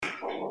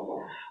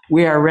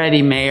We are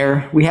ready,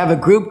 Mayor. We have a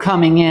group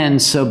coming in,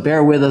 so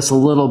bear with us a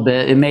little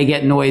bit. It may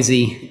get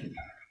noisy.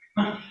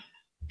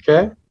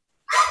 Okay.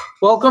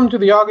 Welcome to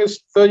the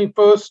August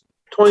 31st,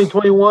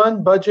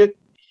 2021 budget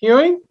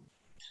hearing.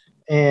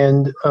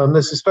 And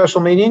this is a special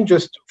meeting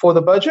just for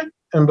the budget.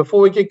 And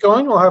before we get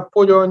going, we'll have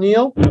Porter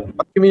O'Neill,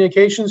 our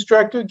Communications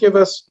Director, give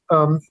us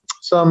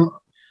some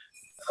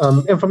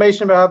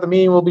information about how the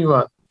meeting will be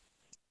run.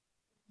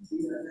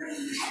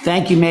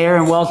 Thank you, Mayor,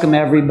 and welcome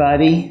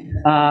everybody.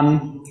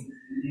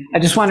 I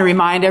just want to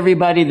remind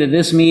everybody that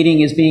this meeting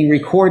is being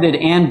recorded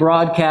and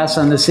broadcast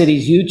on the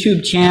city's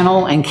YouTube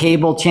channel and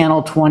cable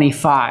channel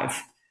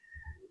 25.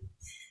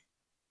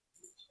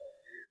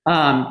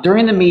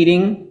 During the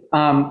meeting,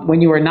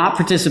 when you are not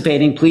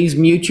participating, please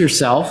mute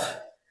yourself.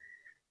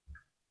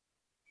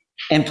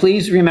 And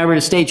please remember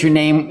to state your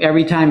name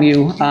every time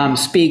you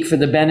speak for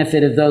the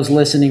benefit of those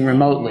listening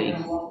remotely.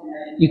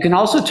 You can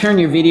also turn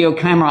your video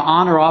camera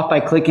on or off by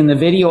clicking the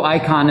video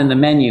icon in the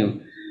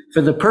menu. For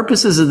the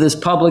purposes of this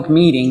public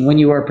meeting, when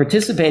you are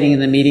participating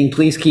in the meeting,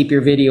 please keep your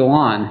video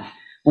on.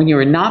 When you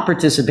are not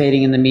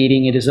participating in the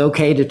meeting, it is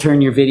okay to turn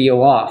your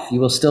video off.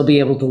 You will still be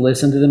able to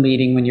listen to the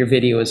meeting when your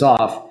video is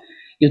off.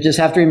 You'll just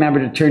have to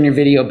remember to turn your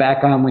video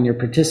back on when you're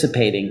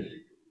participating.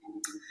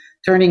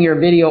 Turning your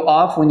video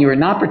off when you are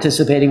not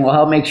participating will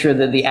help make sure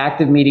that the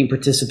active meeting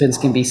participants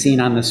can be seen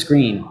on the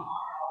screen.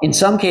 In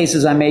some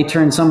cases, I may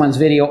turn someone's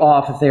video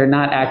off if they are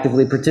not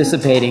actively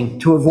participating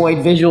to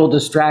avoid visual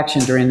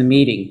distraction during the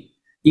meeting.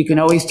 You can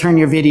always turn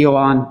your video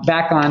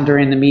back on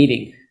during the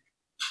meeting.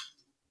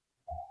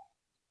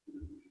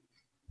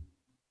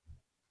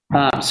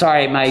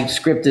 Sorry, my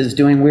script is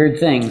doing weird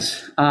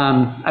things.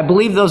 I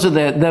believe those are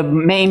the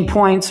main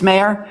points,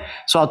 Mayor,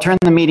 so I'll turn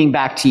the meeting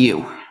back to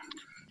you.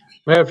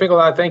 Mayor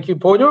Finkelstein, thank you,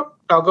 Porter.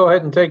 I'll go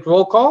ahead and take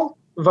roll call.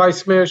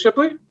 Vice Mayor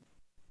Shipley?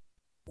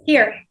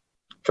 Here.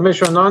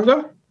 Commissioner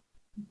Nanda?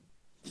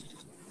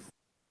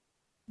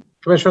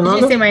 Commissioner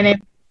Nanda? Did you say my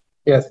name?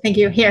 Yes. Thank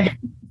you. Here.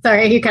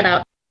 Sorry, you cut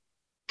out.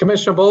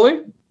 Commissioner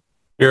Bully?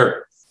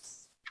 Here.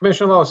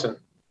 Commissioner Lawson?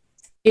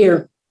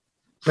 Here.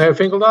 Mayor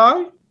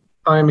Finkelstein?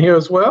 I am here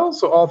as well,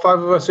 so all five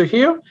of us are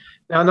here.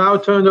 Now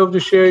turn it over to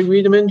Sherry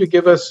Wiedemann to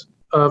give us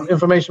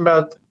information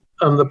about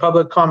the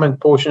public comment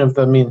portion of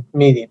the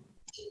meeting.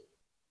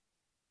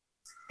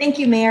 Thank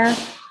you, Mayor.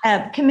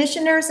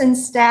 Commissioners and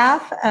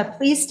staff,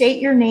 please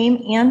state your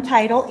name and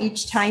title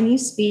each time you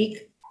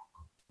speak.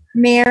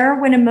 Mayor,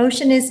 when a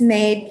motion is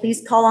made,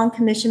 please call on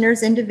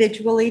commissioners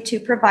individually to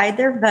provide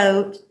their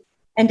vote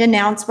and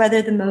announce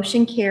whether the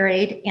motion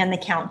carried and the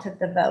count of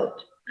the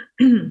vote.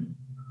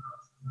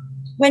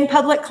 When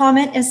public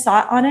comment is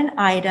sought on an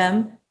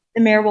item,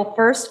 the mayor will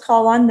first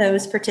call on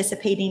those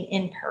participating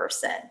in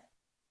person.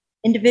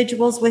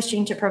 Individuals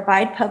wishing to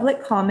provide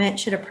public comment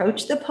should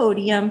approach the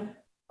podium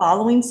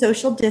following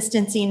social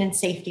distancing and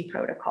safety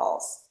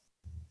protocols.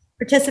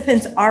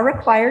 Participants are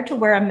required to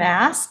wear a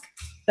mask,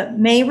 but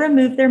may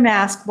remove their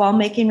mask while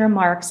making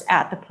remarks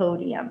at the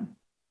podium.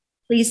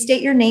 Please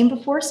state your name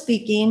before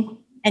speaking,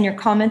 and your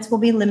comments will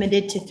be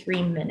limited to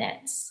 3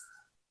 minutes.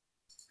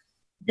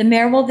 The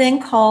mayor will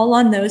then call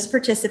on those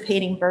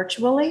participating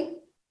virtually.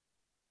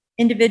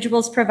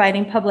 Individuals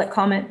providing public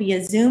comment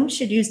via Zoom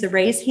should use the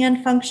raise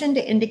hand function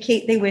to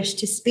indicate they wish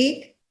to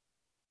speak.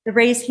 The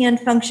raise hand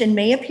function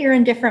may appear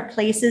in different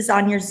places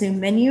on your Zoom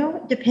menu,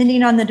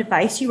 depending on the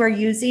device you are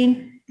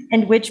using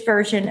and which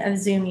version of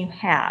Zoom you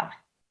have.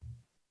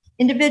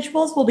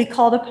 Individuals will be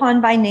called upon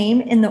by name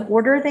in the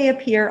order they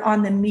appear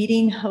on the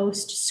meeting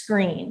host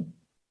screen.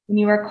 When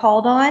you are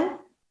called on,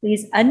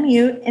 please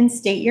unmute and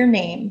state your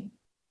name.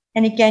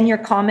 And again, your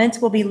comments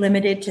will be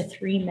limited to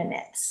 3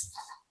 minutes.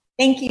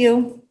 Thank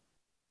you.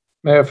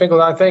 Mayor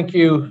Finkelstein, thank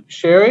you,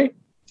 Sherry.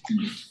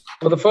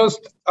 Well, the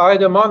first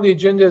item on the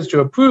agenda is to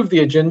approve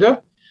the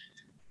agenda.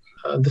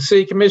 The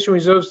City Commission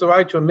reserves the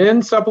right to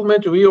amend,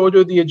 supplement, or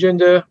reorder the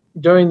agenda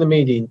during the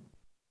meeting.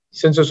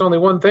 Since there's only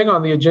one thing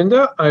on the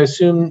agenda, I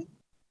assume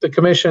the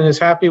Commission is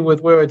happy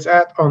with where it's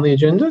at on the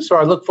agenda, so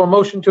I look for a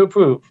motion to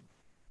approve.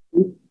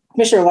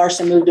 Commissioner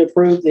Larson moved to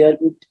approve the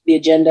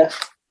agenda.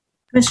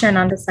 Commissioner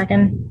Nanda,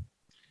 second.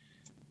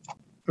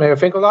 Mayor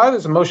Finkelstein,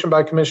 there's a motion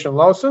by Commissioner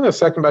Lawson, a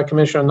second by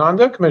Commissioner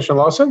Nanda. Commissioner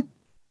Lawson?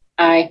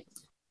 Aye.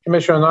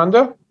 Commissioner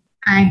Nanda?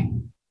 Aye.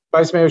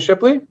 Vice Mayor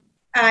Shipley?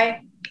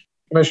 Aye.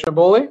 Commissioner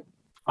Bully?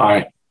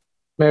 Aye.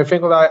 Mayor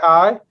Finkelstein,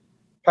 aye.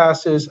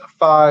 Passes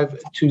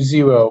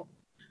 5-0.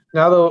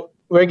 Now the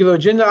regular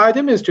agenda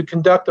item is to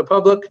conduct a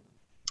public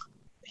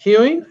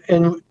hearing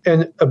and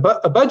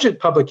a budget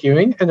public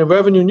hearing and a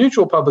revenue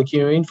neutral public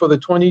hearing for the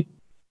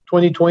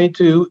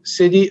 2022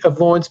 City of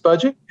Lawrence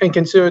budget and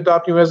consider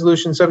adopting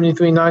Resolution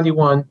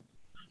 7391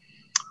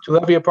 to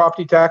levy a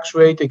property tax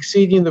rate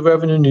exceeding the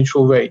revenue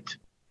neutral rate.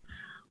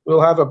 We'll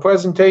have a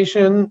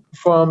presentation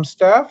from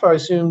staff. I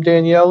assume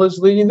Danielle is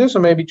leading this, or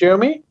maybe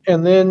Jeremy,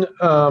 and then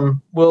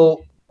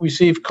we'll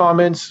receive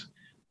comments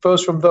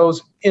first from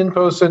those in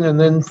person and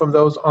then from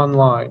those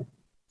online.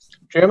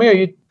 Jeremy, are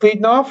you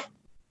leading off?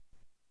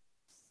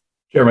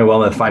 Jeremy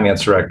Wellman,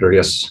 Finance Director.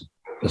 Yes,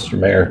 Mr.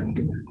 Mayor.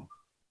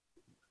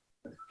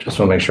 Just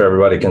want to make sure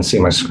everybody can see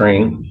my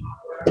screen.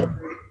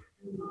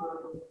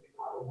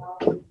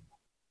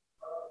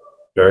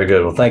 Very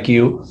good. Well, thank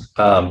you.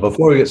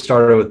 Before we get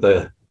started with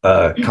the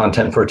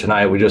content for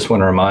tonight, we just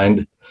want to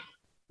remind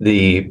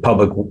the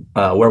public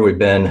where we've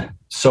been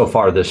so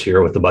far this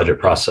year with the budget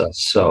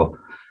process. So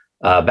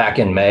back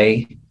in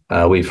May,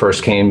 we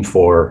first came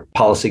for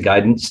policy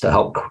guidance to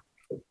help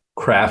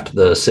craft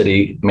the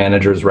city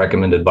manager's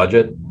recommended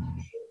budget.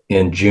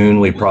 In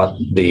June, we brought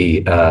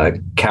the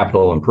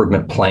capital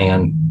improvement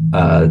plan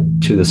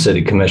to the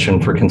city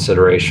commission for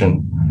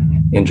consideration.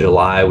 In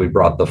July, we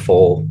brought the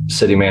full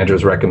city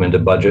manager's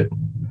recommended budget.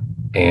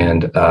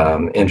 And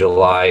in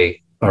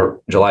July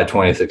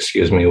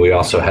 20th, we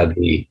also had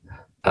the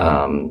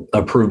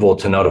approval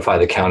to notify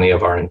the county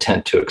of our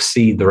intent to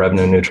exceed the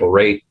revenue neutral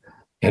rate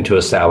and to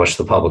establish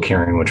the public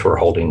hearing, which we're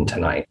holding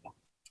tonight.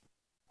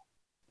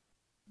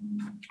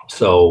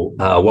 So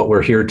what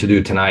we're here to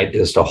do tonight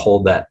is to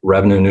hold that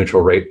revenue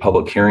neutral rate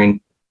public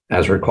hearing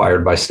as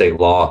required by state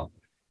law,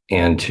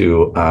 and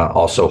to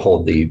also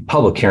hold the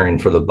public hearing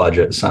for the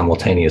budget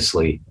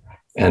simultaneously.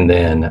 And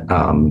then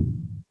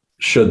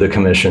should the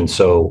commission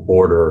so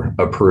order,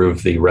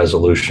 approve the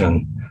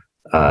resolution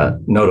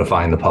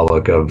notifying the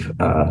public of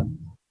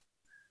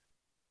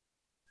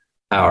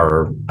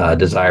our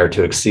desire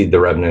to exceed the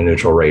revenue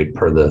neutral rate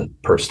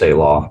per state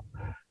law.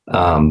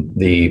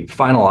 The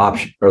final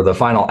option or the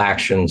final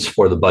actions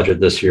for the budget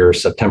this year,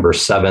 September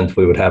 7th,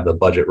 we would have the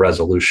budget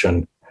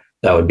resolution.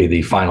 That would be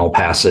the final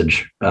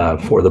passage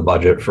for the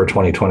budget for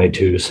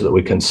 2022 so that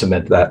we can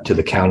submit that to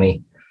the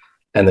county.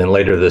 And then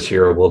later this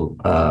year, we'll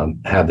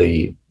have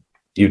the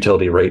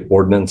utility rate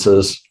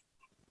ordinances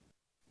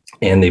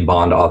and the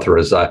bond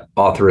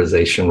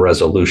authorization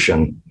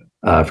resolution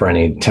for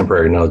any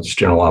temporary notes,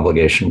 general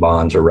obligation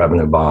bonds, or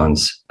revenue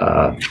bonds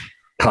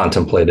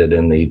contemplated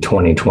in the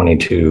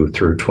 2022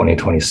 through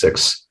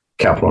 2026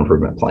 capital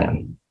improvement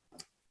plan.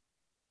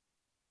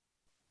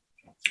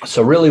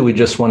 So really, we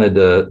just wanted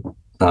to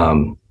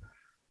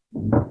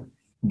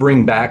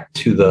bring back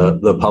to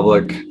the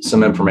public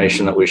some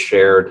information that we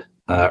shared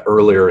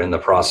earlier in the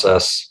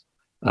process.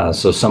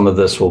 So some of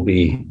this will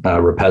be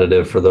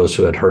repetitive for those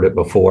who had heard it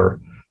before,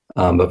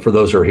 but for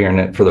those who are hearing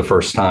it for the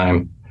first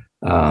time,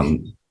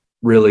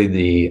 really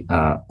the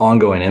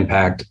ongoing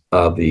impact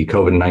of the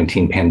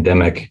COVID-19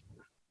 pandemic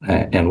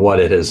and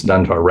what it has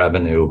done to our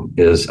revenue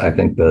is, I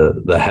think,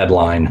 the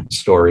headline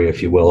story,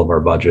 if you will, of our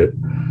budget.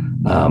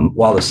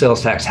 While the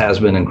sales tax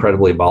has been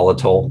incredibly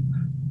volatile,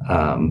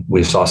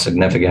 we saw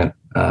significant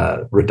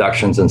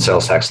reductions in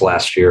sales tax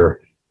last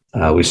year.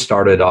 We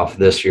started off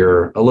this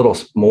year a little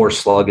more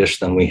sluggish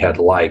than we had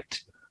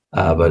liked,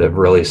 but have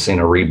really seen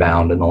a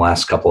rebound in the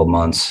last couple of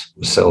months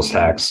with sales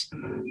tax,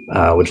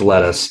 which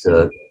led us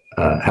to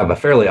have a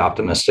fairly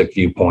optimistic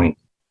viewpoint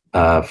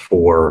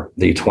for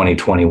the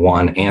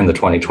 2021 and the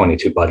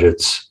 2022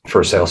 budgets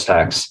for sales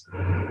tax.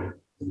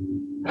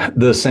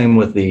 The same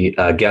with the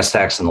gas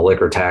tax and the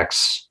liquor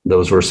tax.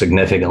 Those were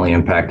significantly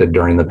impacted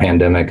during the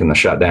pandemic and the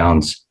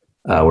shutdowns.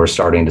 We're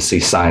starting to see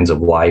signs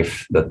of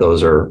life that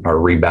those are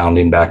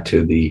rebounding back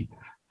to the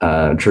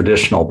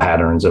traditional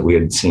patterns that we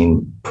had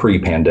seen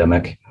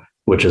pre-pandemic,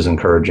 which is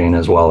encouraging,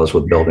 as well as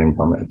with building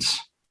permits.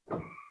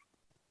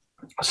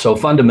 So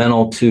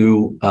fundamental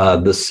to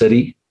the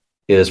city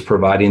is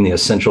providing the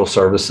essential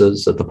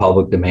services that the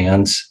public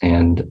demands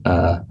and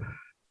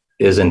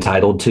is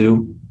entitled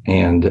to.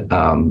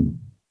 And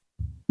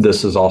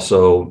this is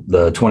also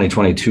the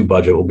 2022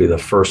 budget will be the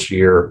first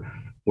year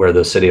where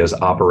the city has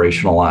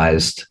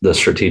operationalized the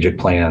strategic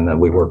plan that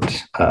we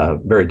worked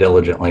very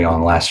diligently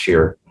on last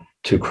year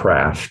to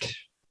craft.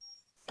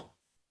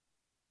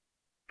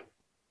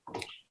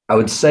 I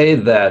would say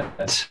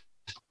that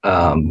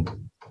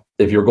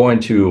if you're going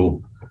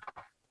to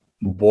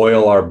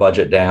boil our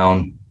budget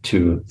down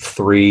to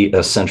three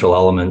essential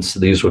elements,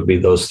 these would be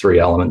those three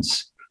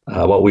elements.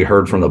 What we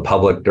heard from the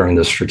public during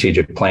the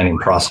strategic planning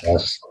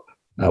process,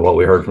 what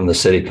we heard from the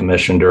city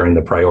commission during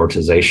the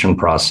prioritization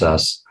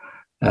process,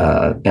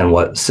 and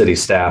what city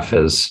staff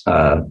has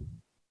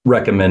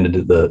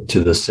recommended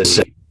to the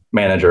city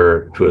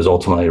manager, who is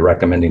ultimately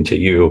recommending to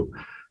you,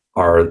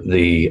 are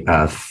the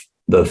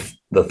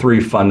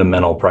three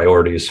fundamental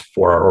priorities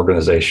for our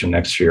organization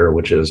next year,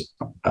 which is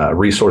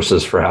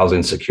resources for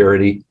housing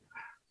security.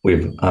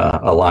 We've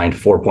aligned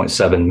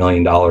 $4.7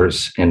 million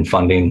in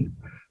funding.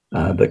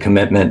 The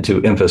commitment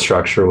to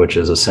infrastructure, which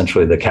is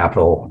essentially the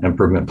capital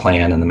improvement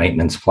plan and the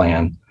maintenance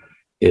plan,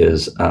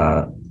 is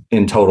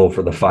in total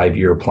for the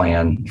 5-year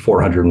plan,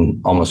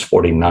 almost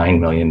 $49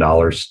 million.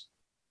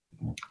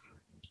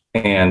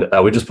 And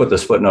we just put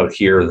this footnote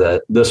here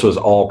that this was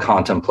all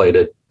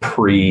contemplated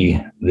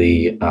pre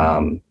the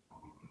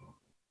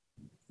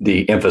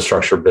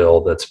infrastructure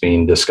bill that's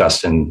being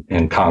discussed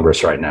in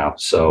Congress right now.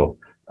 So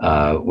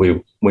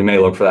we may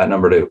look for that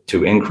number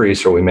to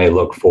increase, or we may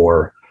look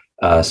for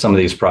some of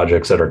these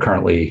projects that are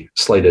currently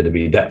slated to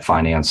be debt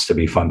financed to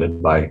be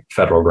funded by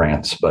federal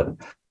grants. But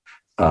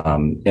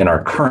in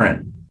our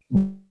current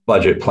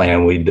budget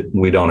plan,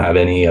 we don't have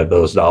any of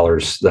those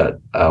dollars that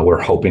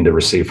we're hoping to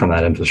receive from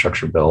that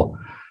infrastructure bill.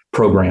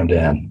 programmed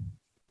in.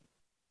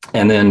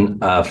 And then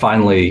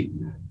finally,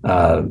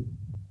 through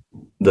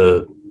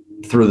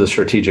the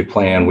strategic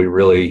plan, we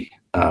really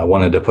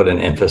wanted to put an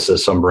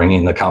emphasis on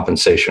bringing the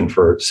compensation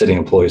for city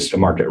employees to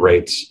market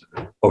rates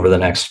over the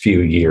next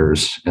few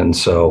years. And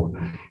so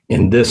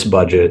in this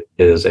budget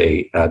is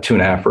a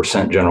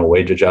 2.5% general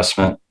wage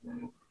adjustment,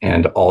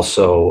 and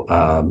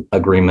also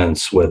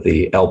agreements with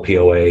the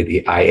LPOA,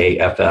 the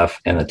IAFF,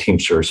 and the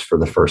Teamsters for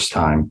the first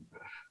time.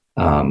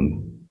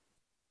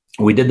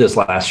 We did this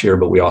last year,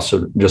 but we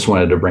also just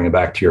wanted to bring it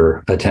back to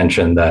your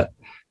attention that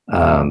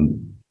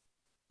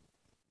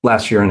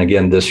last year and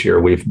again this year,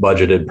 we've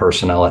budgeted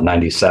personnel at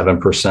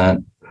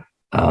 97%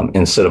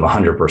 instead of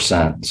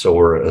 100%. So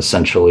we're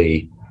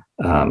essentially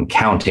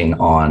counting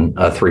on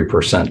a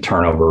 3%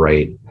 turnover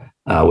rate,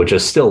 which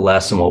is still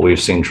less than what we've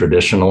seen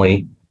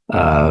traditionally.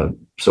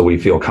 So we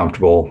feel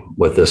comfortable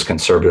with this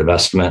conservative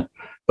estimate,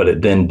 but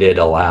it then did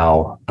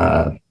allow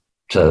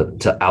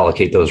to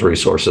allocate those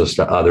resources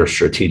to other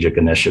strategic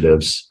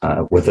initiatives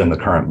within the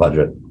current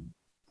budget.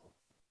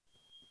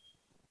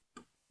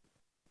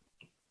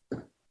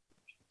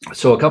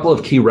 So a couple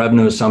of key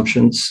revenue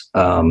assumptions.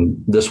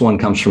 This one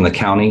comes from the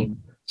county,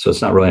 so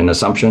it's not really an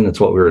assumption. It's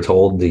what we were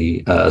told.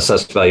 The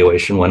assessed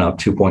valuation went up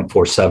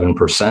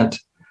 2.47%.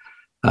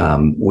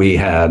 We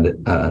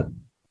had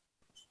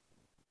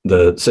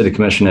the city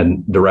commission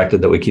had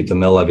directed that we keep the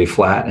mill levy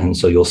flat, and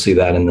so you'll see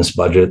that in this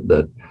budget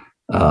that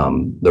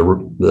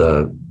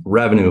the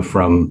revenue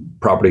from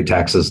property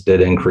taxes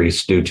did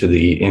increase due to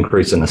the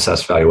increase in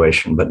assessed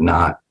valuation, but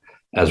not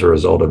as a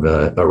result of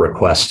a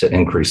request to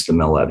increase the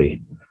mill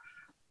levy.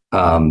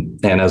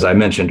 And as I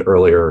mentioned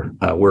earlier,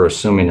 we're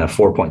assuming a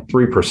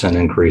 4.3%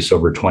 increase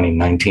over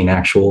 2019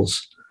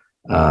 actuals,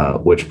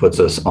 which puts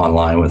us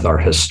online with our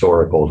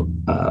historical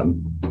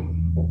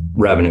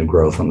revenue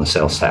growth on the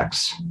sales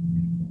tax.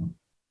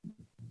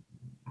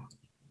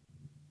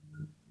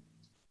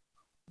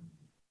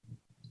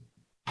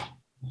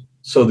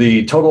 So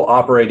the total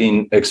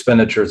operating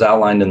expenditures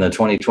outlined in the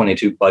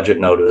 2022 budget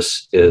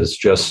notice is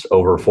just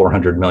over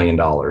 $400 million.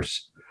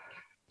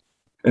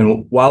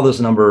 And while this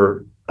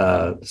number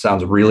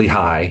sounds really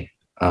high,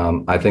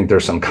 I think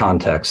there's some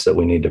context that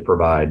we need to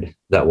provide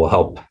that will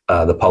help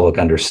the public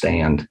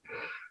understand.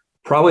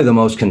 Probably the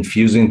most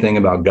confusing thing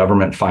about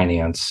government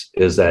finance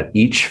is that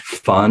each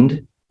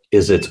fund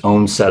is its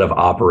own set of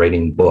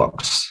operating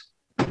books.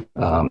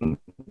 In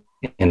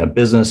a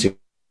business, you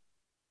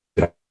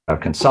have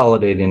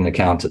consolidating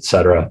accounts, et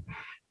cetera.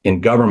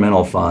 In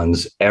governmental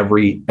funds,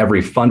 every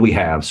fund we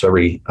have, so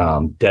every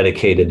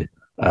dedicated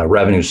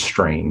revenue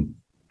stream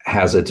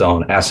has its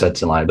own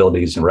assets and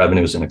liabilities and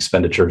revenues and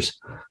expenditures.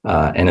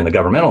 And in the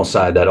governmental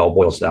side, that all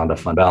boils down to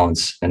fund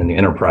balance. And in the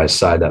enterprise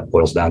side, that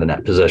boils down to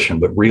net position.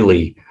 But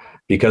really,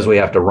 because we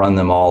have to run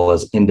them all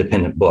as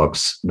independent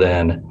books,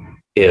 then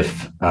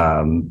if,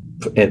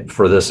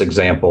 for this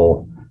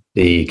example,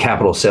 the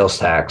capital sales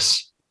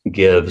tax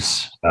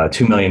gives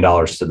 $2 million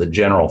to the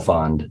general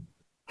fund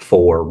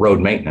for road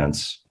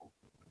maintenance,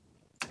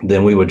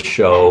 then we would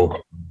show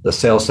the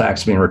sales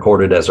tax being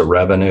recorded as a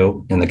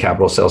revenue in the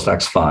capital sales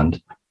tax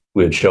fund.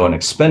 We would show an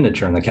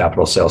expenditure in the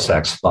capital sales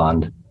tax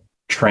fund,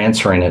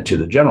 transferring it to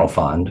the general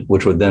fund,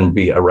 which would then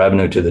be a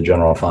revenue to the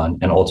general fund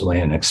and ultimately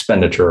an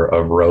expenditure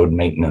of road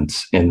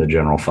maintenance in the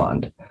general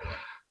fund.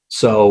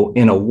 So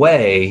in a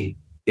way,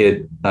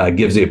 it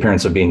gives the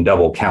appearance of being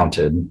double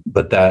counted,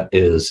 but that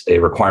is a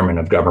requirement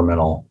of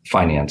governmental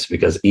finance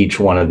because each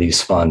one of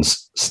these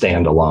funds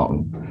stand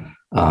alone.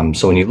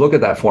 So when you look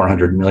at that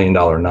 $400 million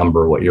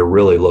number, what you're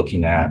really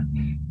looking at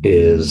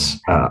is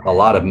a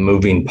lot of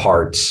moving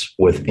parts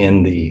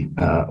within the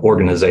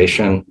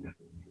organization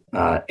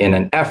in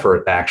an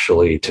effort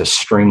actually to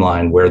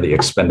streamline where the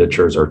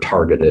expenditures are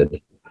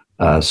targeted.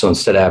 So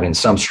instead of having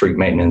some street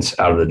maintenance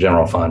out of the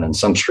general fund and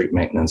some street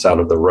maintenance out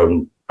of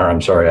the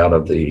out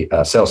of the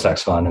sales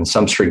tax fund and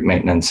some street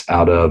maintenance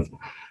out of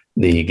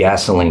the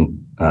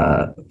gasoline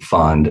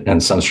fund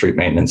and some street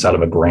maintenance out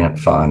of a grant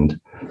fund,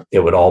 it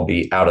would all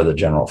be out of the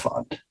general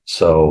fund.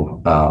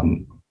 So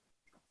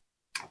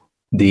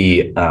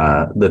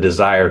the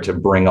desire to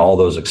bring all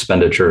those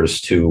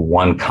expenditures to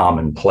one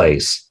common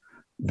place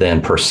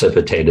then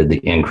precipitated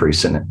the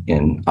increase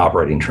in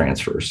operating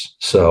transfers.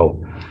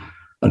 So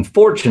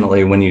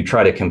unfortunately, when you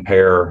try to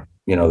compare,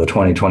 the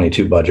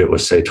 2022 budget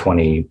with say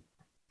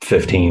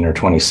 2015 or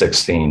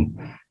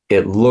 2016,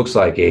 it looks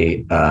like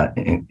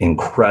an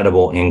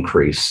incredible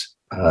increase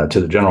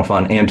to the general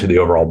fund and to the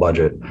overall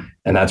budget.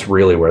 And that's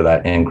really where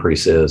that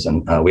increase is.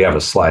 And we have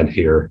a slide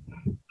here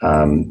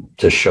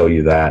to show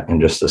you that in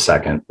just a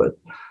second. But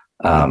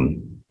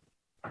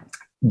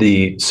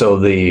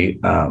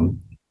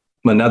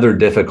another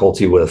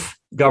difficulty with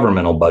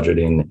governmental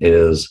budgeting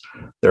is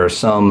there are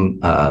some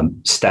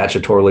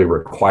statutorily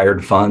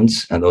required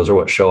funds, and those are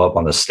what show up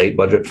on the state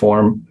budget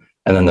form.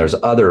 And then there's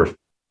other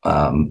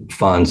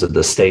funds that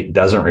the state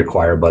doesn't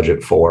require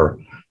budget for,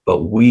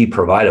 but we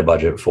provide a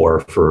budget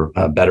for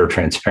better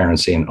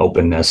transparency and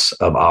openness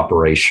of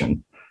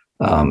operation.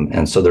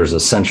 And so there's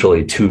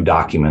essentially two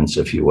documents,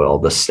 if you will,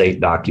 the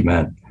state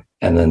document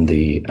and then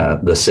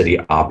the city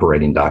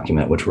operating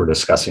document, which we're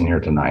discussing here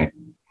tonight.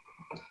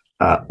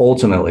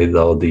 Ultimately,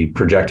 though, the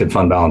projected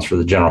fund balance for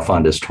the general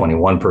fund is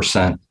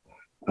 21%,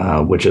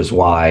 which is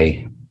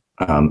why,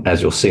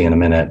 as you'll see in a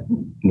minute,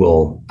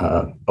 we'll,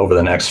 over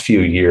the next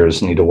few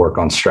years, need to work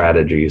on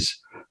strategies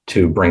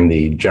to bring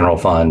the general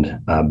fund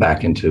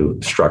back into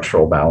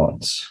structural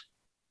balance.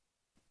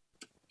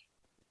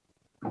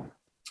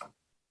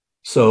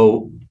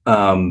 So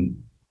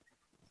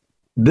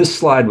this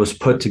slide was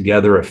put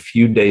together a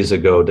few days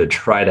ago to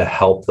try to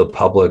help the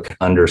public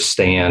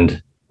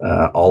understand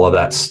all of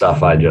that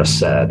stuff I just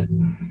said.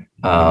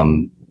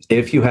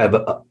 If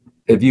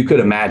you could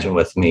imagine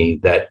with me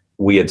that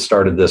we had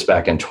started this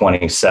back in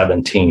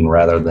 2017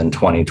 rather than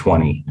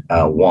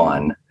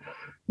 2021,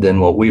 then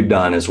what we've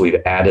done is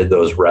we've added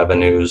those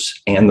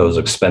revenues and those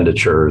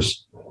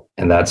expenditures,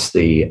 and that's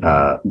the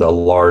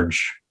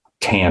large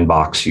tan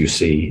box you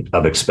see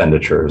of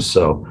expenditures.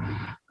 So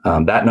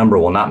that number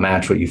will not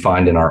match what you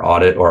find in our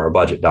audit or our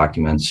budget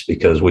documents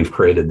because we've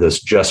created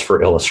this just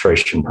for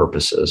illustration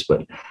purposes.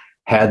 But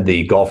had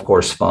the golf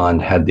course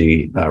fund, had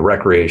the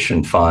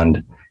recreation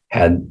fund,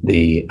 had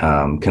the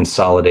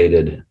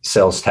consolidated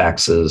sales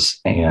taxes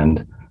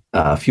and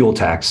fuel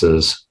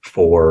taxes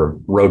for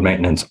road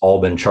maintenance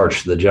all been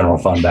charged to the general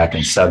fund back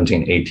in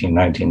 17, 18,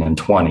 19, and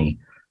 20,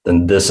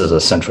 then this is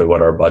essentially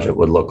what our budget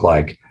would look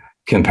like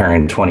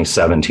comparing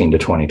 2017 to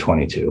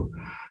 2022.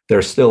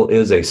 There still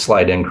is a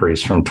slight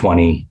increase from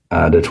 20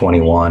 to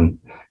 21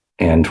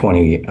 and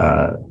 20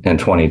 and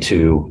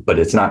 22, but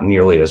it's not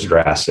nearly as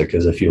drastic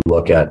as if you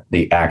look at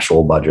the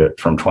actual budget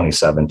from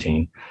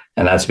 2017.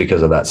 And that's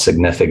because of that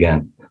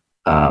significant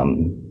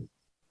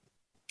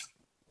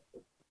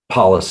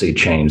policy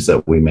change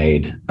that we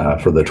made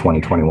for the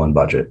 2021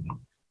 budget.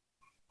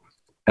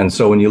 And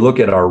so when you look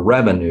at our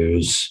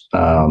revenues,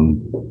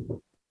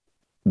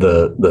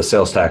 the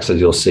sales taxes,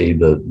 you'll see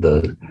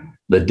the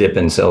dip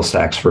in sales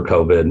tax for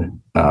COVID.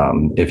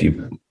 If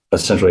you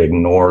essentially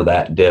ignore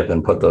that dip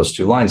and put those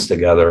two lines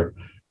together,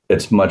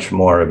 it's much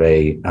more of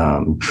a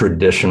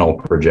traditional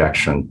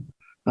projection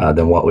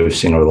than what we've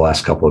seen over the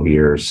last couple of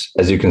years.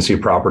 As you can see,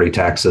 property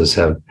taxes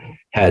have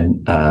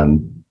had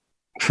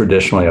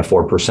traditionally a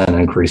 4%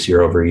 increase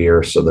year over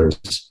year. So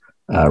there's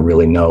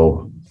really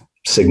no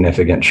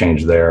significant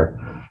change there.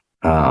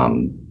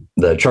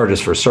 The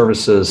charges for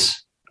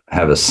services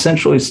have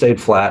essentially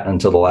stayed flat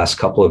until the last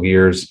couple of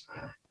years.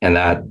 And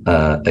that,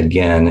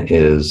 again,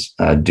 is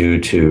due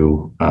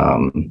to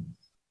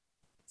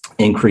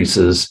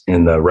increases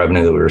in the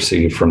revenue that we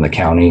receive from the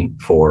county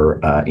for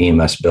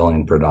EMS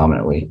billing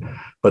predominantly.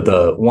 But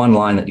the one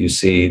line that you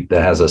see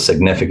that has a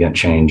significant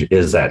change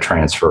is that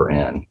transfer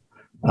in.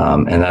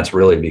 And that's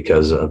really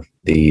because of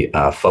the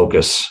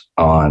focus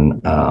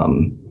on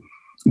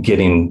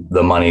getting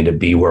the money to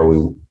be where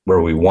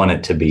we want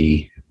it to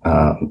be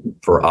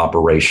for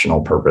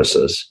operational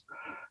purposes.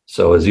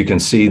 So as you can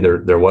see,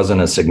 there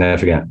wasn't a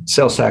significant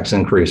sales tax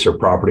increase or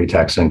property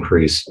tax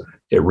increase.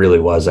 It really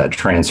was that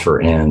transfer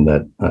in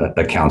that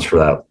accounts for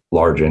that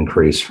large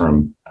increase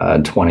from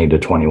 20 to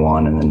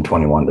 21 and then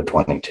 21 to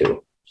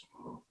 22.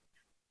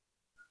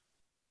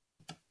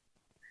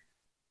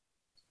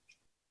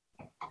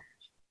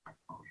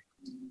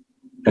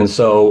 And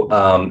so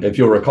if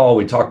you'll recall,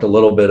 we talked a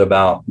little bit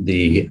about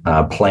the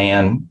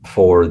plan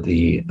for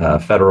the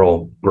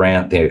federal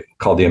grant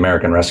called the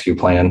American Rescue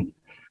Plan.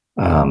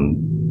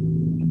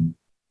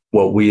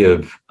 What we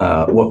have,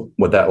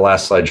 what that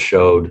last slide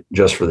showed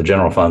just for the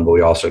general fund, but we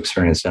also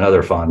experienced in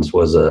other funds,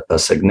 was a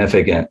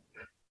significant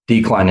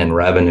decline in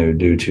revenue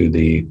due to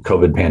the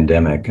COVID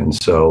pandemic. And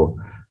so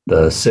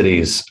the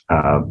city's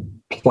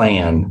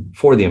plan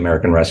for the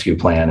American Rescue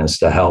Plan is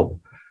to help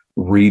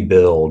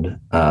rebuild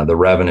the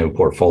revenue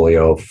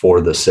portfolio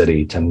for the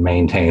city to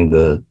maintain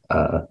the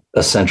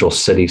essential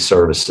city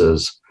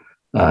services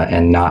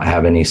and not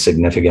have any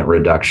significant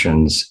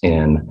reductions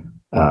in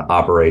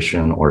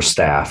operation or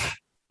staff.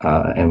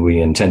 And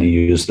we intend to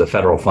use the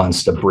federal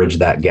funds to bridge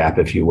that gap,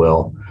 if you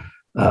will,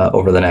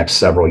 over the next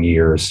several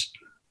years,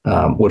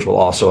 which will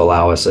also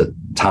allow us a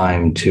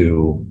time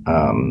to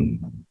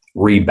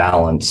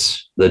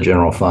rebalance the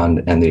general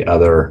fund and the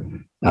other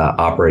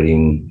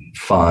operating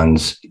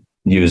funds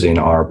using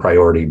our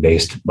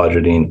priority-based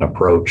budgeting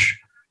approach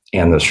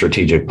and the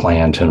strategic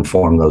plan to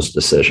inform those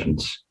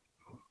decisions.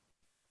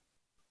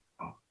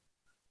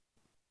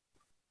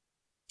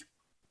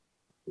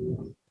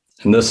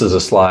 And this is a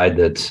slide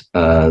that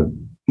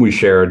we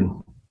shared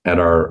at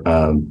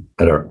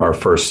our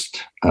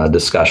first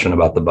discussion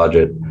about the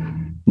budget.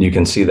 You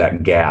can see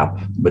that gap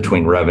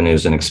between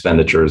revenues and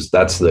expenditures.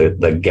 That's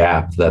the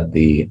gap that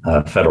the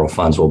federal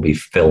funds will be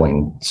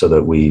filling so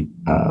that we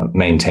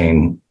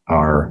maintain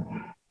our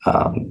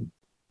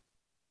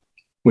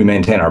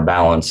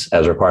balance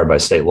as required by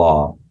state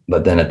law.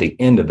 But then at the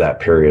end of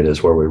that period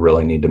is where we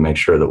really need to make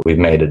sure that we've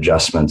made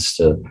adjustments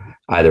to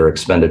either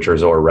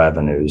expenditures or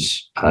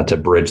revenues to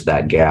bridge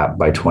that gap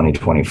by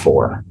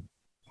 2024.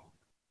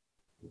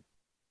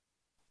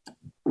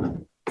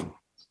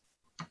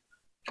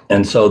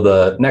 And so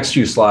the next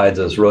few slides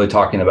is really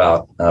talking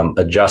about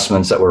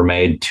adjustments that were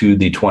made to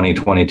the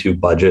 2022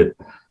 budget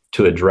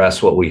to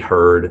address what we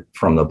heard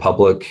from the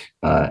public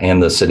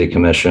and the city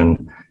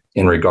commission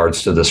in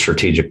regards to the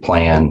strategic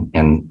plan.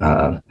 And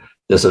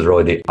this is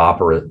really the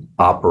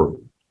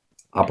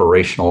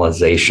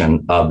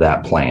operationalization of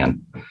that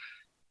plan.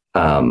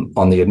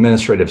 On the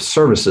administrative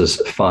services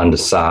fund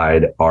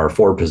side are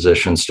 4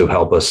 positions to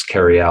help us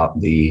carry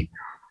out the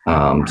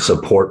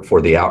support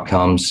for the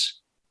outcomes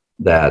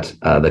that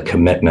the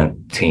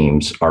commitment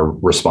teams are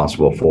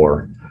responsible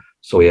for.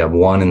 So we have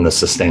 1 in the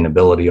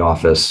sustainability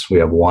office, we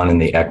have 1 in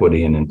the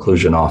equity and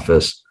inclusion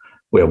office,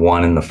 we have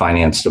 1 in the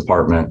finance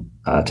department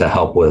to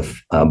help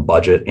with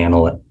budget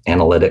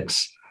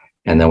analytics,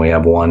 and then we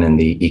have 1 in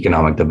the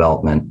economic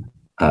development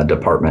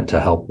department to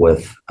help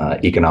with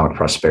economic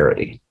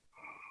prosperity.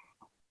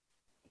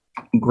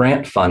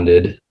 Grant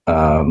funded,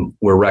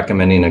 we're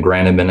recommending a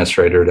grant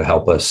administrator to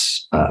help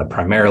us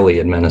primarily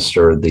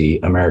administer the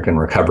American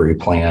Recovery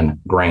Plan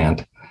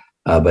grant.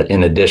 But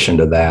in addition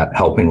to that,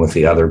 helping with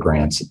the other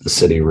grants that the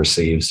city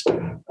receives.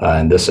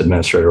 And this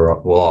administrator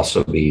will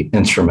also be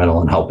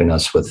instrumental in helping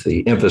us with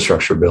the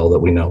infrastructure bill that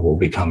we know will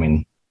be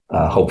coming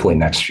hopefully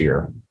next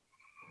year.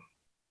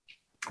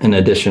 In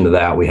addition to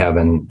that, we have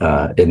an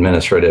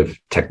administrative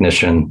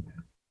technician,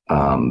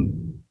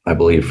 I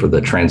believe, for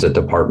the transit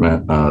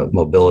department,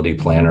 mobility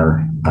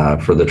planner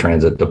for the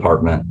transit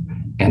department,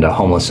 and a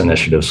homeless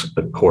initiatives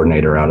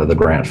coordinator out of the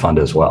grant fund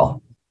as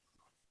well.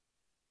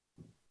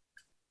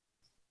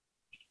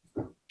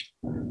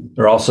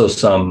 There are also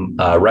some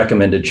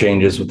recommended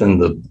changes within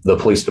the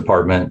police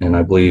department, and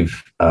I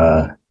believe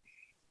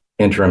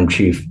Interim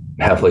Chief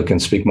Heffley can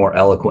speak more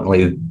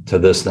eloquently to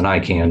this than I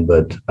can,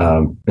 but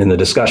in the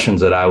discussions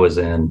that I was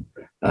in,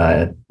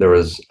 there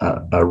was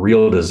a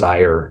real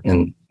desire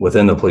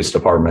within the police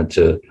department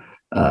to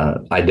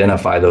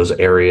identify those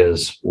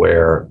areas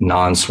where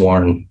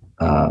non-sworn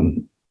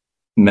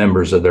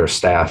members of their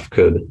staff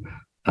could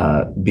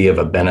be of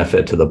a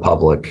benefit to the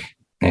public,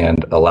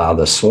 and allow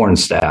the sworn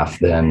staff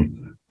then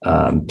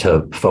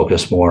to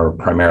focus more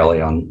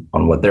primarily on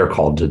what they're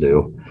called to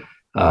do.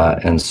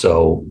 And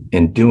so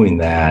in doing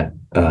that,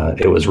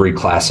 it was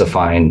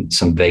reclassifying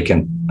some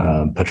vacant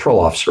patrol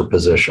officer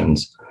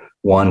positions,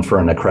 1 for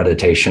an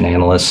accreditation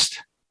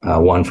analyst,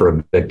 1 for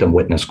a victim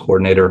witness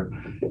coordinator,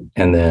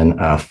 and then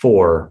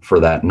 4 for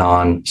that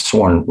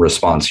non-sworn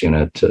response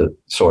unit to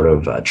sort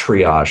of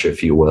triage,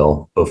 if you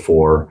will,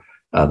 before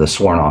the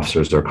sworn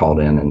officers are called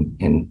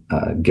in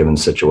given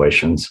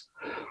situations.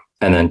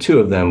 And then 2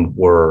 of them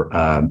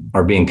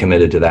are being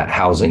committed to that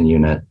housing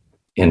unit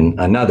in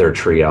another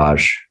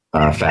triage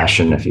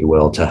fashion, if you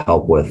will, to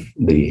help with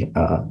the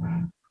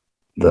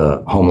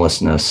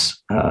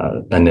homelessness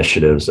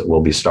initiatives that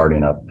will be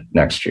starting up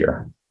next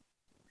year.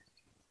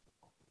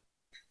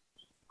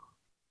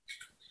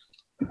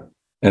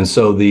 And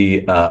so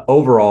the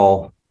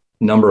overall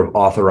number of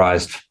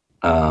authorized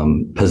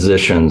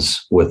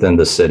positions within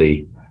the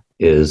city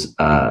is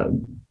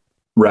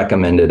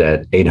recommended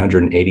at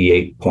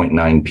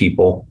 888.9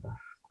 people.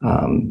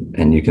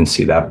 And you can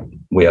see that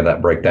we have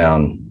that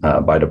breakdown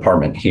by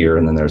department here.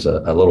 And then there's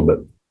a little bit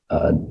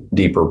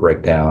deeper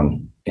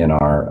breakdown in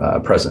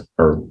our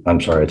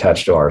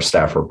attached to our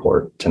staff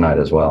report tonight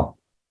as well.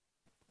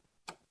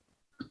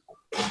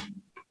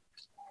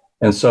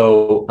 And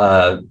so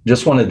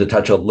just wanted to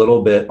touch a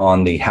little bit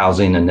on the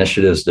Housing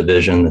Initiatives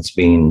Division that's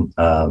being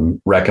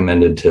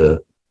recommended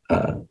to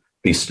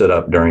be stood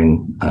up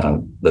during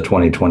the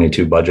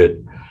 2022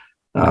 budget.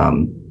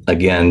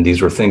 Again,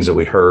 these were things that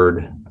we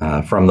heard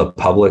from the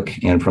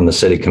public and from the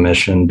City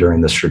Commission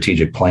during the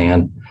strategic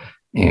plan.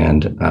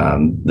 And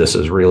this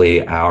is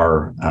really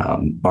our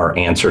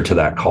answer to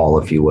that call,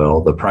 if you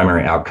will. The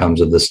primary outcomes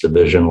of this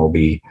division will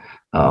be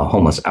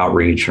homeless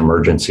outreach,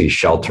 emergency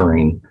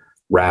sheltering,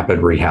 rapid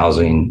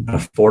rehousing,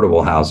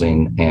 affordable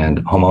housing, and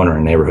homeowner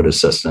and neighborhood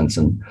assistance.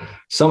 And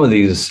some of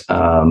these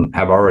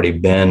have already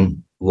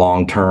been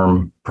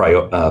long-term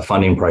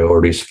funding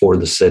priorities for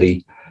the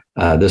city.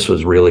 This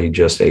was really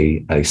just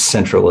a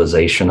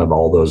centralization of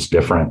all those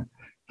different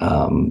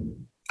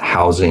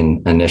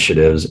housing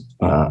initiatives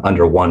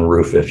under one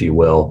roof, if you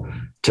will,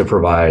 to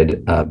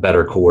provide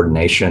better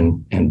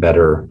coordination and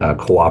better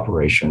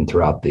cooperation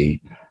throughout the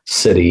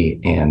city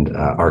and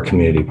our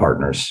community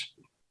partners.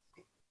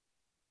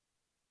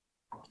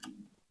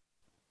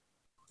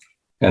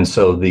 And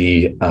so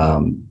the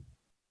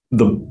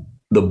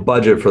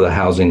budget for the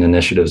Housing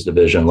Initiatives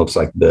Division looks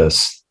like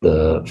this.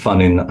 The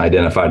funding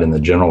identified in the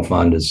general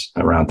fund is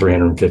around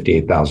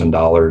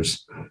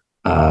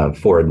 $358,000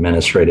 for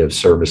administrative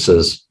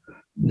services.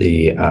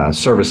 The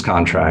service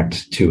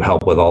contract to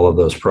help with all of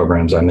those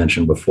programs I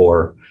mentioned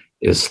before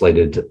is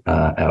slated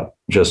at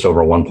just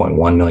over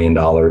 $1.1 million.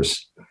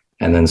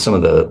 And then some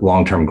of the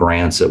long-term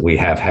grants that we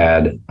have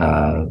had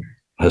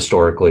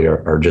historically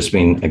are just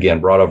being,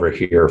 again, brought over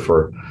here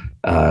for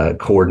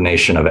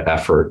coordination of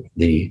effort.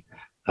 The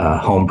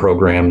home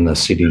program, the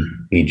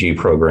CDBG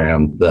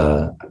program,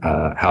 the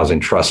Housing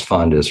Trust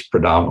Fund is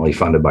predominantly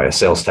funded by a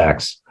sales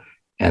tax.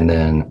 and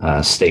then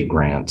state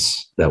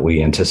grants that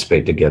we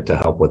anticipate to get to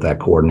help with that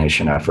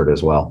coordination effort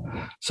as well.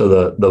 So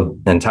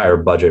the entire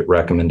budget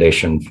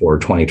recommendation for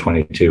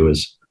 2022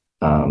 is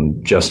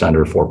just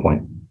under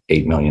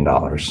 $4.8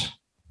 million.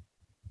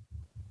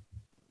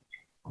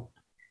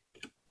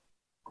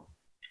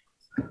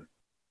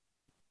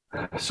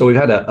 So we've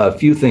had a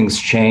few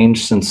things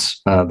change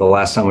since the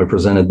last time we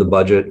presented the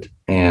budget,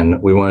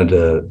 and we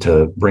wanted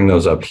to bring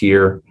those up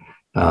here.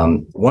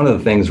 One of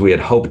the things we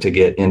had hoped to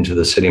get into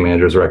the city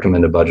manager's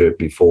recommended budget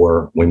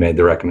before we made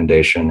the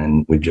recommendation,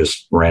 and we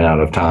just ran out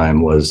of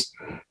time, was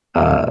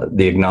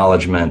the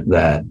acknowledgement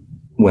that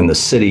when the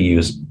city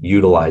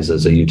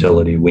utilizes a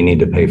utility, we need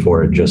to pay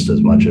for it just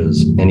as much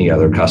as any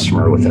other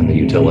customer within the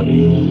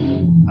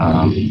utility.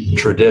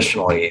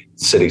 Traditionally,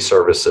 city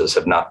services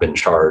have not been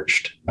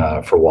charged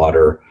for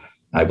water.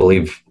 I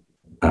believe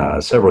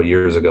several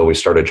years ago, we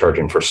started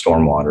charging for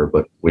stormwater,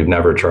 but we've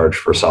never charged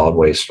for solid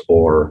waste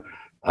or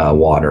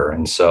water.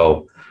 And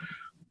so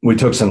we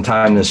took some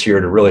time this year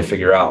to really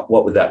figure out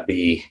what would that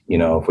be,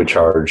 if we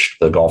charged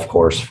the golf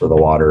course for the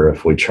water,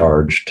 if we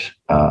charged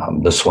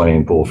the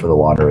swimming pool for the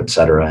water, et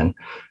cetera.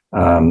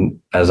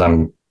 And as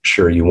I'm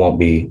sure you won't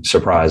be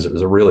surprised, it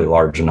was a really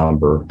large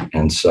number.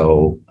 And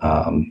so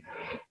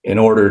in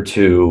order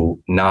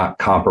to not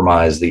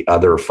compromise the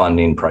other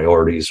funding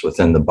priorities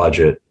within the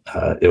budget,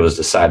 it was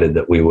decided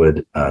that we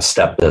would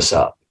step this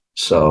up.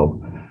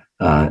 So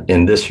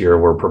in this year,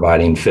 we're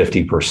providing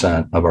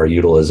 50% of our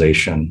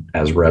utilization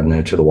as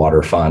revenue to the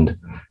water fund.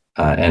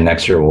 And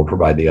next year, we'll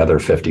provide the other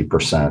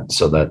 50%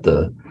 so that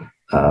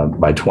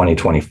by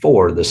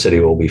 2024, the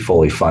city will be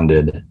fully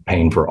funded,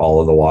 paying for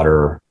all of the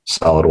water,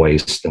 solid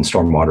waste, and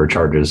stormwater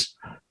charges,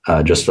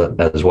 just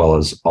as well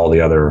as all the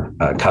other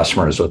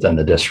customers within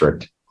the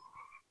district.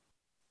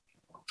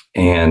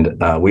 And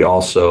we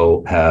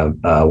also have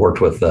worked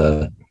with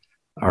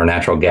our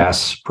natural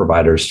gas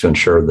providers to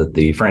ensure that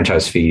the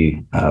franchise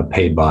fee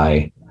paid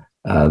by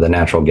the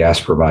natural gas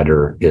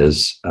provider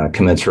is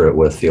commensurate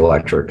with the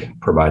electric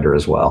provider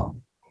as well.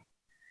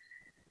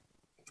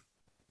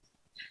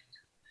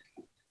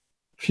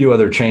 A few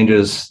other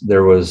changes.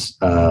 There was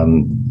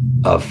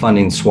a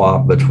funding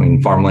swap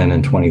between Farmland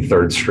and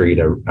 23rd Street.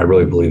 I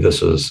really believe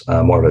this was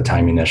more of a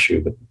timing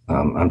issue, but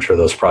I'm sure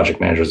those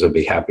project managers would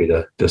be happy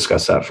to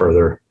discuss that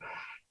further.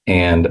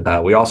 And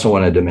we also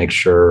wanted to make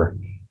sure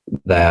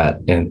that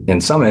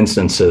in some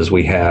instances,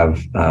 we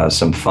have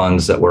some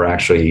funds that were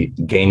actually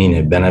gaining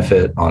a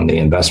benefit on the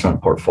investment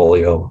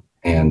portfolio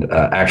and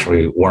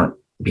actually weren't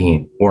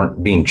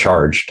being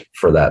charged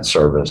for that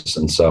service.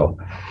 And so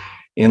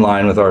in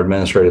line with our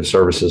administrative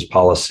services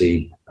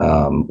policy,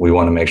 we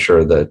want to make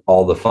sure that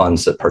all the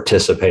funds that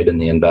participate in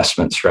the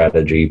investment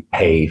strategy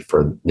pay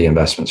for the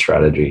investment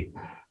strategy.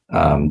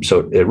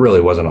 So it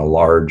really wasn't a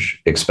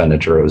large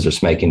expenditure. It was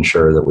just making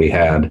sure that we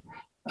had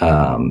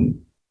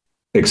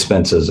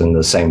expenses in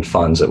the same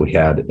funds that we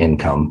had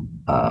income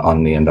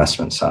on the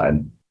investment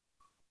side.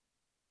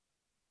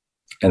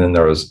 And then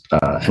there was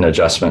an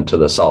adjustment to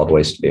the solid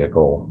waste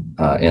vehicle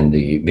in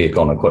the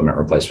vehicle and equipment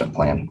replacement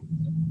plan.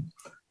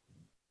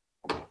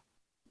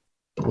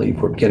 I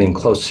believe we're getting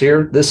close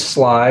here. This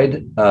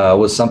slide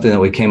was something that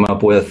we came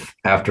up with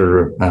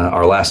after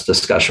our last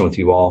discussion with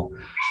you all.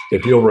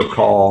 If you'll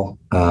recall,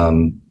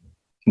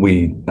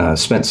 we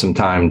spent some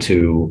time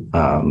to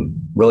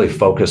really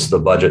focus the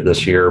budget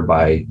this year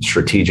by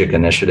strategic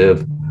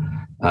initiative,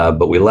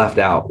 but we left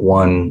out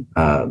one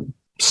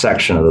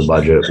section of the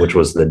budget, which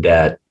was the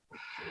debt.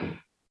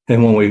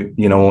 And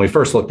when we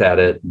first looked at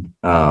it,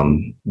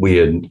 we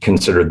had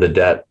considered the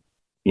debt,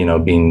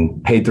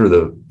 being paid through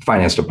the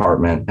finance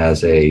department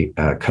as a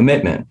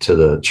commitment to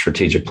the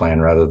strategic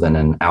plan rather than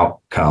an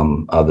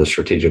outcome of the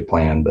strategic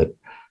plan. But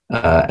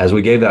as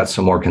we gave that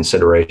some more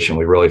consideration,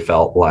 we really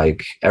felt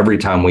like every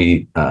time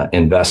we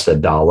invest a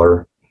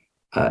dollar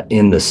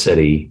in the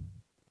city,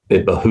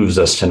 it behooves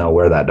us to know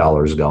where that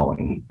dollar is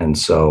going. And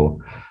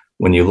so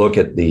when you look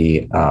at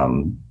the,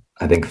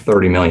 I think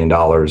 $30 million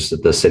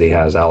that the city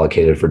has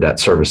allocated for debt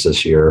service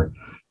this year,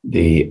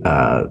 the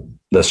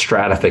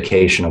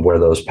stratification of where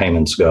those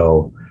payments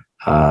go,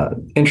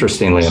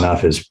 interestingly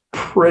enough, is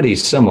pretty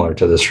similar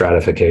to the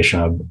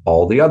stratification of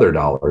all the other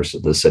dollars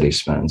that the city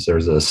spends.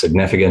 There's a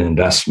significant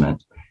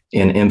investment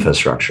in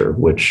infrastructure,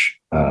 which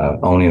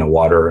owning a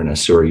water and a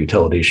sewer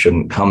utility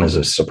shouldn't come as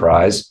a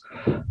surprise.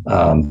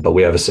 But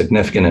we have a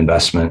significant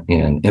investment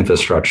in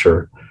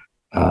infrastructure.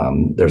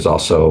 There's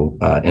also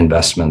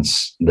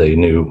investments, the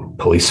new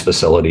police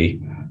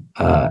facility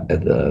at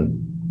the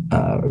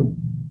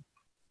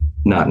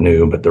not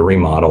new, but the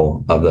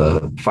remodel of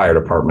the fire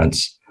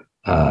departments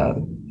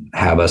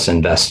have us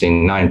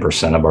investing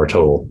 9% of our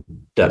total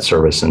debt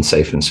service in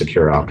safe and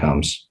secure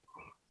outcomes.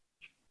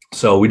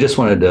 So we just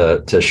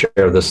wanted to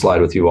share this slide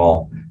with you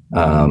all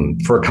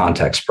for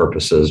context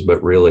purposes,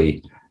 but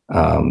really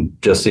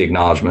just the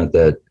acknowledgement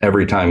that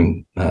every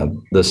time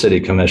the City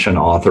Commission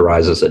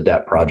authorizes a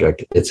debt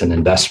project, it's an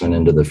investment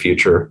into the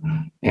future,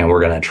 and we're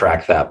going to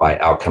track that by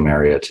outcome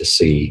area to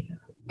see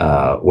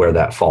where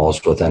that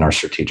falls within our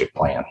strategic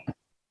plan.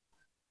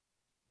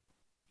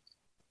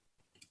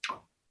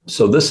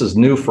 So this is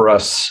new for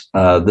us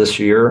this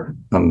year.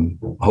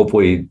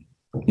 Hopefully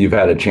you've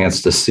had a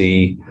chance to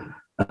see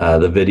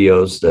the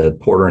videos that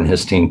Porter and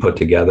his team put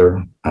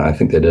together. I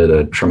think they did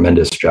a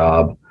tremendous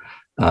job.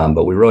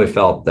 But we really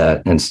felt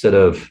that instead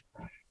of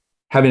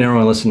having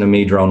everyone listen to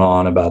me drone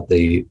on about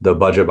the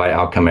budget by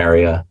outcome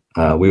area,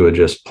 we would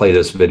just play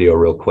this video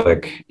real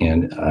quick,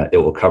 and it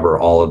will cover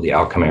all of the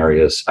outcome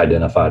areas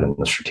identified in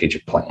the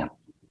strategic plan.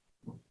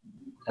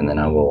 And then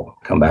I will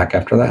come back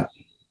after that.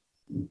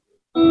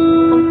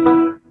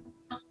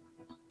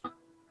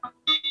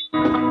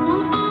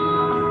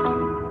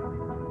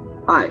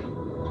 Hi,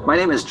 my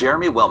name is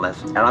Jeremy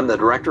Wilmoth, and I'm the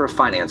Director of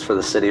Finance for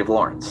the City of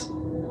Lawrence.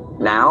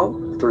 Now,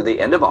 through the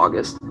end of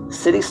August,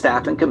 city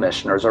staff and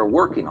commissioners are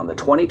working on the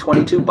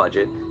 2022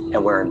 budget,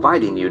 and we're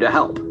inviting you to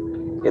help.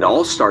 It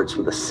all starts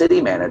with the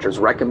city manager's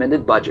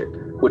recommended budget,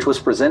 which was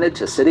presented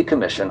to City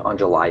Commission on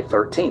July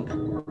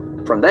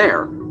 13th. From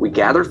there, we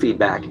gather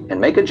feedback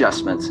and make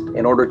adjustments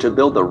in order to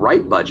build the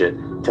right budget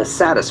to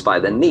satisfy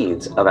the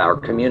needs of our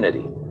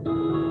community.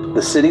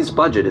 The city's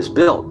budget is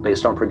built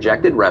based on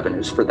projected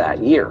revenues for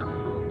that year.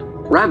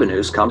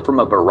 Revenues come from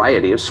a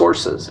variety of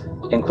sources,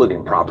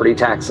 including property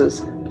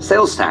taxes,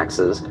 sales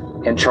taxes,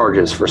 and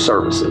charges for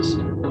services.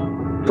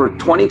 For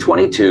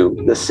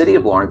 2022, the City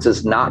of Lawrence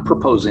is not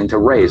proposing to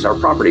raise our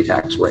property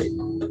tax rate.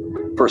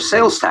 For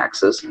sales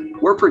taxes,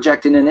 we're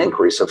projecting an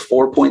increase of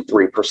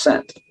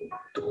 4.3%.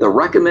 The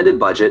recommended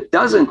budget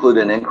does include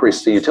an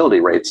increase to utility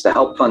rates to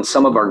help fund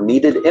some of our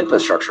needed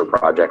infrastructure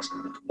projects,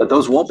 but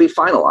those won't be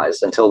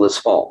finalized until this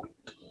fall.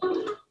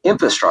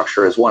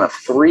 Infrastructure is one of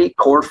 3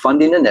 core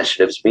funding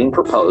initiatives being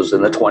proposed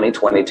in the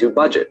 2022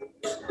 budget.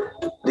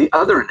 The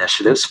other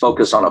initiatives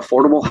focus on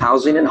affordable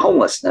housing and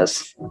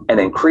homelessness and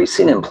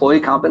increasing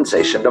employee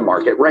compensation to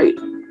market rate.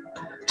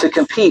 To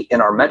compete in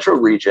our metro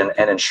region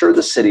and ensure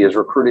the city is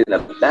recruiting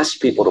the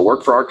best people to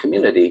work for our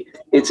community,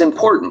 it's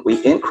important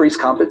we increase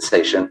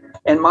compensation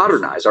and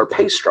modernize our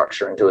pay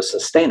structure into a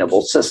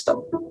sustainable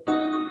system.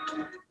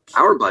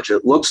 Our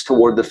budget looks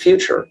toward the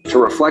future to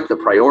reflect the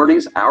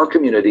priorities our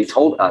community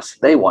told us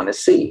they want to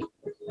see.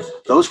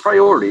 Those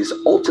priorities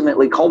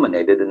ultimately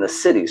culminated in the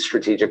city's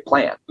strategic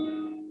plan.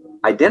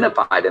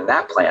 Identified in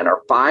that plan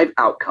are 5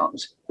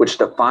 outcomes, which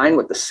define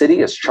what the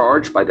city is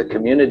charged by the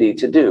community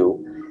to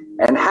do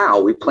and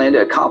how we plan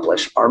to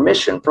accomplish our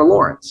mission for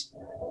Lawrence.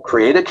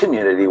 Create a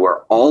community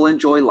where all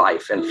enjoy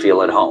life and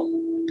feel at home.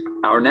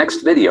 Our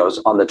next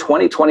videos on the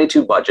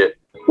 2022 budget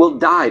will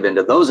dive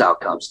into those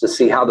outcomes to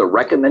see how the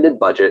recommended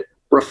budget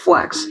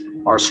reflects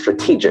our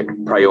strategic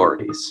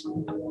priorities.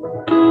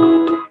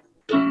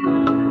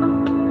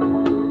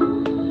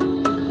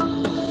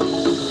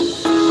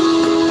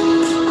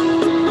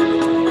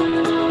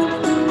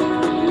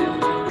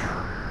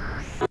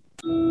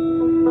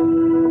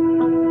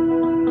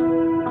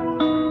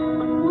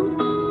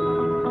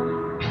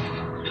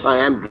 Hi,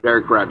 I'm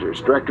Derek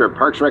Rogers, Director of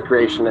Parks and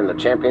Recreation and the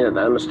champion of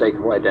the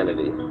Unmistakable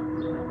Identity.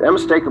 The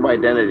Unmistakable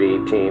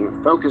Identity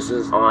team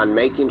focuses on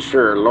making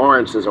sure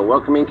Lawrence is a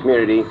welcoming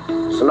community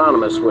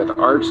synonymous with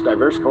arts,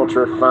 diverse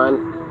culture,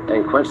 fun,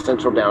 and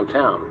quintessential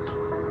downtown.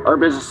 Our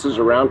businesses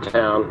around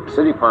town,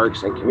 city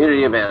parks, and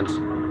community events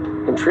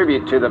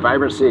contribute to the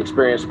vibrancy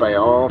experienced by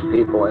all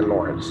people in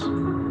Lawrence.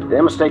 The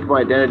Unmistakable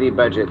Identity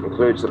budget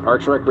includes the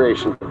Parks and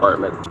Recreation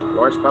Department,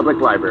 Lawrence Public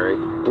Library,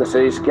 and the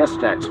city's guest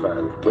tax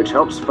fund, which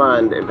helps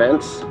fund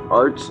events,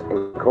 arts,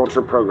 and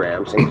culture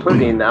programs,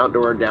 including the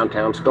outdoor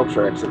downtown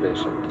sculpture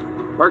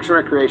exhibition. Parks and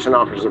Recreation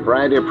offers a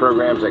variety of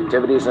programs,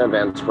 activities, and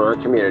events for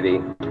our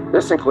community.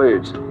 This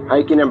includes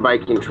hiking and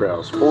biking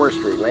trails,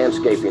 forestry,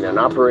 landscaping, and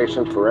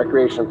operations for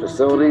recreation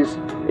facilities,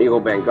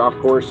 Eagle Bend Golf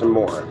Course, and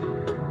more.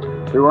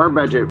 Through our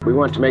budget, we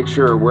want to make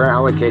sure we're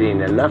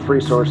allocating enough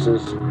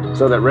resources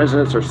so that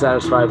residents are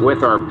satisfied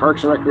with our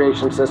Parks and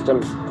Recreation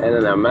system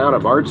and the amount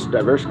of arts,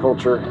 diverse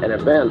culture, and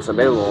events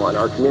available in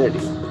our community.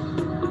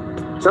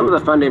 Some of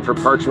the funding for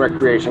Parks and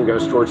Recreation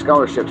goes towards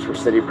scholarships for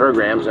city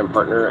programs and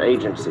partner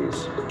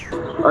agencies.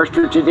 Our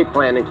strategic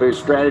plan includes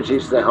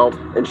strategies to help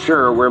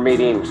ensure we're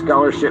meeting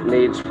scholarship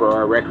needs for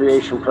our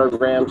recreation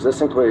programs.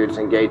 This includes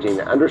engaging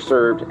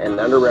underserved and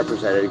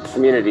underrepresented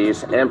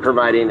communities and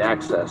providing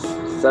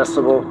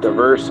accessible,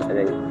 diverse, and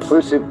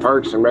inclusive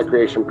parks and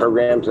recreation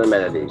programs and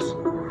amenities.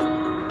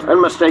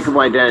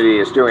 Unmistakable Identity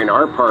is doing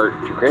our part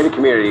to create a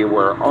community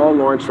where all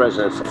Lawrence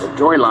residents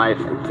enjoy life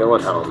and feel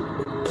at home.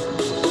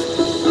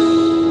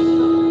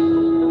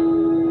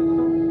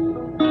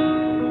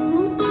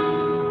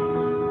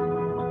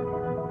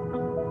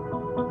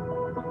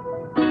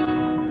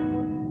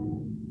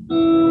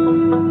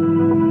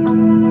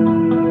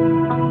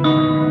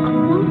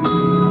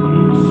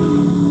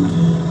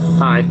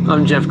 Hi,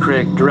 I'm Jeff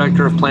Crick,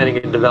 Director of Planning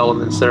and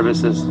Development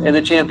Services and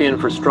the champion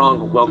for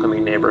strong,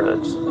 welcoming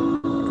neighborhoods.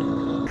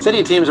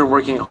 City teams are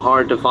working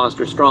hard to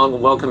foster strong,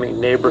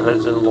 welcoming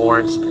neighborhoods in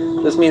Lawrence.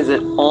 This means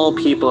that all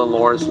people in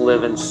Lawrence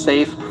live in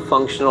safe,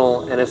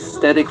 functional, and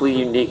aesthetically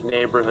unique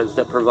neighborhoods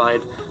that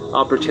provide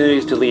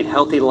opportunities to lead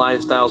healthy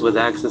lifestyles with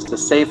access to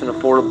safe and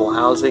affordable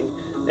housing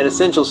and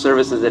essential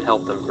services that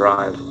help them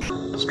thrive.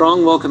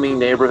 Strong Welcoming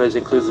Neighborhoods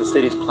includes the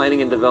city's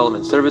Planning and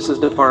Development Services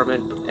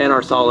Department and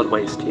our solid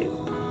waste team.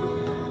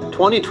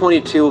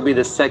 2022 will be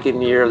the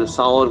second year of the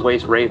solid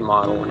waste rate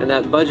model, and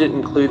that budget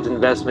includes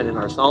investment in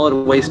our solid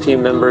waste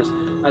team members,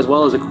 as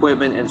well as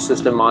equipment and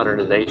system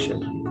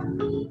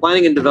modernization.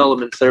 Planning and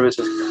Development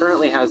Services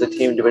currently has a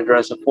team to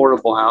address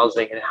affordable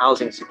housing and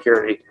housing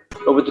security,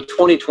 but with the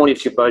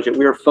 2022 budget,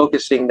 we are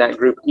focusing that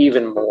group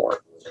even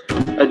more.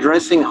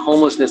 Addressing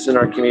homelessness in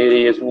our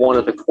community is one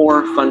of the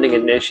core funding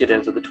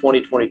initiatives of the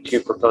 2022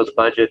 proposed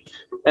budget,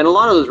 and a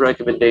lot of those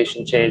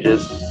recommendation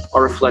changes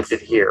are reflected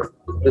here.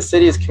 The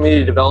city's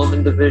Community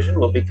Development Division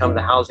will become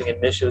the Housing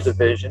Initiative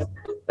Division,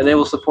 and they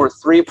will support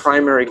three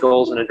primary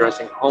goals in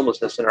addressing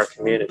homelessness in our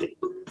community: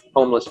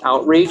 homeless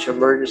outreach,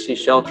 emergency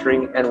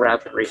sheltering, and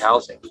rapid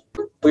rehousing.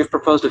 We've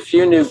proposed a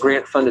few new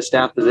grant-funded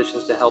staff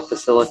positions to help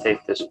facilitate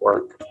this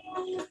work.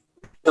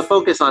 The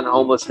focus on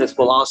homelessness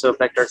will also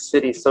affect our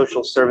city's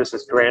social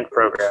services grant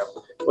program.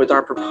 With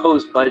our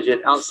proposed budget,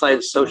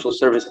 outside social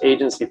service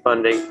agency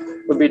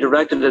funding would be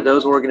directed to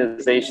those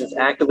organizations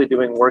actively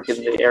doing work in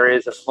the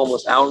areas of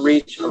homeless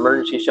outreach,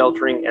 emergency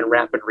sheltering, and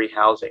rapid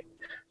rehousing.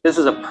 This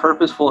is a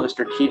purposeful and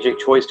strategic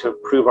choice to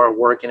improve our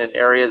work in an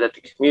area that the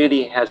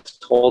community has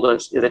told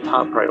us is a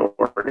top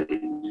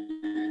priority.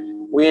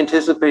 We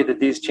anticipate that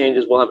these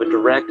changes will have a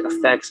direct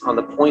effects on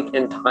the point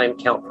in time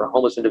count for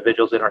homeless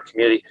individuals in our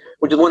community,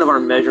 which is one of our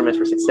measurements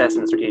for success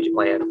in the strategic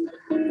plan.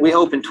 We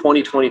hope in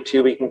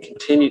 2022 we can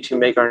continue to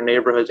make our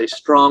neighborhoods a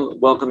strong,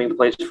 welcoming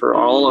place for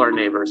all of our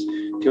neighbors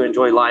to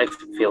enjoy life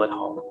and feel at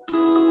home.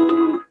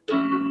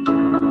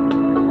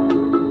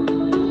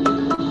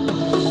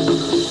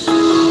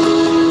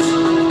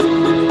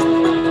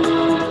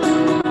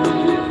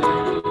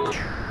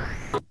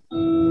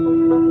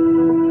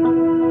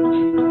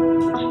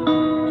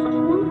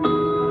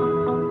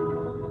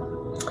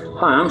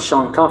 Hi, I'm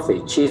Sean Coffey,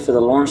 Chief of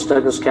the Lawrence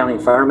Douglas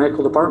County Fire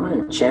Medical Department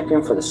and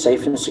champion for the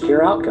safe and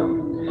secure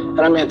outcome.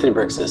 And I'm Anthony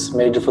Brixis,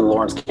 Major for the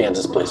Lawrence,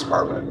 Kansas Police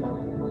Department.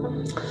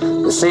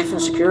 The safe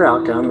and secure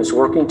outcome is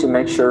working to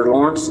make sure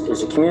Lawrence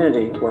is a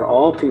community where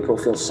all people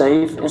feel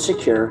safe and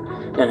secure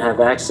and have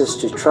access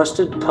to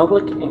trusted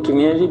public and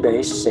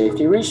community-based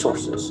safety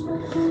resources.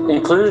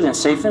 Included in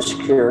safe and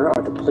secure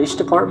are the Police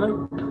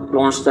Department,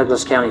 Lawrence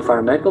Douglas County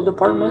Fire Medical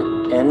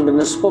Department, and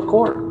Municipal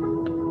Court.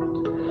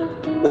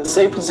 The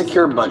Safe and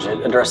Secure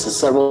budget addresses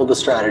several of the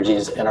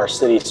strategies in our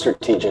city's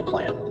strategic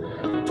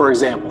plan. For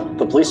example,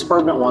 the police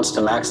department wants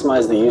to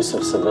maximize the use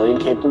of civilian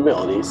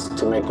capabilities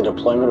to make the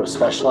deployment of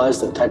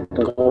specialized and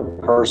technical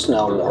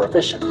personnel more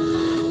efficient.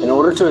 In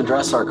order to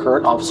address our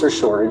current officer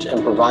shortage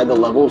and provide the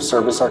level of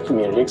service our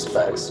community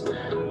expects,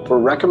 we're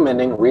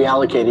recommending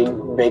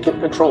reallocating vacant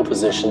patrol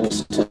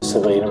positions to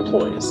civilian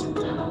employees.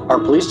 Our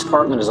police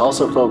department is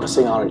also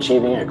focusing on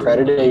achieving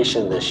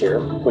accreditation this year,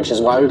 which is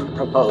why we've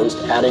proposed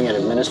adding an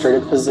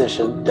administrative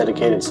position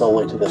dedicated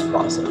solely to this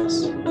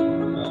process.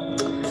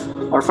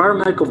 Our fire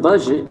medical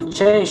budget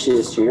changed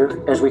this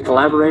year as we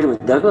collaborated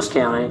with Douglas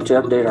County to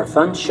update our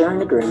fund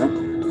sharing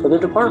agreement for the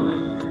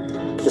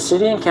department. The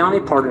city and county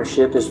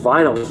partnership is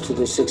vital to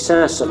the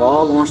success of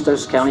all Lawrence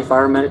Douglas County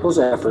Fire Medical's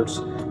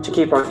efforts to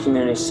keep our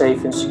community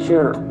safe and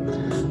secure.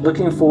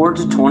 Looking forward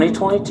to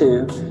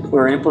 2022,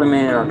 we're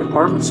implementing our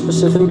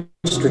department-specific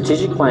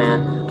strategic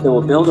plan that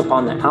will build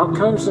upon the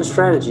outcomes and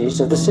strategies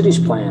of the city's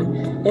plan,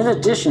 in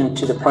addition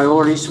to the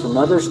priorities from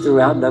others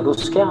throughout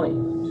Douglas County.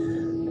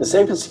 The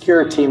Safe and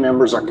Secure team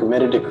members are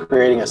committed to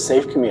creating a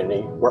safe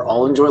community where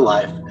all enjoy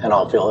life and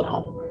all feel at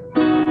home.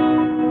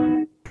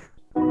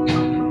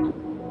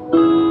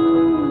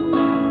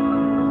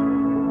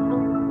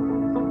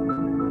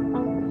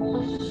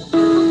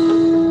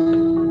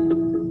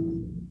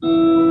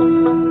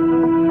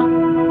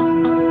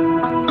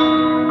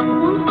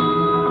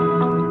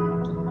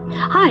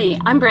 Hi,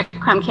 I'm Britt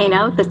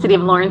Krumkano, the City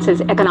of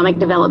Lawrence's Economic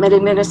Development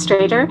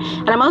Administrator,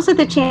 and I'm also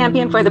the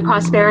champion for the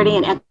Prosperity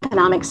and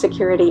Economic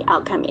Security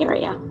Outcome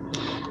area.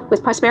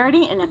 With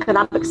prosperity and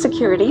economic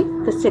security,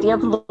 the City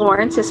of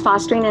Lawrence is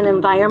fostering an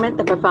environment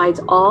that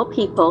provides all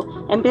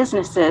people and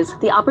businesses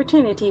the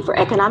opportunity for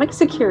economic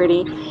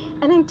security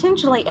and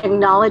intentionally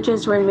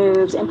acknowledges,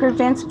 removes, and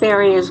prevents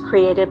barriers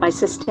created by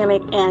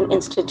systemic and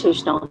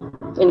institutional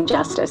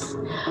injustice.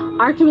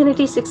 Our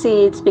community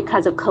succeeds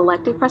because of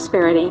collective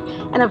prosperity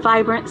and a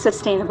vibrant,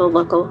 sustainable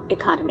local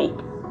economy.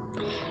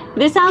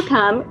 This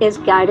outcome is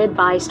guided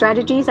by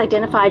strategies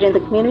identified in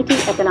the Community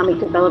Economic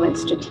Development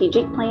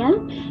Strategic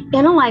Plan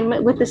in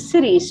alignment with the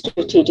city's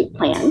strategic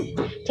plan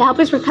to help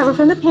us recover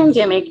from the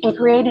pandemic and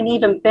create an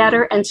even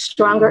better and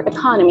stronger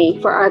economy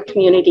for our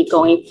community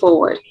going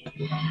forward.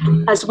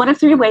 As one of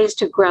three ways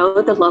to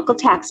grow the local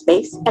tax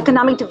base,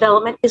 economic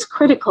development is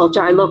critical to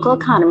our local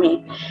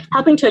economy,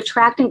 helping to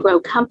attract and grow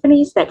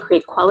companies that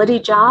create quality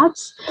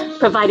jobs,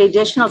 provide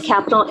additional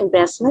capital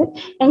investment,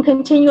 and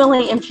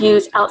continually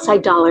infuse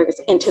outside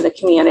dollars into the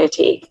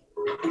community.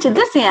 To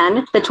this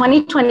end, the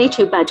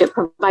 2022 budget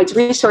provides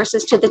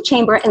resources to the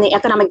Chamber and the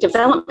Economic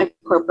Development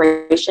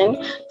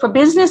Corporation for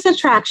business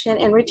attraction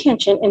and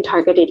retention in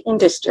targeted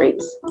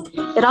industries.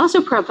 It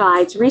also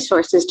provides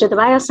resources to the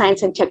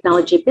Bioscience and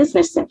Technology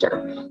Business Center,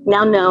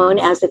 now known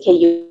as the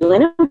KU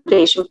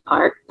Innovation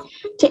Park,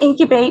 to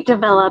incubate,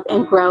 develop,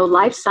 and grow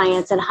life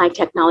science and high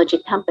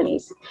technology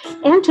companies,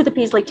 and to the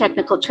Beasley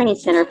Technical Training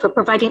Center for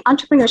providing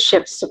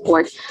entrepreneurship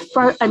support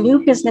for a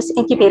new business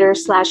incubator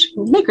 /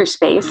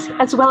 makerspace,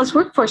 as well as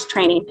workforce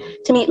training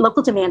to meet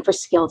local demand for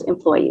skilled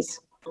employees.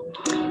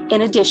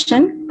 In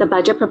addition, the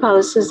budget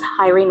proposes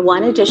hiring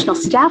one additional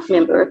staff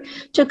member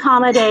to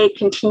accommodate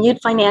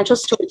continued financial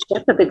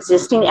stewardship of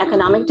existing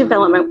economic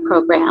development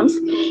programs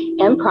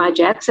and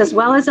projects, as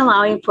well as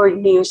allowing for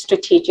new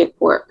strategic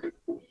work.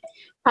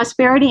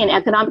 Prosperity and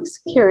Economic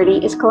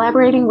Security is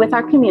collaborating with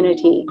our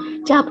community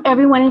to help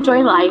everyone enjoy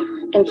life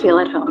and feel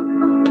at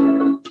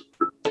home.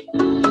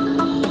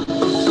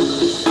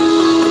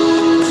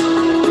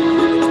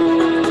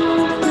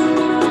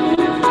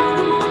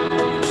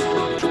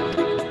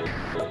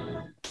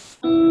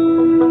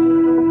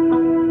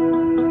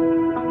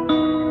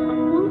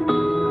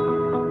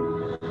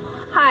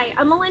 Hi,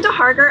 I'm Melinda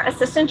Harger,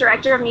 Assistant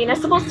Director of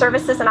Municipal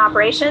Services and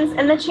Operations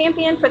and the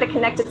champion for the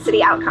Connected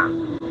City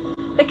Outcome.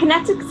 The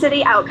Connected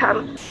City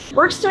Outcome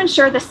works to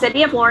ensure the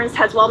City of Lawrence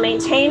has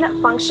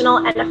well-maintained, functional,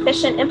 and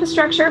efficient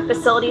infrastructure,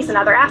 facilities, and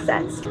other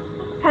assets.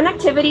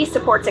 Connectivity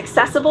supports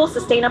accessible,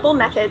 sustainable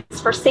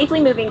methods for safely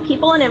moving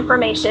people and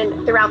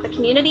information throughout the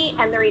community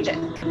and the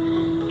region.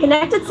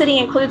 Connected City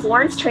includes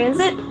Lawrence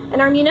Transit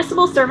and our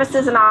Municipal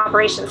Services and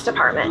Operations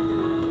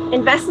Department.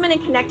 Investment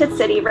in Connected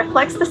City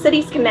reflects the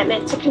city's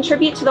commitment to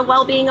contribute to the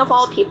well-being of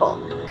all people.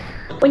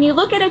 When you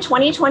look at a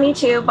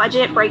 2022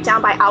 budget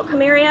breakdown by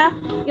outcome area,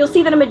 you'll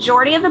see that a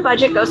majority of the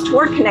budget goes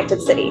toward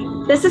Connected City.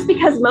 This is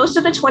because most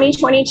of the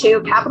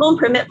 2022 capital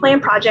improvement plan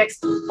projects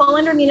fall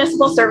under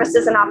municipal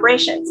services and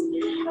operations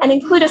and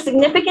include a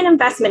significant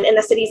investment in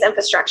the city's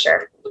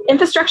infrastructure.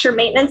 Infrastructure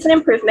maintenance and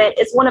improvement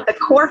is one of the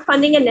core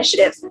funding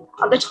initiatives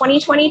of the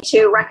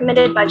 2022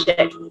 recommended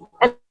budget,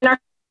 and our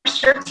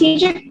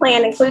strategic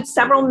plan includes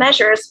several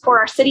measures for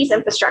our city's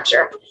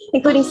infrastructure,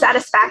 including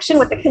satisfaction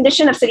with the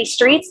condition of city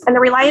streets and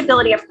the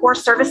reliability of core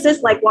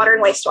services like water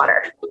and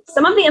wastewater.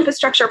 Some of the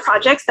infrastructure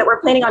projects that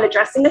we're planning on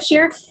addressing this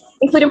year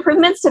include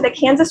improvements to the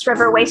Kansas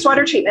River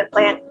wastewater treatment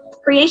plant,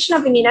 creation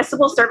of the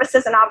Municipal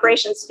Services and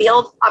Operations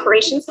Field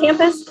Operations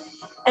Campus,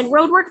 and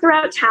roadwork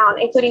throughout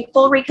town, including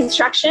full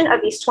reconstruction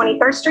of East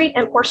 23rd Street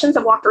and portions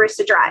of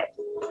Wakarusa Drive.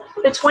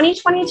 The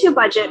 2022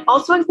 budget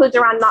also includes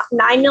around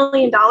 $9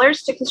 million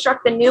to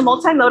construct the new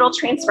multimodal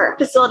transfer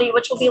facility,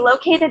 which will be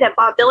located at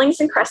Bob Billings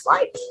and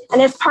Crestline,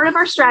 and is part of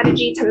our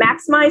strategy to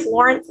maximize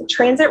Lawrence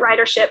transit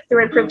ridership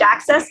through improved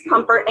access,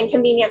 comfort, and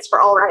convenience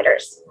for all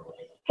riders.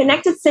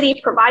 Connected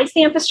City provides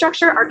the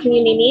infrastructure our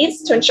community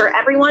needs to ensure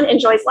everyone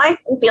enjoys life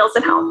and feels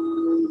at home.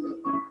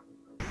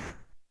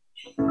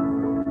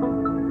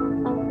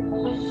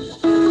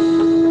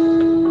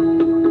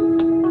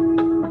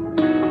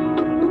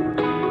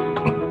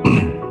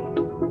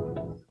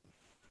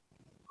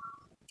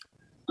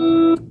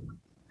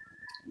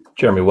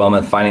 Jeremy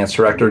Wellmuth, Finance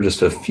Director.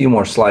 Just a few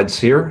more slides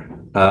here.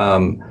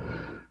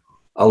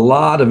 A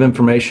lot of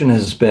information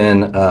has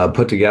been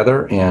put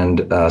together and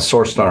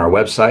sourced on our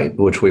website,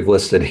 which we've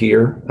listed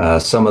here.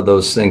 Some of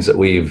those things that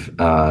we've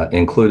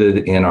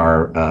included in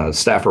our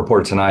staff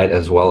report tonight,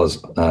 as well as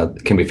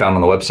can be found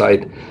on the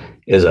website,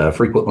 is a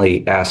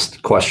frequently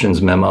asked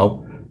questions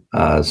memo.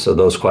 So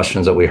those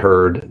questions that we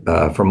heard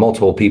from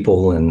multiple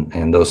people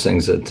and those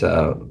things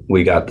that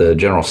we got the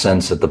general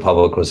sense that the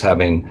public was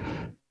having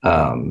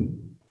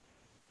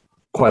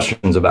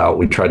questions about,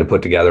 we tried to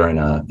put together in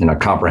a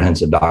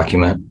comprehensive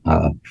document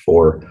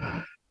for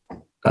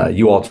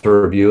you all to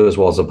review as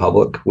well as the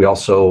public. We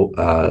also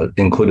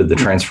included the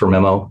transfer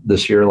memo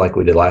this year, like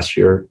we did last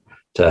year,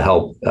 to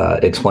help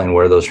explain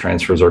where those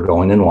transfers are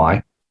going and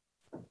why,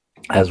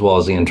 as well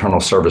as the internal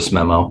service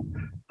memo,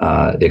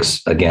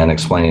 again,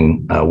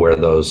 explaining where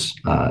those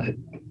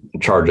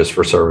charges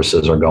for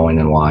services are going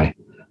and why.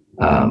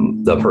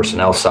 The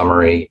personnel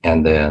summary,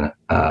 and then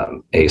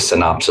a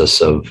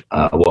synopsis of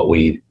what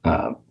we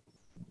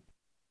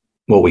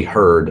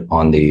heard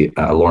on the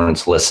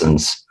Lawrence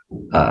Listens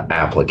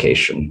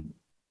application.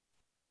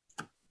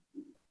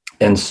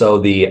 And so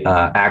the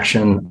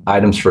action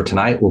items for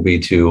tonight will be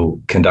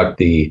to conduct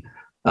the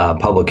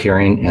public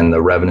hearing and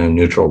the revenue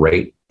neutral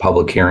rate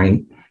public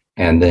hearing,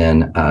 and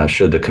then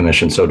should the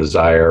commission so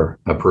desire,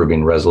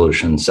 approving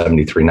resolution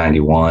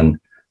 7391,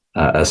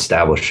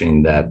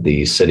 establishing that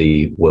the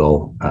city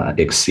will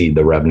exceed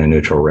the revenue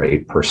neutral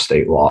rate per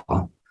state law.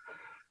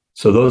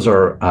 So those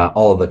are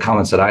all of the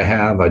comments that I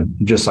have. I'd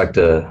just like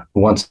to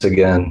once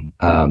again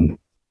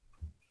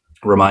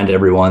remind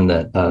everyone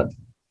that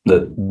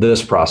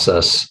this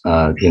process,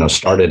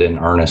 started in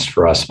earnest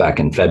for us back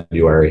in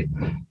February,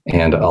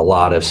 and a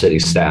lot of city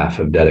staff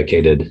have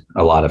dedicated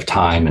a lot of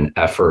time and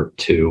effort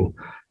to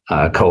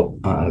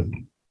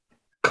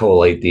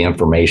collate the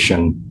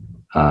information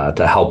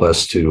to help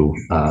us to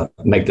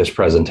make this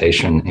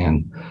presentation,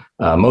 and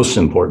most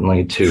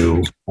importantly,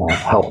 to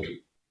help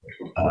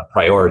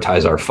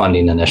prioritize our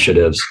funding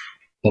initiatives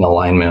in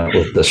alignment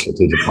with the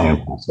strategic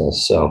plan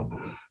process. So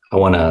I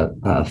want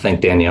to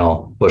thank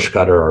Danielle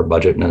Bushcutter, our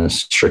Budget and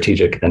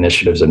Strategic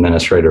Initiatives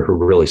Administrator, who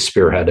really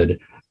spearheaded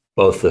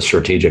both the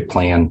strategic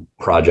plan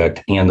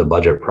project and the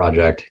budget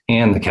project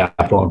and the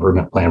capital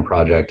improvement plan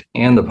project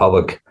and the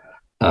public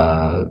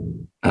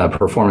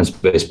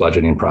performance-based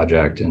budgeting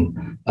project.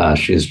 And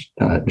she's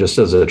just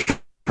does a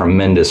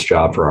tremendous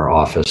job for our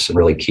office and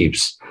really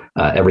keeps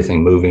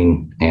everything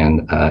moving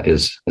and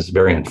is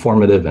very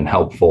informative and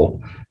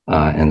helpful.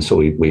 And so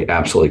we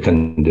absolutely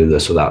couldn't do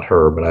this without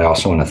her. But I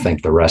also want to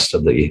thank the rest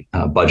of the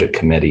budget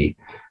committee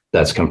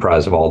that's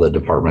comprised of all the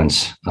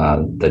departments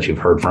that you've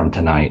heard from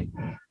tonight.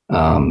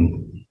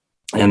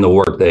 And the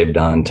work they've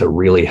done to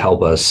really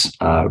help us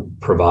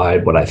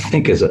provide what I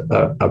think is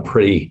a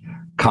pretty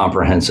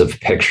comprehensive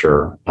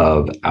picture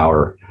of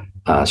our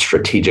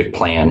strategic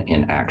plan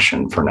in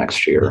action for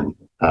next year. And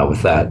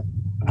with that,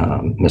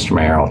 Mr.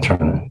 Mayor, I'll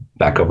turn it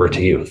back over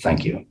to you.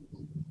 Thank you.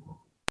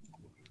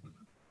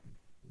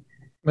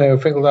 Mayor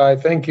Finkelstein,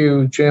 thank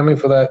you, Jeremy,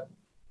 for that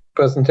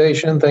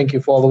presentation. Thank you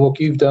for all the work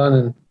you've done.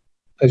 And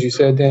as you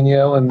said,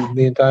 Danielle and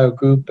the entire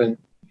group. And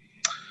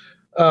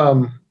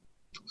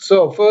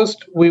so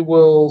first, we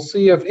will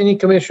see if any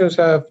commissioners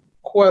have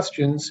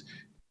questions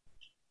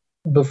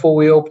before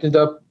we open it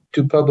up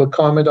to public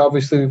comment.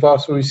 Obviously, we've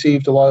also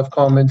received a lot of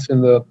comments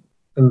in the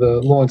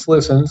Lawrence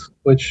Listens,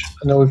 which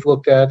I know we've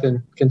looked at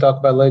and can talk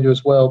about later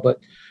as well. But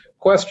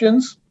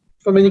questions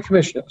from any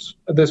commissioners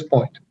at this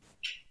point?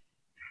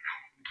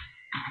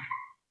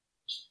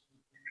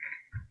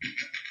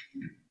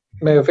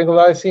 Mayor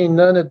Finkelstein, seeing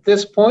none at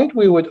this point,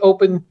 we would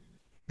open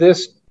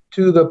this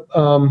to the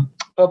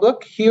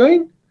public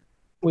hearing.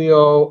 We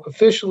are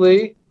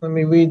officially, let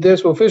me read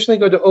this, we're officially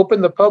going to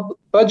open the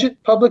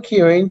budget public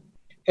hearing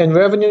and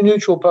revenue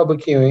neutral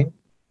public hearing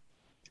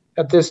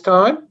at this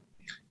time.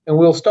 And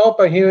we'll start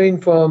by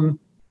hearing from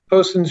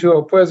persons who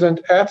are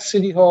present at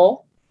City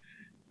Hall.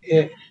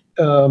 You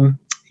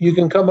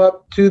can come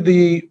up to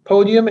the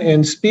podium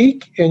and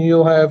speak, and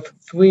you'll have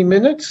 3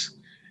 minutes.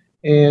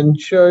 And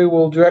Sherry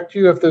will direct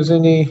you if there's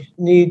any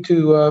need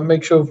to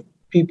make sure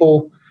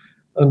people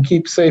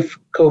keep safe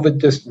COVID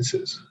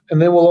distances.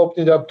 And then we'll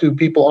open it up to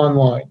people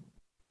online.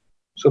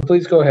 So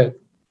please go ahead.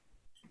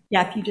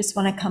 Yeah, if you just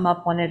want to come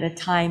up one at a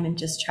time and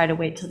just try to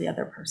wait till the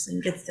other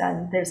person gets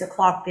done. There's a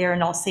clock there,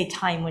 and I'll say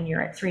time when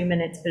you're at 3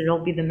 minutes, but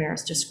it'll be the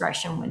mayor's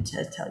discretion when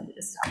to tell you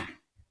to stop.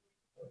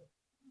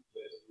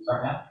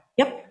 Start now?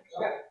 Yep.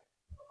 Okay.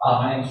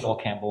 My name is Joel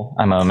Campbell.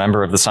 I'm a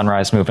member of the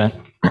Sunrise Movement.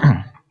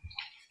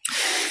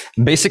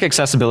 Basic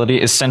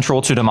accessibility is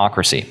central to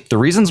democracy. The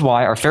reasons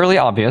why are fairly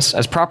obvious,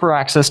 as proper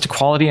access to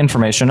quality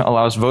information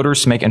allows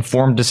voters to make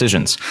informed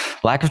decisions.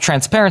 Lack of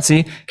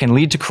transparency can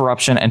lead to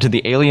corruption and to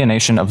the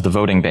alienation of the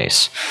voting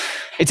base.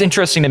 It's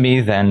interesting to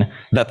me, then,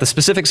 that the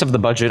specifics of the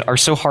budget are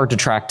so hard to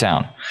track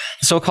down.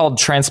 The so-called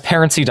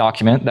transparency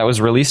document that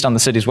was released on the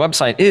city's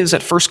website is,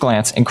 at first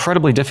glance,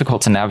 incredibly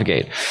difficult to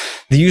navigate.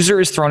 The user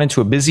is thrown into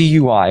a busy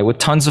UI with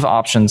tons of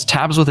options,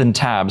 tabs within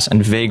tabs,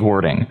 and vague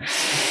wording.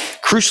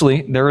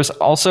 Crucially, there is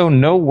also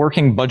no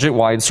working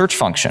budget-wide search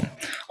function.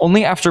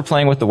 Only after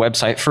playing with the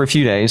website for a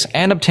few days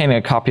and obtaining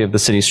a copy of the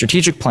city's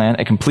strategic plan,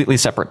 a completely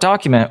separate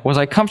document, was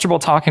I comfortable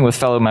talking with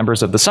fellow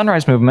members of the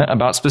Sunrise Movement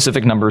about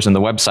specific numbers in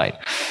the website.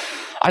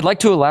 I'd like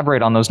to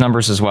elaborate on those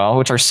numbers as well,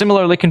 which are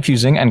similarly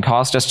confusing and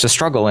caused us to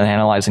struggle in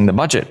analyzing the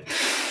budget.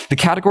 The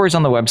categories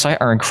on the website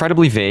are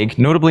incredibly vague,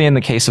 notably in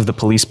the case of the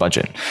police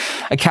budget.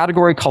 A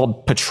category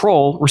called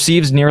patrol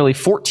receives nearly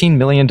 $14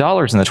 million in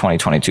the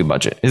 2022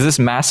 budget. Is this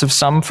massive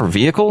sum for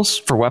vehicles,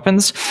 for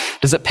weapons?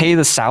 Does it pay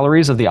the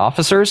salaries of the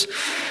officers?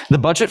 The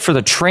budget for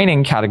the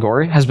training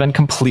category has been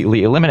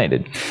completely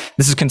eliminated.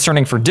 This is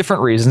concerning for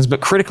different reasons,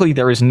 but critically,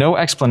 there is no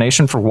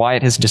explanation for why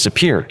it has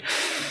disappeared.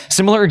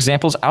 Similar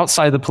examples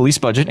outside the police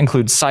budget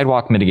include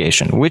sidewalk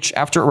mitigation, which,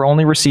 after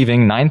only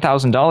receiving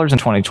 $9,000 in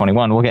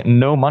 2021, will get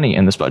no money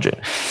in this budget.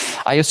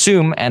 I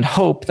assume and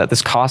hope that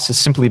this cost has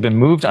simply been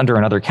moved under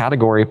another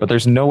category, but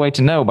there's no way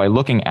to know by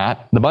looking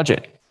at the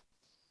budget.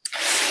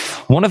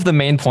 One of the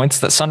main points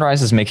that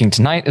Sunrise is making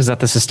tonight is that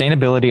the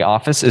Sustainability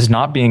Office is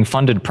not being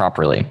funded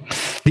properly.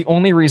 The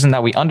only reason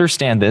that we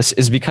understand this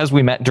is because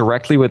we met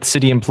directly with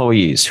city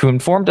employees who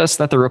informed us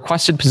that the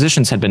requested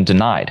positions had been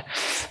denied.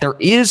 There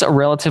is a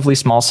relatively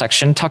small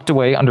section tucked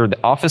away under the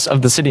Office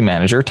of the City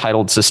Manager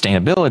titled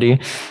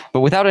Sustainability, but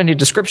without any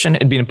description,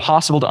 it'd be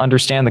impossible to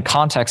understand the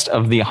context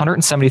of the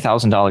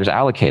 $170,000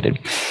 allocated.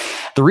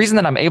 The reason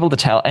that I'm able to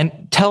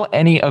tell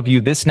any of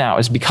you this now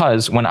is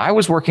because when I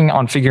was working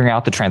on figuring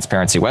out the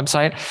transparency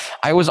website,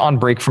 I was on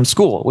break from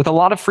school with a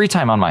lot of free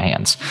time on my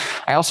hands.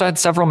 I also had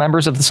several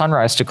members of the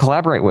Sunrise to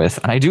collaborate with,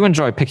 and I do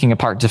enjoy picking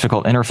apart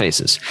difficult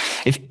interfaces.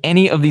 If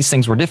any of these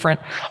things were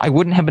different, I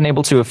wouldn't have been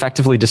able to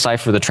effectively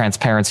decipher the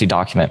transparency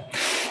document.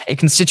 A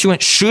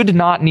constituent should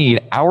not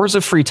need hours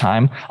of free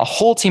time, a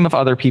whole team of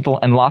other people,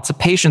 and lots of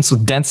patience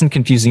with dense and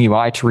confusing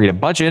UI to read a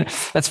budget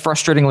that's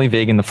frustratingly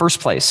vague in the first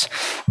place.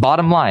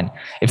 Bottom line,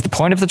 If the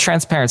point of the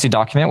transparency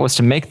document was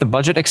to make the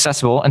budget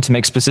accessible and to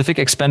make specific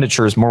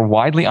expenditures more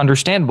widely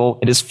understandable,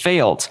 it has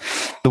failed.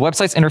 The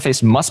website's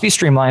interface must be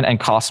streamlined and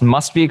costs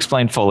must be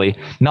explained fully,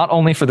 not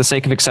only for the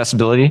sake of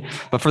accessibility,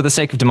 but for the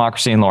sake of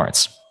democracy in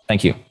Lawrence.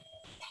 Thank you.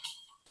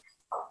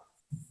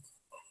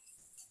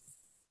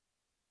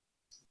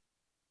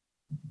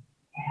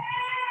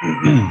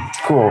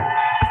 Cool.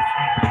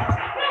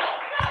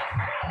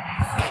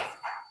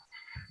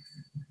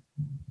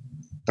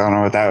 Don't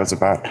know what that was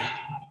about.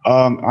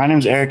 My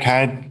name's Eric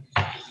Hyde.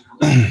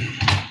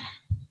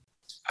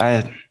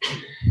 I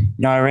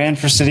ran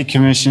for city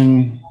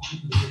commission.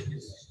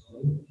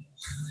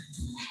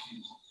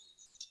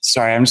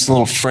 Sorry, I'm just a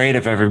little afraid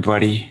of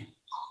everybody.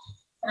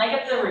 Can I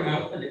get the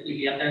remote for the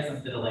TV up there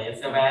since the delay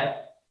is so bad?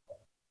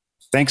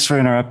 Thanks for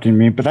interrupting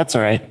me, but that's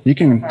all right. You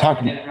can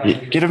talk.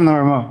 Get him the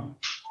remote.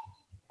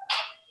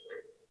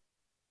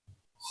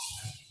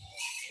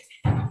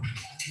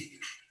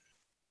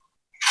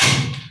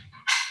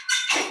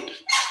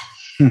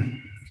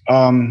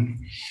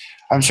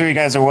 I'm sure you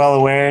guys are well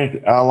aware.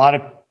 A lot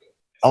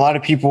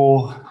of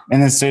people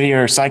in the city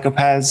are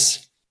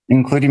psychopaths,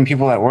 including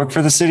people that work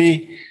for the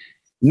city.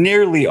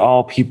 Nearly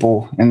all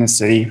people in the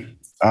city.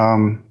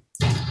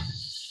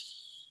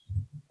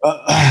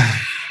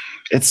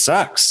 It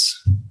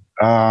sucks.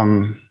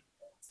 But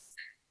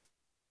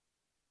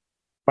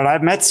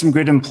I've met some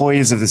good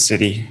employees of the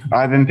city.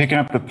 I've been picking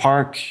up the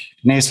park,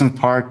 Naismith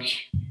Park.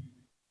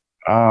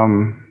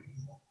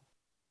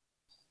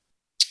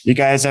 You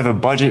guys have a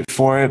budget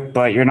for it,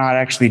 but you're not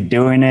actually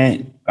doing it.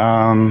 It's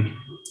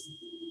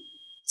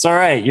all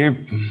right.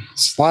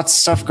 There's lots of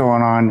stuff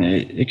going on.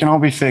 It can all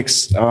be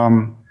fixed. I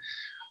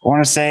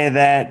want to say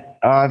that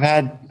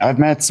I've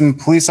met some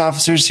police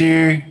officers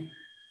here.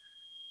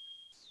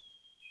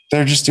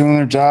 They're just doing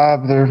their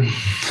job.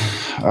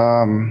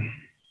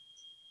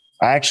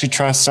 I actually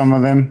trust some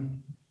of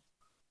them.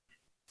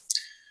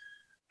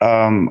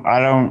 I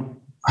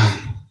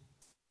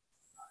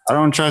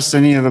don't trust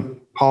any of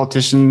the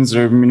politicians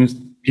or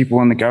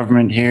people in the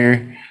government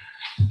here,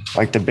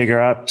 like the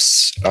bigger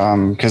ups,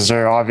 because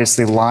they're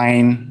obviously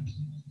lying.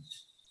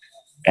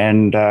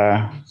 And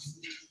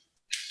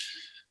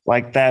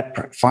like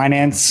that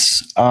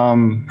finance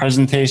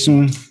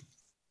presentation,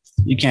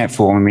 you can't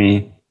fool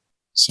me.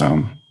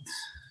 So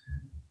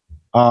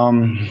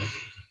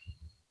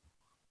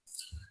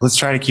let's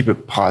try to keep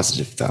it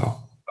positive though.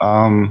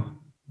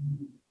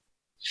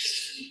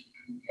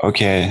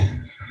 Okay,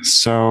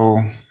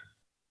 so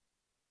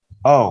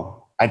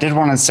I did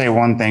want to say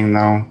one thing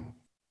though.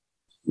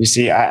 You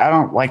see, I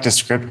don't like to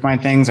script my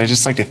things. I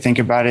just like to think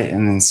about it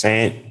and then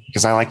say it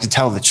because I like to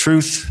tell the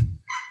truth.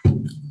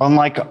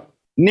 Unlike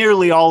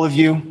nearly all of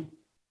you.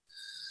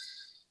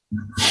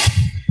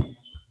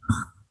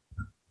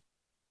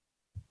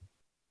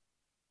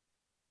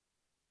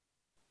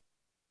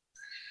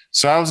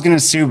 So I was going to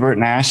sue Bert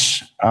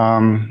Nash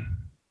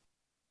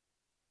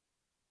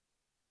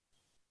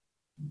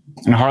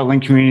in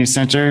Heartland Community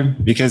Center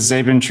because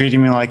they've been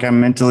treating me like I'm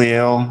mentally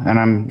ill, and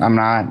I'm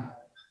not.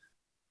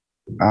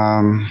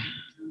 I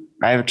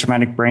have a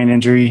traumatic brain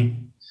injury,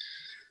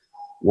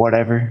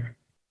 whatever.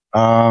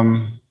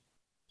 I'm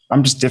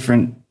just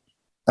different.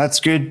 That's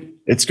good.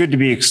 It's good to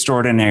be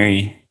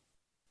extraordinary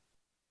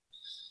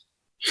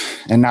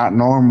and not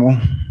normal,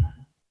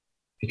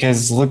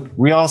 because look,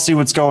 we all see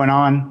what's going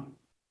on.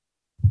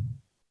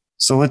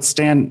 So let's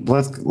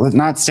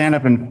not stand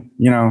up and,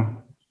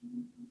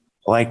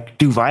 like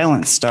do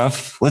violent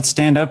stuff. Let's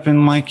stand up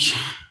and like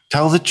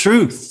tell the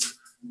truth.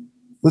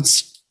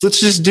 Let's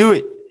just do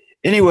it.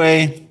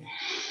 Anyway,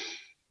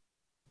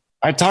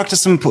 I talked to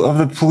some of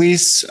the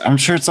police. I'm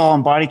sure it's all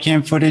on body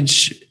cam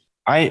footage.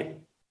 I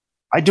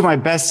do my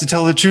best to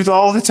tell the truth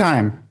all the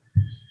time.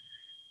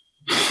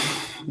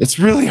 It's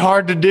really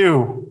hard to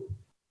do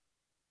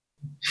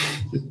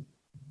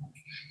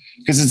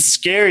because it's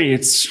scary.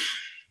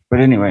 But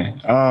anyway,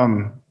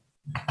 I'm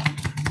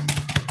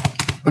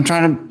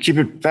trying to keep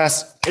it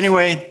fast.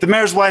 Anyway, the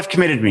mayor's wife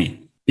committed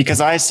me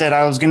because I said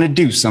I was going to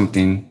do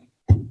something.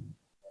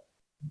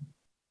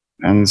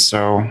 And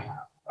so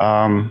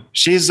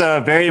she's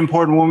a very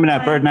important woman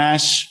at Bert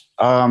Nash.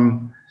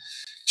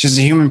 She's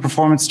a human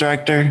performance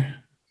director.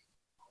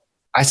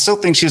 I still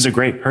think she's a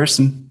great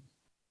person.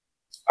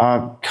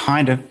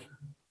 Kind of.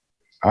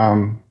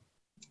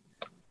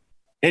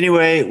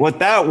 Anyway, what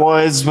that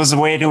was a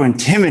way to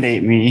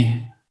intimidate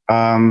me.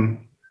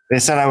 They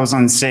said I was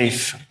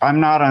unsafe. I'm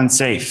not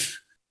unsafe.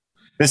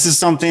 This is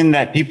something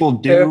that people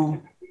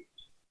do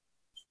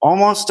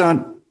almost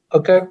on.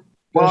 Okay.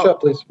 Finish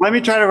up, please. Let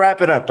me try to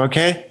wrap it up,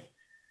 okay?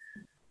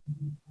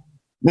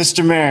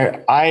 Mr.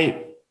 Mayor,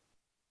 I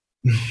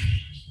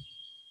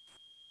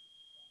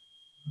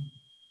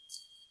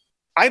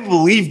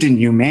believed in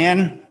you,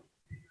 man.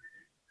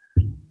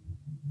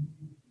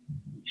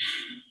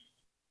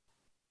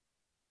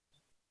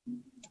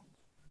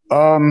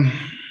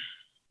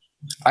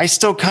 I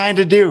still kind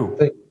of do.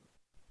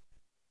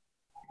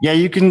 Yeah,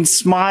 you can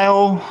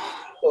smile.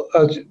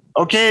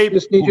 Okay,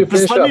 just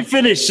let me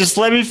finish. Just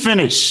let me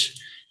finish.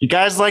 You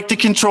guys like to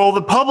control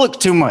the public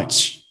too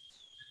much.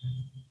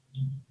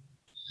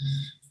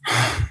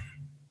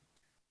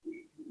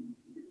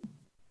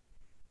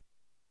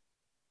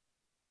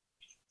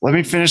 Let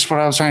me finish what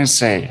I was trying to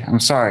say. I'm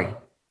sorry.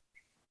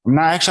 I'm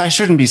not actually, I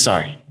shouldn't be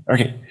sorry.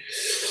 Okay.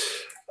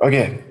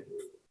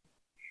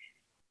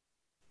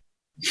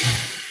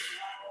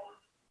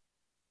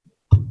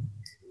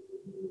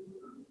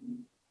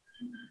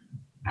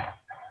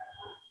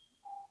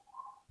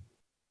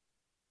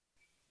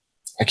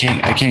 I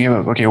can't give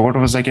up. Okay, what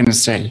was I going to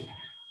say?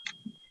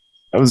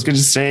 I was going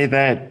to say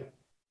that,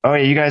 oh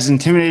yeah, you guys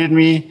intimidated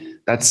me.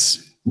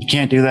 You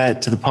can't do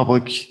that to the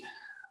public.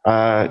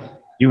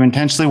 You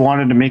intentionally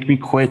wanted to make me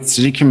quit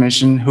city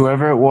commission,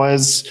 whoever it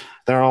was.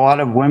 There are a lot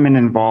of women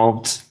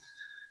involved.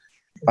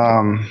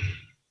 A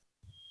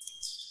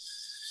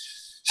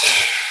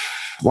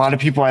lot of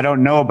people I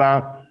don't know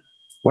about,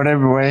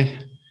 whatever way.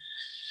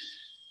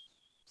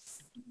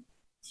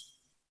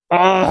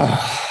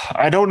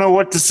 I don't know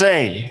what to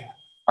say.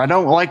 I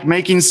don't like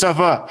making stuff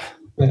up.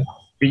 Yeah.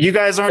 But you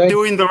guys you're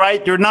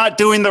not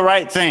doing the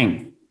right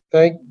thing.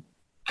 Thank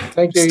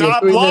you.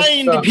 Stop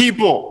lying to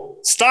people.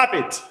 Stop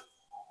it.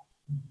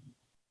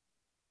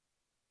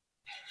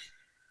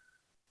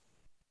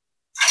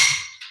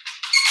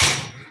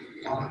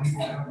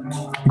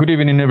 Good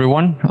evening,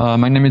 everyone.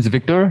 My name is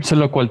Victor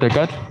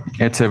Celocualtecat.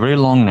 It's a very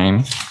long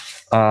name.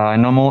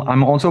 And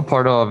I'm also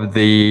part of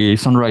the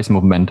Sunrise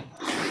Movement.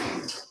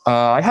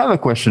 I have a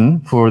question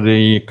for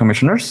the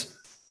commissioners.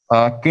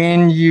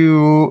 Can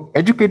you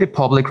educate the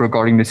public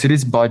regarding the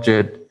city's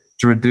budget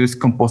to reduce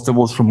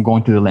compostables from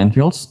going to the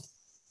landfills?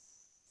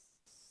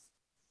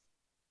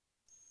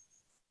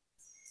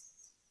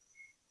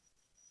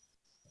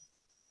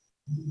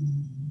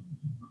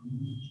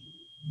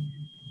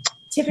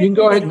 You can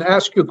go ahead and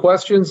ask your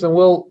questions, and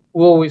we'll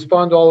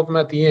respond to all of them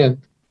at the end.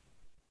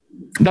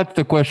 That's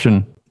the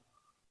question.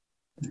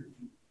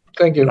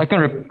 Thank you. I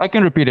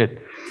can repeat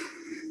it.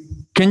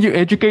 Can you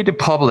educate the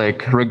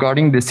public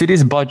regarding the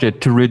city's budget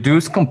to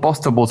reduce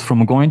compostables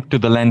from going to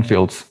the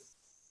landfills?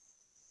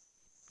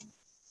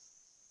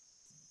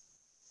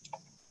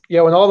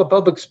 Yeah, when all the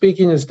public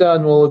speaking is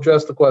done, we'll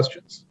address the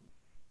questions.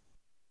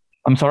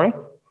 I'm sorry?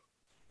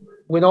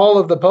 When all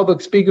of the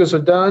public speakers are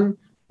done,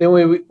 then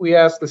we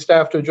ask the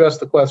staff to address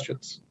the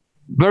questions.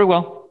 Very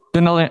well.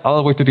 Then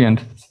I'll wait to the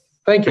end.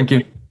 Thank you. Thank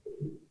you.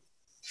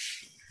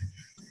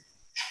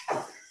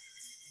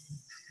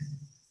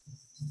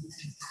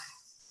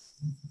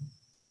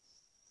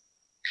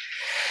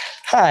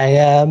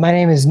 Hi, my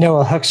name is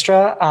Noah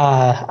Hoekstra.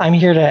 I'm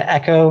here to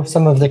echo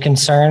some of the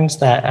concerns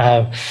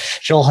that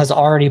Joel has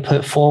already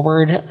put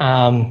forward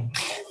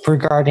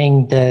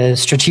regarding the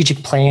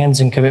strategic plans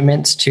and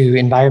commitments to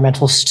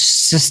environmental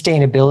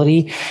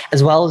sustainability,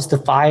 as well as the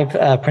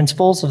 5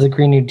 principles of the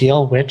Green New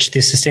Deal, which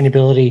the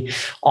Sustainability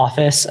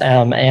Office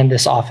and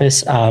this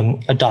office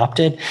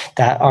adopted,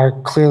 that are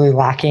clearly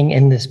lacking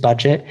in this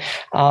budget.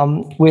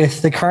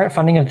 With the current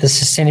funding of the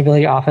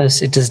Sustainability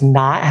Office, it does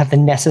not have the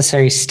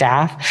necessary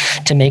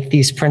staff to make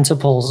these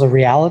principles a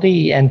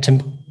reality and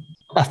to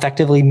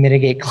effectively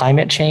mitigate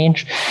climate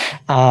change.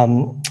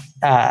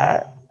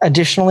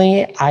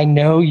 Additionally, I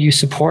know you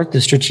support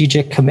the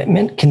strategic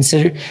commitment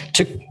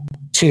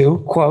to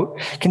quote,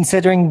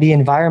 considering the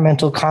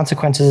environmental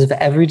consequences of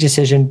every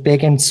decision,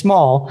 big and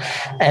small,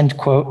 end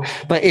quote.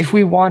 But if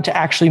we want to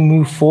actually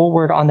move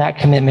forward on that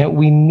commitment,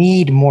 we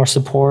need more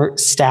support,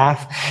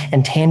 staff,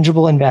 and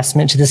tangible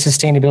investment to the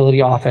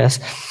Sustainability Office.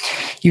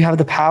 You have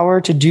the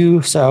power to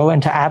do so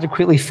and to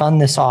adequately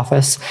fund this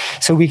office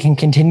so we can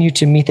continue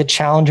to meet the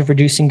challenge of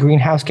reducing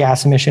greenhouse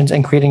gas emissions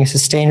and creating a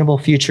sustainable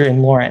future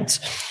in Lawrence.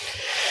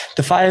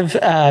 The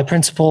 5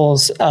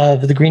 principles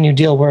of the Green New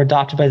Deal were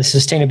adopted by the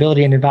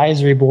Sustainability and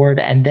Advisory Board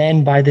and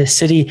then by the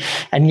city,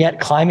 and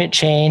yet climate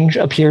change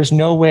appears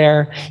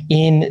nowhere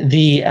in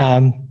the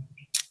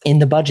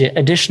budget.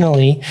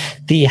 Additionally,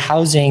 the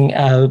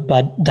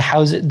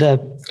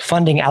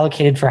funding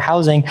allocated for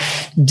housing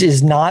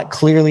does not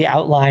clearly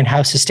outline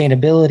how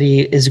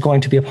sustainability is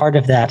going to be a part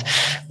of that.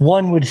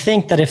 One would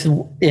think that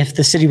if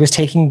the city was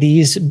taking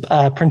these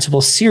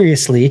principles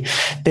seriously,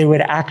 they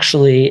would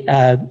actually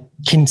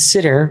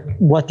consider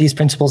what these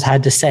principles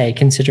had to say,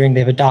 considering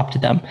they've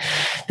adopted them.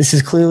 This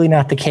is clearly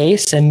not the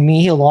case, and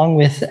me, along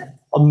with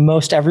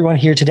most everyone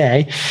here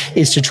today,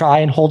 is to try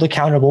and hold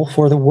accountable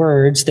for the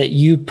words that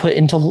you put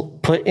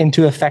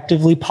into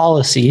effectively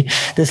policy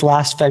this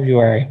last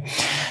February.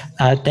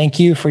 Thank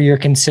you for your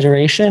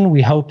consideration.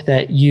 We hope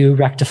that you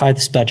rectify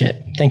this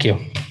budget. Thank you.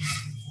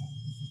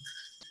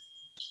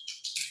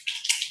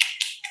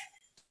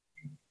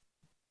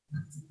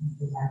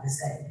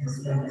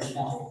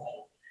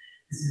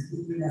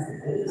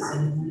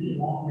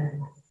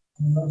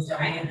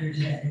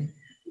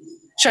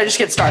 Should I just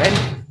get started?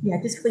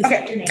 Yeah, just please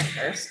state your name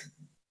first.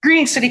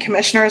 Greetings, City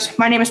Commissioners.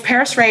 My name is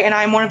Paris Ray, and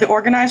I am one of the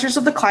organizers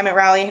of the Climate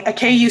Rally, a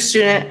KU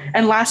student,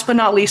 and last but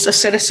not least, a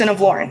citizen of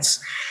Lawrence.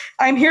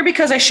 I am here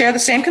because I share the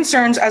same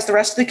concerns as the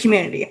rest of the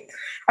community.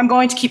 I'm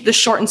going to keep this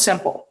short and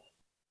simple.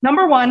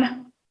 Number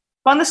 1,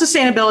 fund the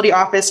Sustainability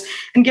Office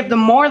and give them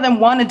more than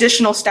 1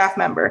 additional staff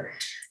member.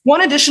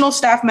 One additional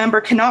staff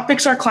member cannot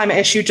fix our climate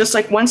issue, just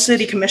like one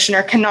city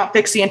commissioner cannot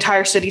fix the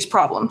entire city's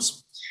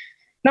problems.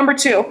 Number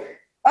 2,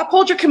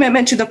 uphold your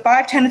commitment to the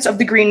 5 tenets of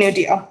the Green New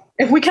Deal.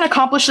 If we can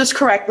accomplish this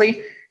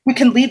correctly, we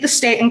can lead the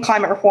state in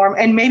climate reform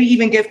and maybe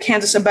even give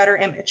Kansas a better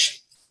image.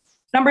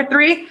 Number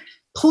 3,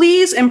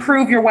 please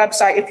improve your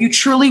website if you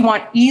truly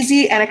want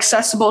easy and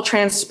accessible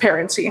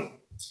transparency.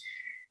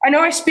 I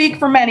know I speak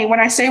for many when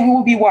I say we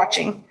will be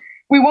watching.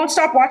 We won't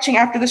stop watching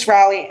after this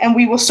rally, and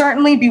we will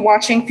certainly be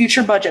watching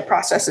future budget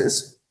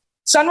processes.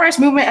 Sunrise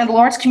Movement and the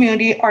Lawrence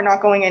community are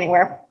not going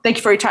anywhere. Thank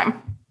you for your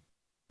time.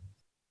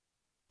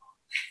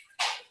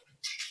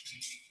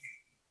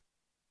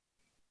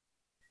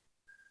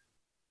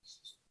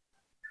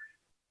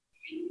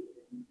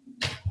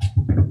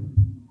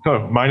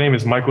 Hello, my name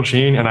is Michael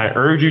Sheen, and I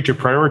urge you to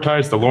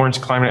prioritize the Lawrence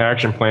Climate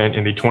Action Plan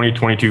in the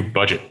 2022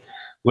 budget.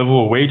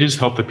 Livable wages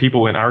help the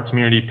people in our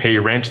community pay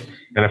rent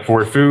and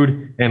afford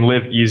food and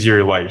live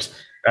easier lives.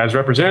 As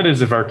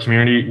representatives of our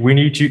community, we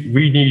need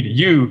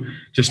you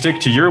to stick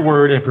to your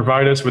word and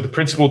provide us with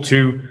Principle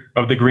 2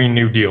 of the Green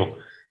New Deal.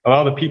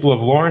 Allow the people of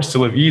Lawrence to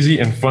live easy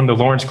and fund the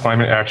Lawrence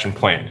Climate Action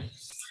Plan.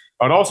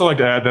 I would also like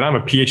to add that I'm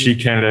a PhD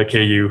candidate at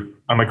KU.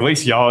 I'm a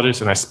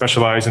glaciologist and I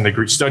specialize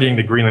in studying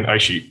the Greenland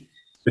ice sheet.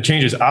 The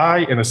changes I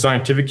and the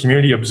scientific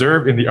community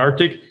observe in the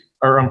Arctic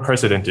are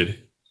unprecedented.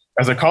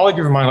 As a colleague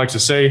of mine likes to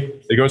say,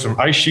 it goes from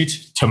ice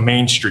sheets to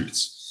main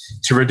streets.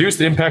 To reduce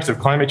the impacts of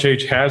climate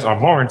change has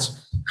on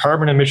Lawrence,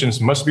 carbon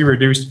emissions must be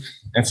reduced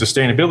and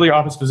sustainability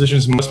office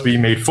positions must be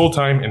made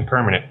full-time and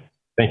permanent.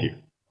 Thank you.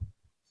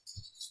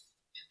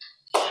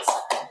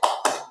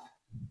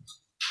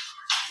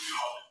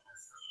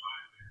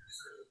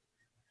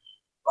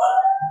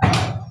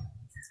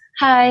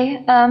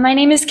 Hi, my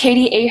name is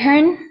Katie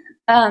Ahern.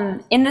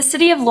 In the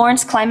City of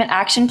Lawrence Climate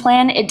Action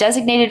Plan, it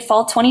designated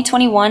fall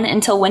 2021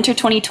 until winter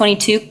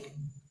 2022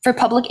 for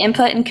public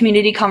input and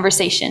community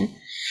conversation.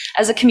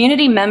 As a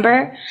community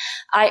member,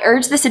 I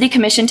urge the City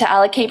Commission to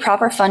allocate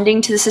proper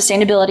funding to the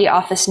Sustainability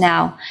Office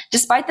now.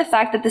 Despite the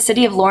fact that the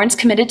City of Lawrence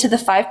committed to the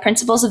 5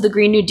 principles of the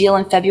Green New Deal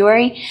in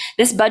February,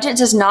 this budget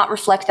does not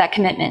reflect that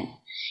commitment.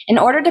 In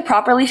order to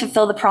properly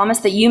fulfill the promise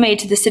that you made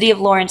to the City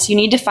of Lawrence, you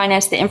need to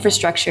finance the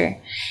infrastructure.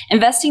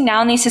 Investing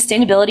now in these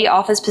Sustainability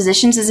Office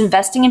positions is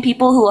investing in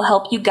people who will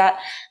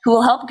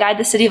help guide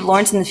the City of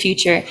Lawrence in the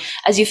future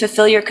as you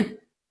fulfill your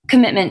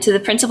commitment to the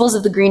principles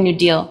of the Green New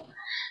Deal.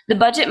 The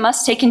budget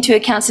must take into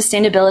account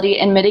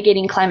sustainability and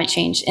mitigating climate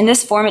change. In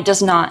this form, it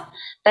does not.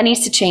 That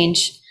needs to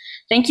change.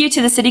 Thank you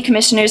to the City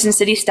Commissioners and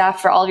City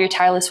staff for all of your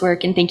tireless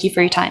work, and thank you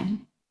for your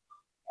time.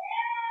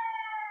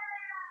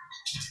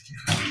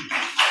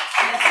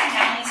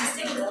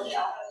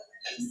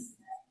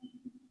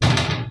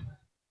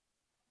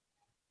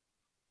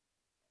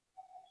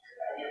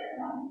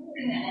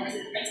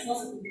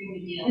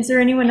 Is there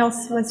anyone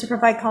else who wants to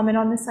provide comment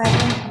on this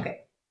item? Okay.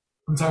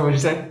 I'm sorry, what did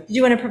you say? Did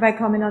you want to provide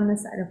comment on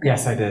this item?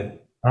 Yes, I did.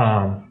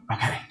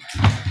 Okay.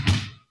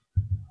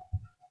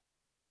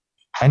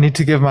 I need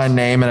to give my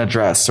name and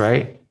address,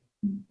 right?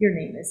 Your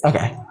name is.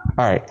 Okay.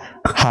 All right.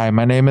 Hi,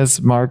 my name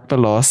is Mark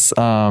Velos.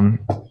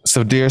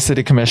 So dear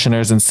City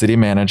Commissioners and City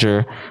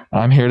Manager,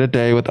 I'm here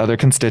today with other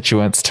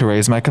constituents to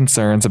raise my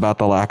concerns about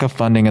the lack of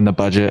funding in the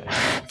budget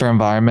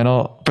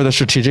for the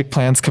strategic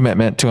plan's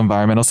commitment to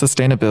environmental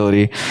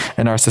sustainability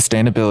and our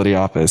Sustainability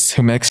Office,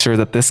 who makes sure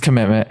that this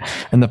commitment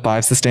and the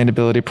 5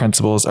 sustainability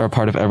principles are a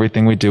part of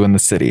everything we do in the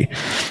city.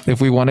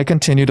 If we want to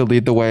continue to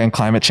lead the way in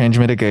climate change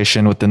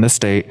mitigation within the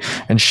state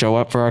and show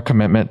up for our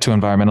commitment to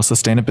environmental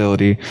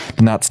sustainability,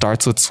 then that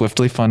starts with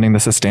swiftly funding the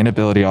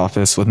Sustainability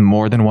Office with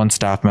more than one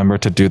staff member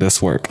to do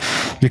this work.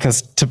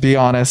 Because to be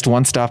honest,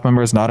 one staff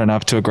member is not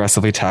enough to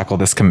aggressively tackle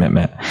this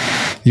commitment.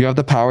 You have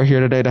the power here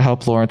today to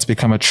help Lawrence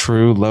become a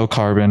true low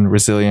carbon,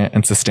 resilient,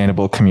 and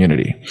sustainable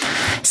community.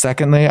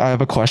 Secondly, I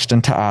have a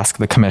question to ask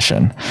the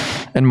Commission.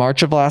 In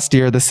March of last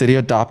year, the city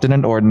adopted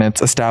an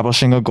ordinance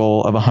establishing a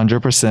goal of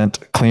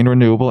 100% clean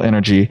renewable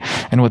energy,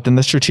 and within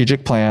the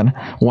strategic plan,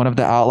 one of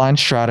the outlined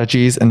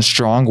strategies in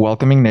strong,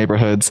 welcoming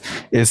neighborhoods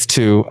is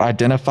to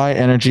identify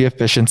energy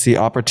efficiency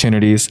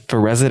opportunities for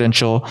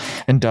residential,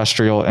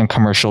 industrial, and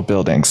commercial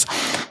buildings.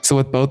 So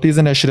with both these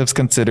initiatives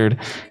considered,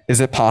 is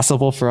it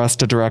possible for us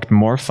to direct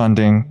more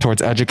funding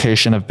towards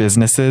education of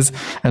businesses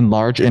and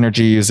large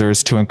energy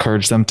users to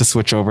encourage them to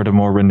switch over to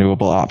more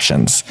renewable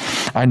options?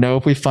 I know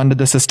if we funded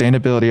the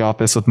Sustainability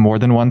Office with more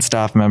than one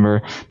staff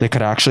member, they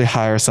could actually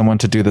hire someone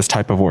to do this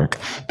type of work.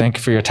 Thank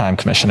you for your time,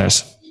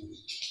 Commissioners.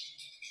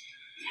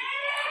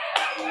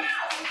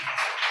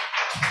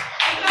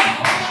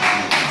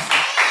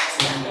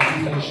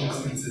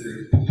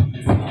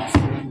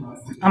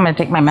 I'm going to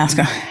take my mask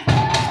off.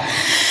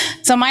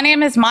 So my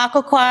name is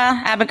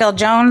Makokwa Abigail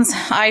Jones.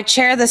 I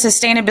chair the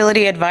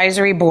Sustainability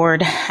Advisory Board.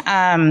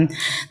 The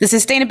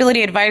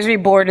Sustainability Advisory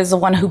Board is the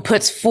one who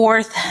puts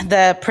forth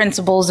the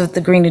principles of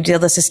the Green New Deal,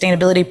 the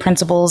sustainability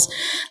principles.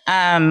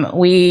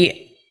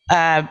 We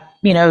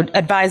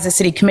advise the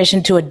City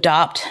Commission to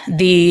adopt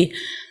the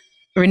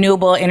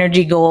renewable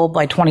energy goal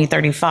by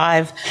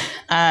 2035.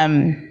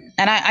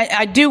 And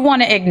I do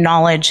want to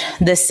acknowledge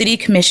the City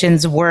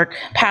Commission's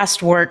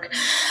past work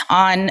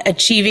on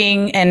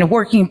achieving and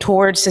working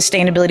towards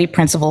sustainability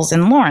principles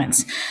in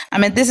Lawrence. I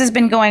mean, this has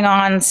been going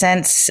on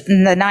since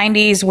the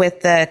 90s with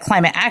the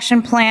Climate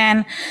Action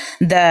Plan,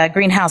 the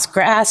Greenhouse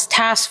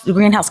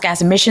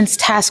Gas Emissions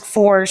Task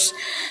Force.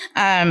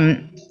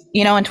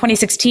 In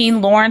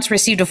 2016, Lawrence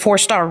received a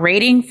 4-star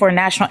rating for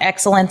national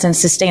excellence and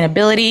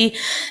sustainability.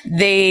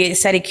 The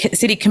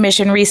City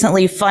Commission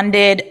recently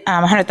funded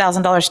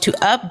 $100,000 to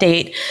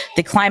update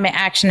the Climate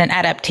Action and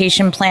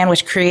Adaptation Plan,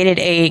 which created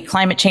a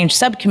climate change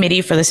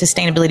subcommittee for the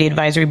Sustainability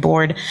Advisory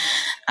Board.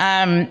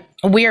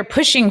 We are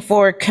pushing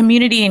for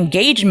community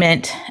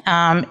engagement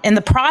in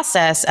the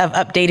process of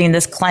updating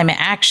this climate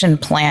action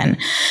plan.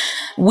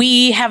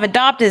 We have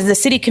adopted, the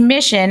City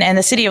Commission and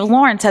the City of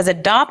Lawrence has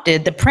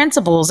adopted the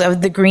principles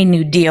of the Green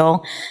New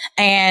Deal.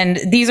 And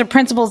these are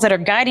principles that are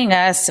guiding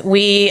us.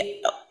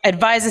 We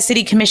advise the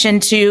City Commission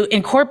to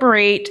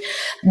incorporate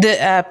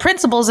the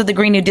principles of the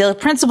Green New Deal,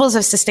 principles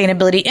of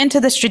sustainability into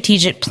the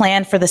strategic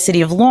plan for the City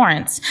of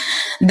Lawrence.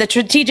 The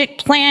strategic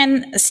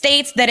plan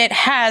states that it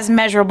has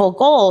measurable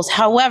goals.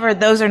 However,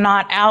 those are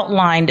not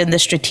outlined in the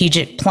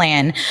strategic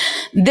plan.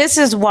 This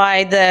is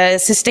why the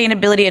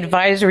Sustainability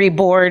Advisory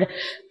Board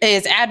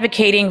is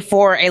advocating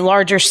for a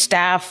larger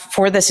staff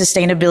for the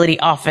Sustainability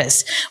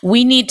Office.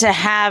 We need to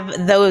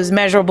have those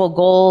measurable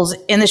goals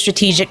in the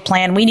strategic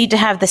plan. We need to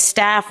have the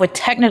staff with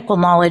technical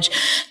knowledge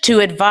to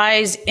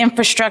advise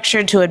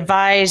infrastructure, to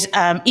advise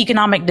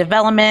economic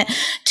development,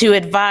 to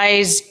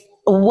advise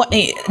what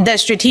the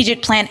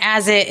strategic plan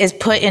as it is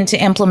put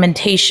into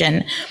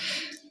implementation.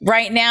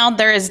 Right now,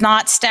 there is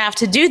not staff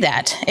to do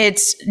that.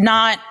 It's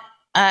not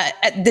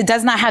that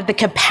does not have the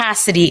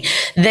capacity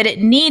that it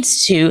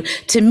needs to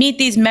meet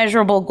these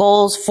measurable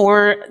goals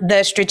for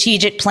the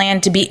strategic plan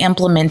to be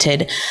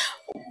implemented.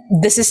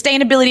 The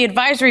Sustainability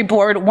Advisory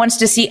Board wants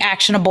to see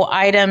actionable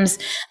items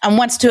and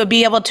wants to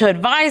be able to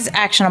advise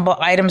actionable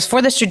items for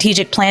the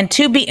strategic plan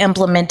to be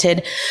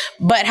implemented.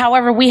 But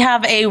however, we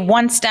have a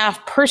one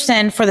staff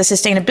person for the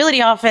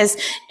Sustainability Office.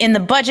 In the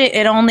budget,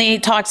 it only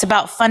talks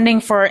about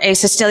funding for a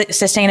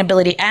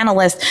sustainability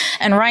analyst.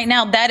 And right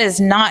now, that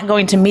is not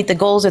going to meet the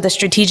goals of the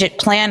strategic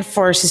plan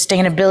for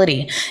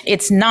sustainability.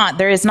 It's not.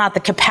 There is not the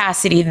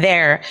capacity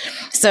there.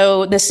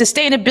 So the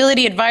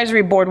Sustainability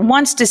Advisory Board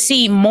wants to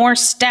see more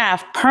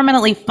staff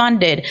permanently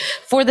funded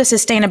for the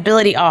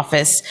Sustainability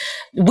Office.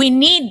 We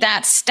need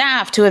that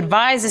staff to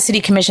advise the City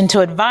Commission, to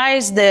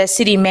advise the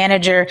city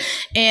manager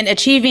in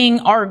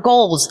achieving our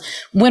goals.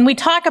 When we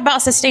talk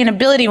about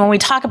sustainability, when we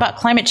talk about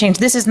climate change,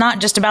 this is not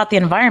just about the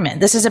environment.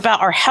 This is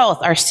about our health,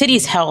 our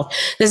city's health.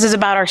 This is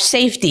about our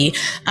safety,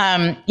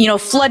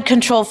 flood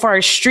control for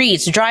our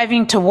streets,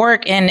 driving to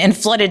work in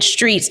flooded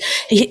streets,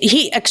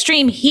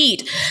 extreme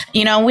heat.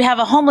 We have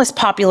a homeless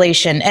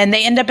population and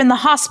they end up in the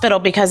hospital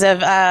because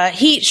of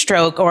heat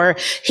stroke or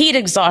heat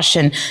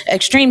exhaustion,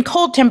 extreme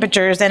cold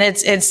temperatures, and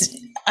it's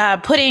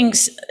putting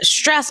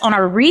stress on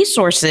our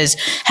resources,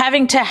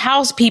 having to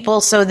house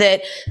people so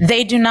that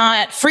they do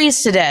not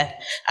freeze to death,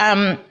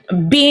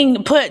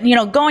 being put,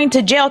 going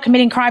to jail,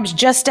 committing crimes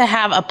just to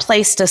have a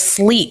place to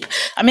sleep.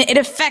 I mean, it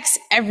affects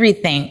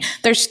everything.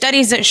 There's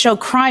studies that show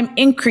crime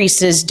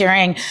increases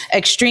during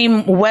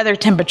extreme weather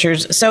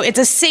temperatures. So it's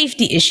a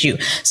safety issue.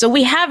 So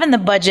we have in the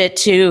budget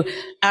to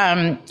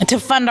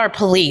fund our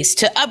police,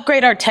 to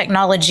upgrade our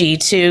technology,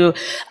 to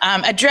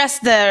address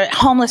the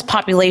homeless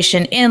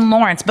population in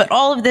Lawrence. But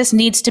all of this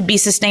needs to be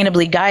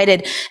sustainably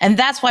guided. And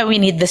that's why we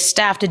need the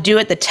staff to do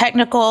it, the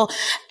technical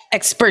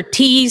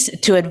expertise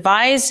to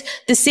advise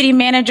the city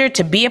manager,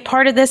 to be a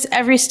part of this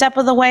every step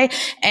of the way,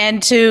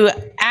 and to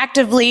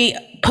actively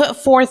put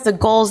forth the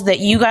goals that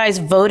you guys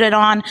voted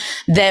on,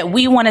 that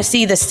we want to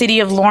see the city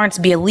of Lawrence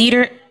be a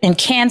leader in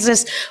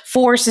Kansas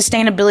for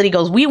sustainability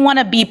goals. We want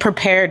to be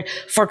prepared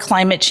for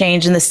climate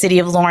change in the city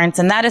of Lawrence.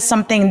 And that is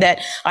something that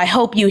I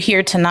hope you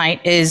hear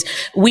tonight, is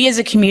we as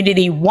a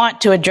community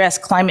want to address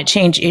climate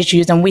change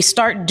issues. And we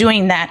start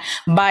doing that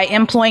by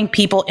employing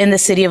people in the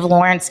city of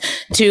Lawrence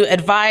to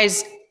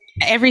advise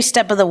every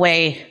step of the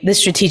way the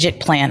strategic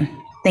plan.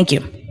 Thank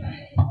you.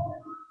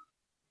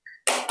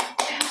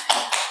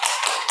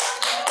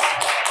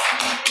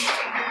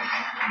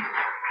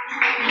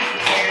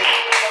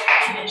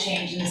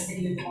 Change in the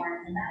city of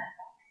Lawrence and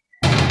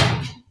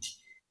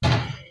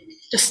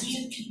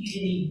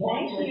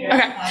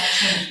Okay.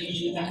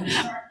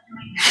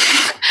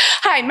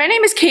 Hi, my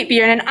name is Kate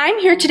Beard, and I'm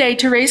here today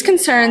to raise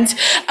concerns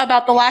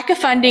about the lack of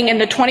funding in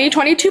the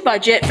 2022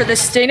 budget for the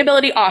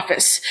Sustainability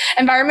Office,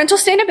 environmental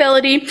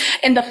sustainability,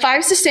 and the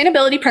 5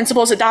 sustainability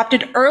principles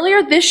adopted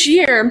earlier this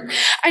year.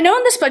 I know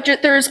in this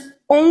budget there's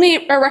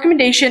only a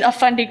recommendation of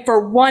funding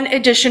for 1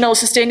 additional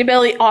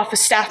Sustainability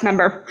Office staff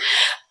member.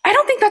 I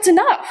don't think that's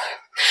enough.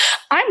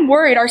 I'm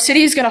worried our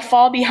city is going to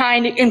fall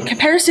behind in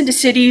comparison to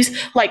cities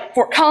like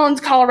Fort Collins,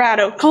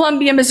 Colorado,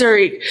 Columbia,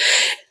 Missouri.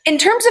 In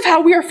terms of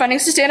how we are funding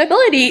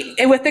sustainability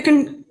with the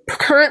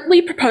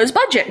currently proposed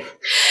budget.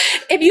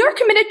 If you're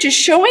committed to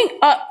showing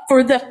up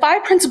for the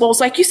 5 principles,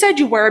 like you said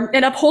you were,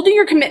 and upholding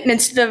your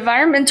commitments to the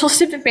environmental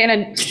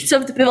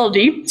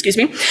sustainability,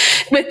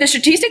 with the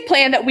strategic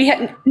plan that we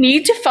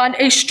need to fund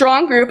a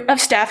strong group of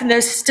staff in the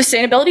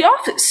sustainability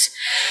office,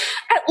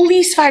 at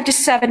least 5 to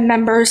 7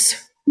 members,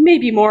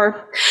 maybe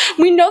more.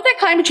 We know that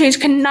climate change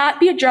cannot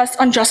be addressed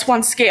on just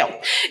one scale.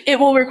 It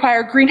will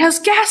require greenhouse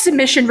gas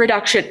emission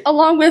reduction,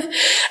 along with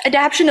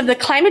adaptation of the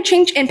climate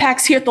change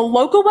impacts here at the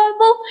local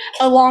level,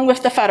 along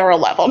with the federal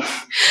level.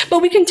 But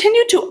we can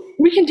continue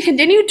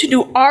to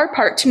do our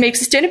part to make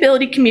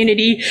sustainability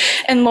community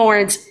in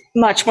Lawrence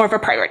much more of a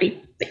priority.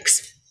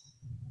 Thanks.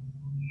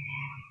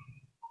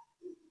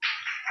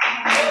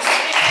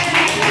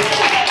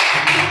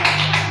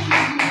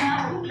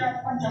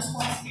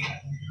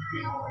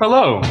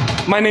 Hello,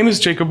 my name is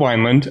Jacob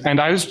Wineland, and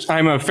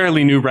I'm a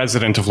fairly new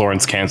resident of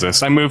Lawrence,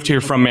 Kansas. I moved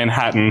here from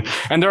Manhattan,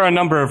 and there are a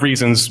number of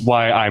reasons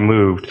why I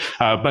moved.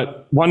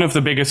 But one of the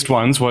biggest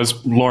ones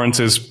was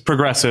Lawrence's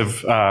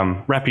progressive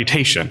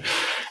reputation.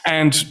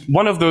 And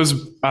one of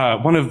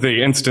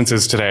the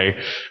instances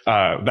today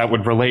that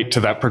would relate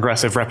to that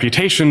progressive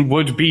reputation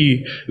would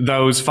be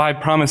those 5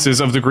 promises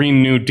of the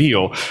Green New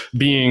Deal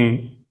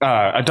being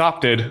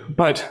adopted,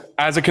 but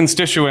as a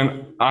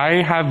constituent,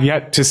 I have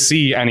yet to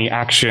see any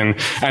action,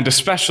 and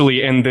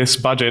especially in this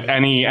budget,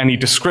 any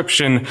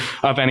description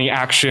of any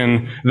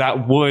action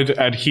that would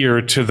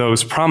adhere to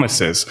those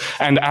promises.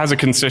 And as a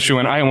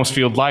constituent, I almost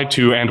feel lied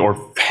to and or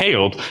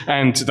failed,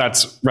 and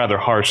that's rather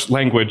harsh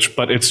language,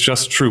 but it's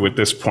just true at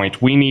this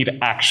point. We need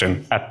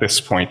action at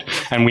this point,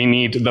 and we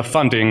need the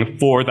funding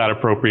for that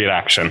appropriate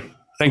action.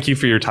 Thank you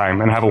for your time,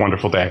 and have a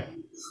wonderful day.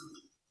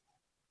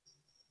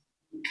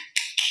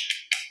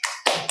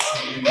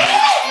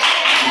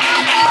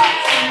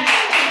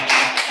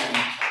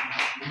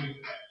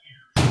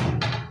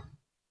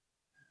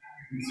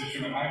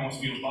 I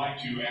almost feel lied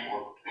to and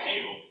or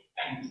failed.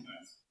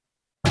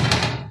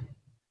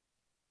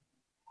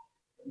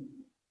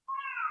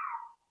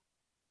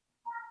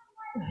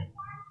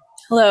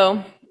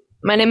 Hello,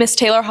 my name is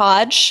Taylor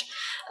Hodge.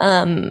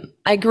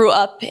 I grew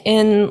up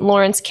in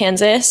Lawrence,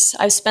 Kansas.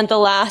 I've spent the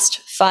last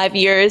 5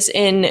 years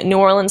in New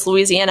Orleans,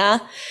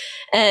 Louisiana,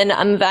 and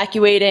I'm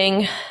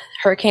evacuating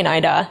Hurricane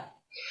Ida.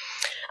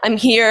 I'm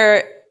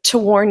here to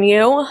warn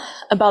you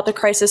about the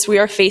crisis we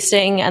are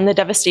facing and the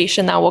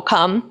devastation that will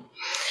come.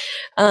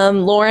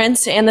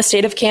 Lawrence and the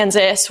state of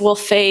Kansas will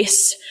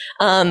face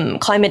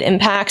climate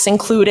impacts,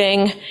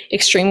 including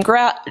extreme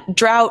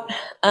drought,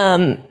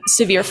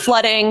 severe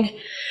flooding,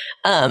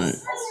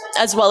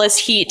 as well as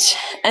heat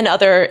and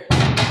other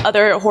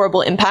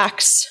horrible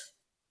impacts.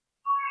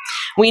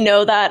 We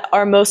know that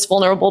our most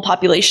vulnerable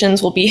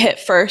populations will be hit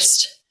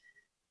first.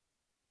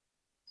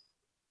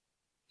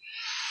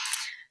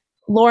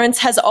 Lawrence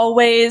has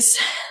always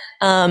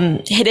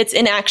hid its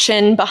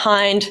inaction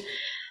behind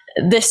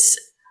this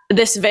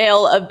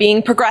veil of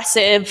being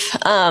progressive,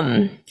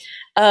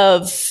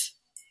 of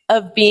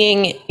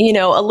being,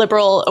 a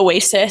liberal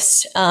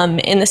oasis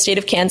in the state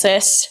of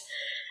Kansas.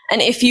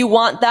 And if you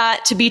want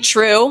that to be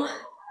true,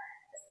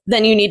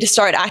 then you need to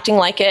start acting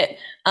like it.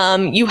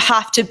 You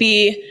have to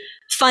be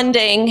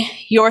funding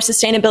your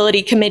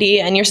sustainability committee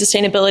and your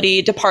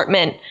sustainability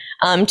department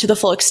to the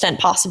full extent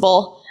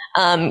possible.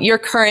 Your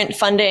current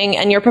funding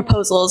and your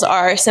proposals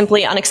are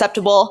simply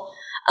unacceptable.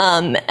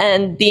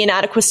 And the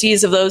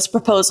inadequacies of those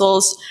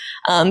proposals,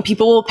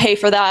 people will pay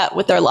for that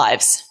with their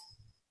lives.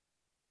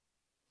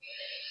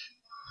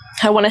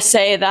 I want to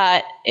say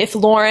that if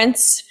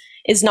Lawrence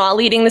is not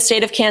leading the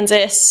state of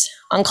Kansas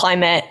on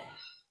climate,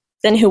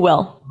 then who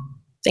will?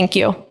 Thank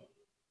you.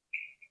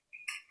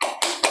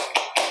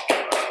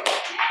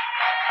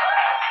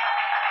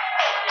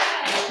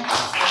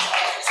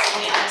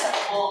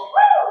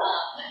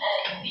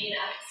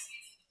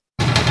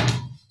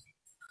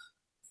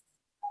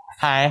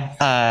 Hi,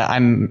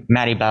 I'm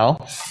Maddie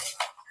Bell.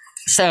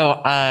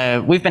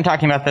 So we've been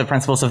talking about the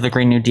principles of the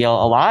Green New Deal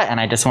a lot, and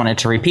I just wanted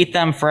to repeat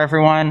them for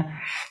everyone.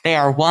 They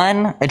are: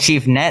 1,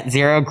 achieve net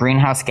zero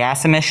greenhouse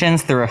gas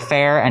emissions through a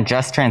fair and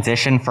just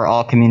transition for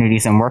all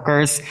communities and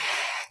workers.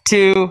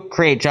 2,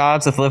 create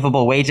jobs with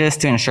livable wages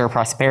to ensure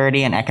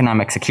prosperity and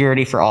economic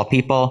security for all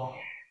people.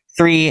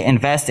 3,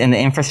 invest in the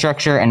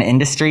infrastructure and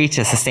industry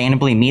to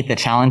sustainably meet the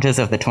challenges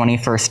of the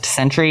 21st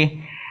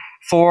century.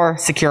 4,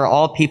 secure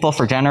all people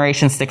for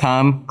generations to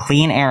come,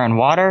 clean air and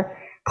water,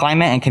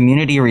 climate and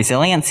community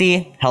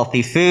resiliency,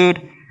 healthy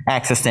food,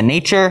 access to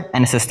nature,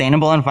 and a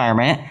sustainable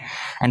environment.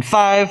 And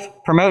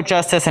 5, promote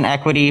justice and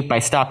equity by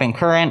stopping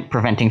current,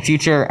 preventing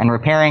future, and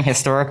repairing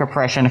historic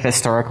oppression of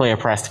historically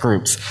oppressed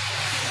groups.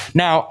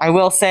 Now, I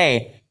will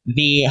say,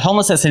 the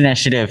homelessness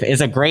initiative is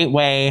a great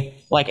way,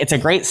 it's a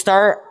great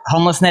start.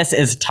 Homelessness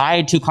is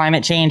tied to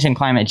climate change and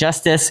climate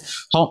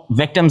justice.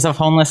 Victims of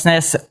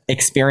homelessness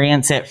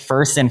experience it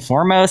first and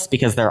foremost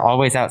because they're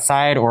always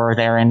outside or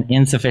they're in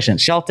insufficient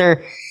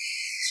shelter.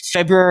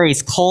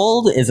 February's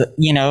cold is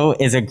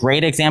a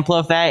great example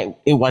of that.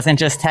 It wasn't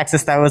just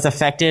Texas that was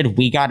affected.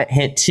 We got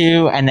hit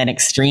too. And then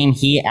extreme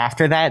heat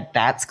after that,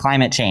 that's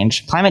climate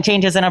change. Climate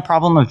change isn't a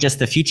problem of just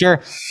the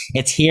future.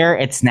 It's here,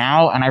 it's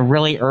now. And I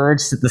really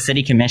urge the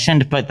city commission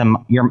to put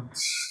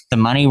the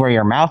money where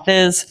your mouth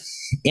is.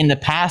 In the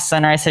past,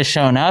 Sunrise has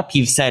shown up.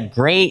 You've said,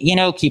 great,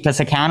 keep us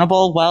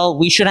accountable. Well,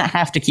 we shouldn't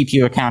have to keep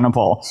you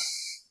accountable.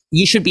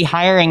 You should be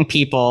hiring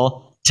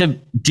people to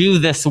do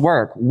this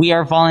work. We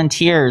are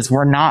volunteers.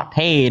 We're not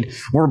paid.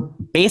 We're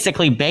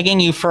basically begging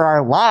you for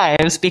our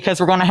lives because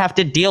we're going to have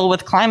to deal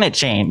with climate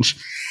change.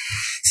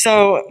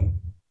 So,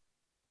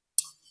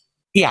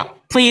 yeah,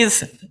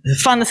 please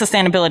fund the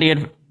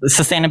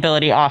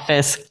sustainability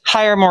office,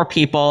 hire more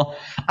people.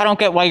 I don't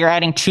get why you're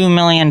adding $2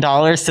 million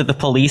to the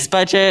police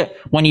budget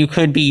when you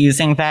could be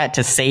using that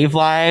to save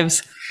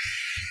lives.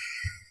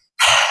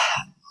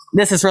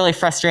 This is really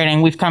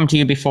frustrating. We've come to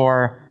you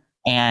before,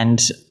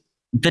 and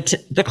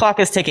the clock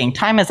is ticking.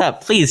 Time is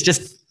up. Please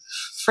just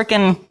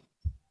freaking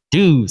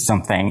do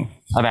something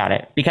about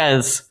it,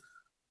 because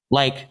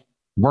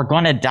we're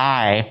going to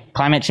die.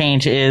 Climate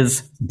change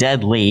is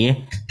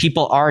deadly.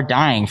 People are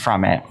dying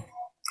from it.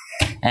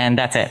 And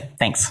that's it.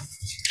 Thanks.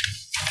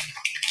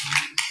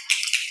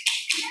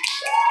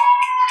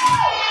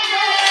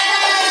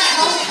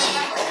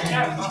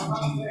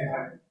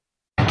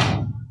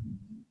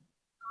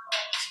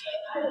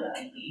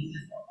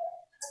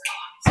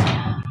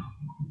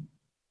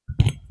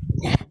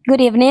 Good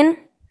evening.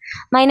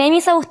 My name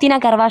is Agustina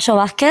Carballo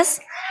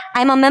Vasquez.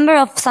 I'm a member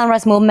of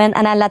Sunrise Movement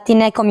and a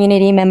Latina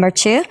community member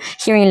too,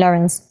 here in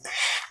Lawrence.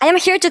 I am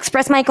here to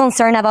express my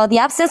concern about the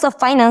absence of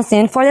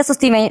financing for the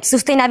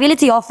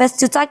Sustainability Office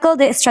to tackle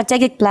the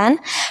strategic plan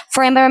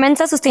for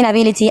environmental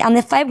sustainability and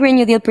the 5 Green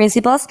New Deal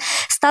principles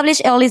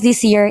established early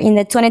this year in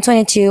the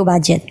 2022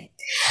 budget.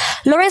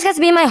 Lawrence has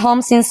been my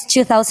home since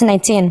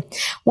 2019,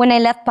 when I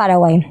left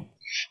Paraguay.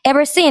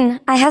 Ever since,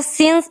 I have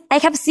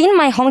seen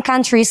my home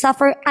country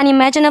suffer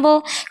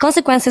unimaginable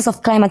consequences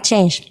of climate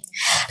change.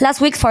 Last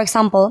week, for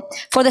example,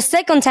 for the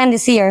second time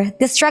this year,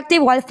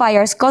 destructive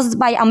wildfires caused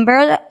by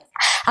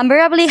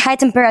unbearably high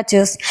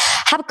temperatures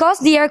have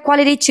caused the air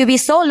quality to be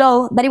so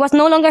low that it was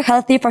no longer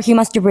healthy for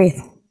humans to breathe.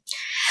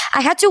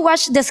 I had to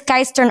watch the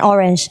skies turn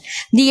orange,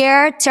 the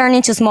air turn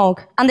into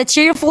smoke, and the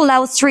cheerful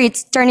loud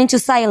streets turn into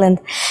silent,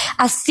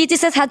 as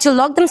citizens had to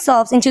lock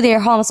themselves into their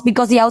homes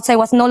because the outside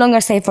was no longer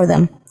safe for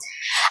them.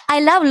 I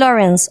love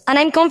Lawrence, and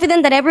I'm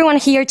confident that everyone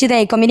here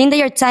today committing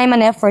their time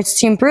and efforts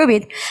to improve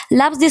it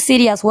loves this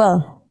city as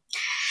well.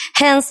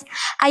 Hence,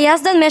 I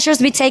ask that measures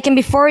be taken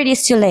before it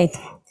is too late,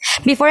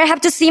 before I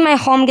have to see my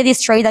home get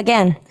destroyed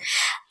again,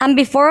 and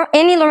before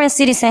any Lawrence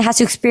citizen has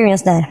to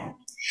experience that.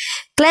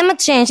 Climate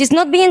change is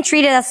not being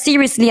treated as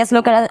seriously as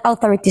local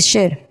authorities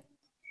should.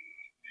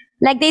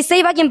 Like they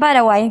say back in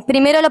Paraguay,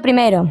 primero lo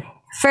primero,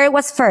 first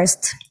was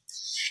first.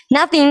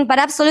 Nothing, but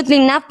absolutely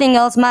nothing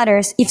else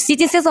matters if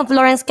citizens of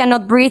Lawrence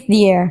cannot breathe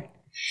the air,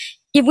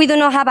 if we do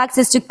not have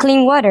access to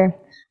clean water,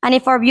 and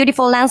if our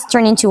beautiful lands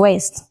turn into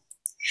waste.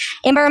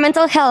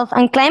 Environmental health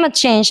and climate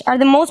change are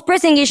the most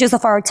pressing issues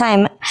of our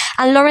time,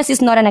 and Lawrence is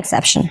not an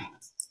exception.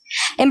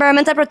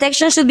 Environmental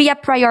protection should be a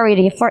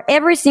priority for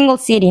every single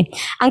city,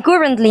 and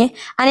currently,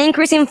 an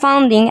increase in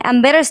funding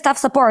and better staff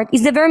support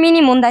is the bare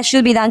minimum that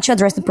should be done to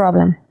address the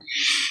problem.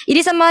 It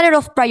is a matter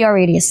of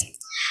priorities,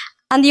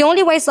 and the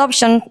only wise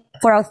option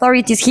for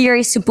authorities here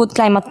is to put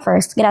climate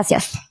first.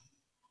 Gracias.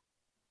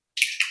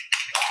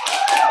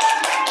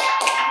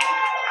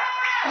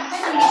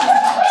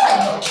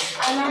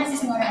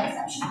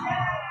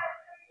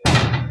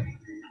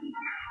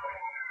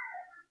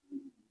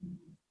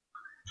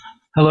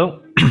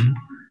 Hello,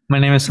 my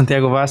name is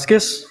Santiago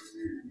Vasquez.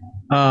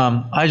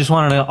 I just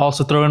wanted to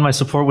also throw in my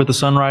support with the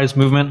Sunrise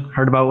Movement.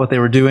 Heard about what they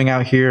were doing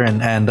out here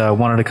and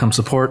wanted to come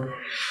support.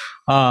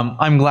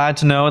 I'm glad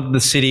to know that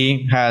the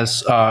city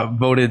has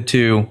voted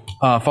to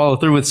follow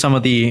through with some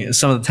of the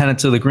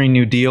tenets of the Green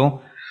New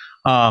Deal.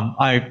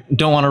 I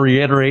don't want to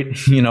reiterate,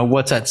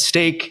 what's at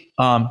stake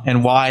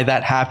and why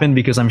that happened,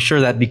 because I'm sure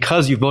that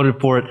because you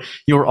voted for it,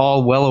 you're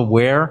all well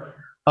aware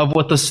of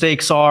what the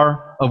stakes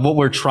are, of what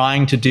we're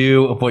trying to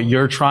do, of what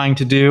you're trying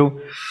to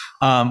do.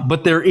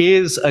 But there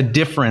is a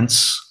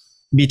difference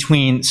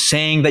between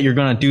saying that you're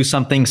going to do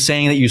something,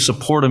 saying that you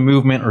support a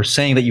movement, or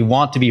saying that you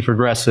want to be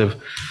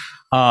progressive,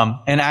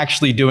 and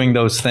actually doing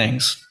those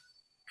things.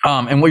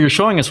 And what you're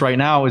showing us right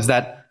now is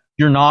that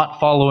you're not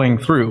following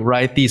through,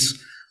 right?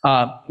 These,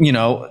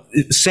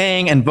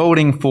 saying and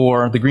voting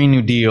for the Green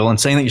New Deal and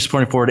saying that you're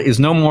supporting for it is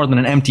no more than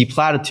an empty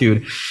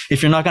platitude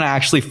if you're not going to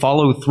actually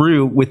follow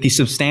through with the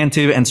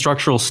substantive and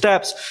structural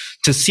steps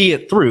to see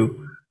it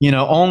through.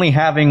 Only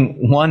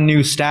having one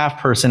new staff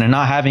person and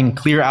not having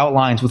clear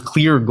outlines with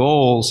clear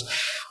goals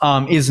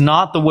is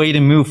not the way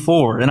to move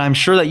forward. And I'm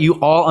sure that you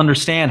all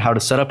understand how to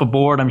set up a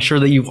board. I'm sure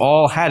that you've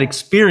all had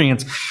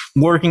experience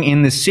working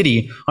in this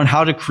city on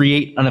how to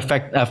create an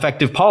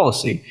effective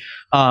policy.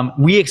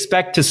 We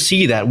expect to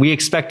see that. We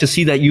expect to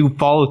see that you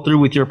follow through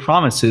with your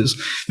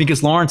promises,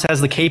 because Lawrence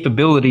has the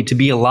capability to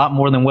be a lot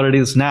more than what it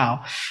is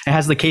now. It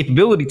has the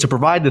capability to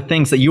provide the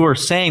things that you are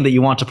saying that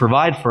you want to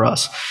provide for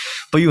us.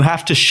 But you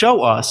have to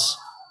show us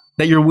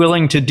that you're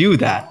willing to do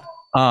that.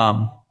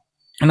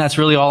 And that's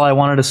really all I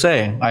wanted to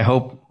say. I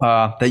hope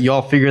that you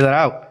all figure that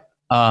out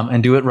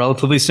and do it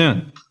relatively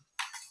soon.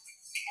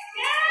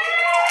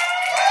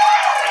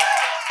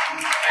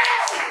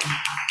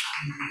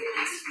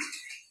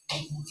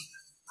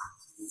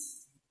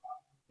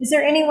 Is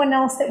there anyone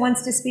else that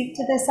wants to speak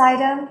to this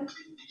item?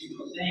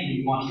 Saying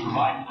you want to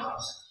provide for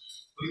us,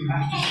 but you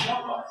have to show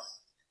us.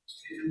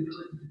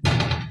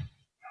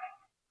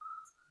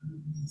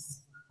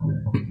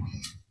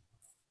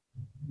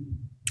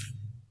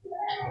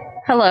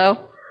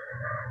 Hello.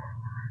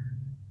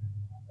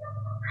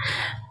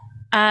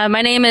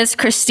 My name is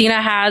Christina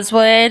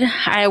Haswood.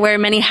 I wear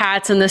many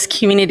hats in this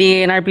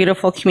community, in our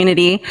beautiful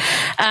community.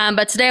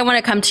 But today I want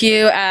to come to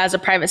you as a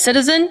private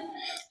citizen,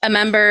 a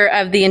member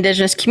of the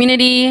Indigenous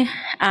community,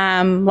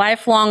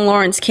 lifelong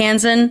Lawrence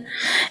Kansan,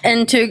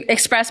 and to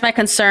express my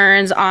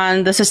concerns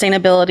on the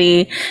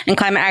sustainability and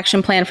climate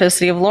action plan for the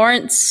city of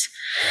Lawrence.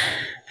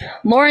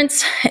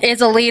 Lawrence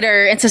is a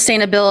leader in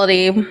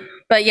sustainability,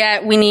 but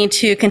yet we need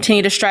to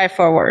continue to strive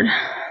forward.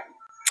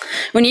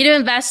 We need to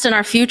invest in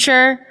our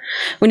future.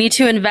 We need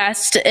to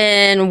invest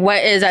in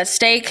what is at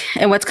stake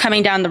and what's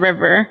coming down the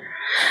river.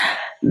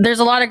 There's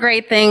a lot of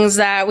great things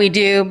that we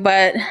do,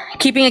 but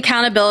keeping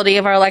accountability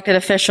of our elected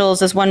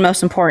officials is one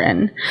most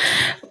important.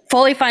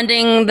 Fully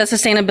funding the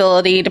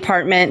sustainability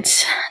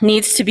department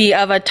needs to be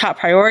of a top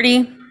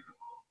priority.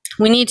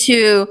 We need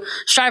to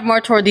strive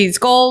more toward these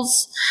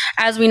goals.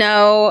 As we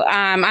know,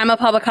 I'm a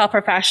public health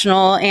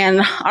professional,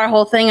 and our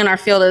whole thing in our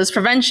field is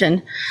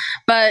prevention.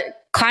 But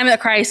climate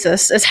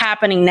crisis is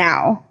happening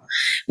now.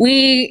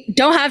 We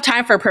don't have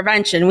time for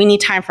prevention. We need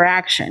time for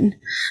action.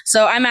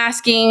 So I'm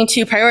asking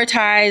to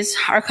prioritize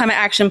our climate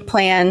action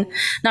plan,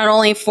 not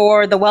only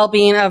for the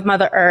well-being of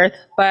Mother Earth,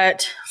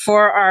 but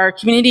for our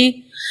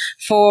community,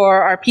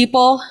 for our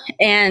people.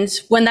 And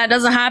when that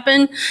doesn't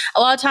happen, a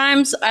lot of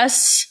times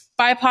us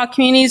BIPOC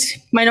communities,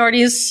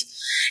 minorities,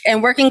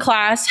 and working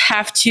class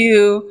have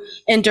to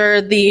endure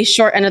the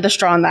short end of the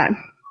straw on that.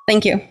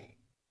 Thank you.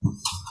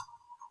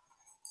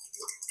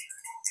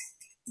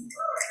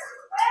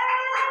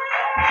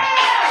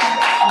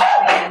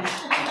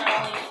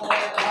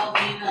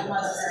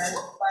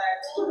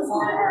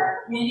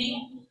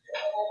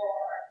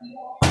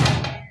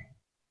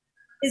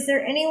 Is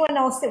there anyone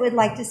else that would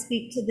like to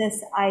speak to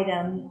this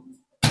item?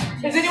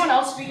 Is anyone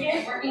else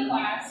speaking? Working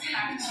class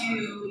have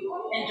to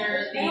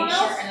endure the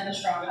short end of the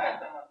straw.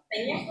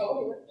 Thank you.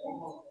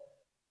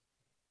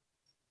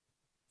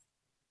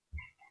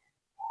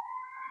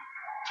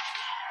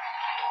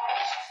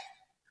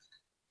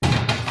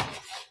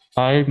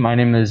 Hi, my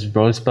name is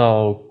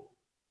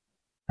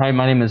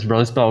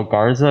Rosebell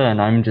Garza,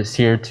 and I'm just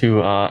here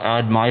to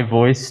add my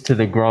voice to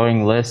the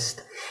growing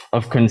list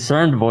of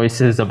concerned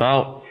voices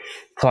about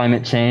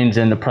climate change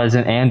in the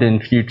present and in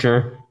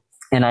future.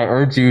 And I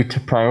urge you to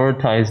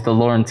prioritize the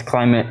Lawrence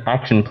Climate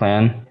Action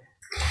Plan.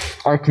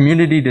 Our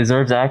community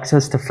deserves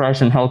access to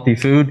fresh and healthy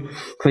food,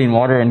 clean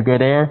water, and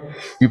good air.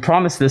 You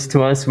promised this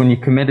to us when you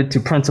committed to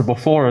Principle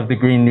 4 of the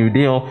Green New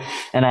Deal,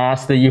 and I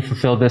ask that you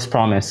fulfill this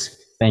promise.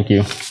 Thank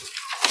you.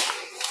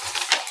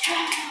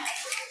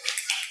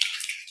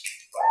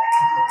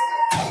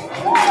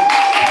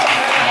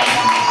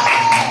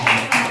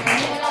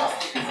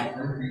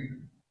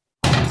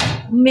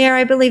 Mayor,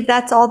 I believe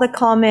that's all the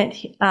comment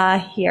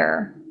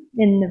here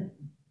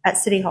at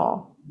City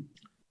Hall.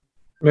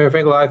 Mayor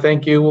Finkel, I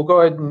thank you. We'll go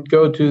ahead and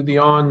go to the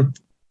online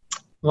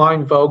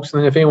folks,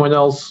 and then if anyone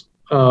else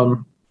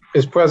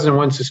is present and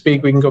wants to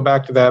speak, we can go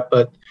back to that.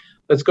 But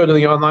let's go to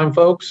the online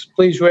folks.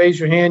 Please raise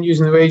your hand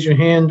using the raise your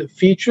hand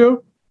feature,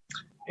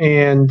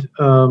 and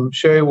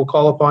Sherry will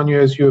call upon you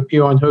as you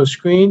appear on her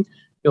screen.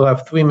 You'll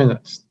have 3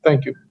 minutes.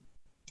 Thank you.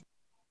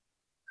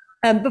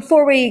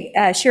 Before we,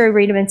 Sherry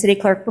Reedman, City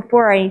Clerk,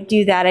 before I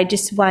do that, I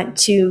just want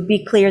to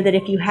be clear that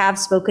if you have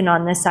spoken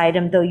on this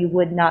item, though you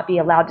would not be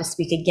allowed to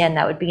speak again,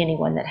 that would be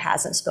anyone that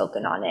hasn't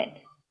spoken on it.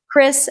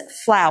 Chris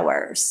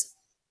Flowers.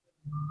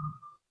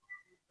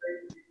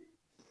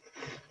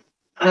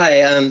 Hi,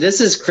 this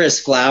is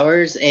Chris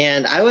Flowers,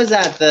 and I was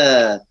at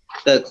the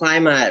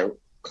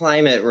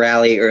climate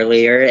rally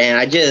earlier, and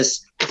I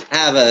just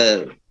have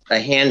a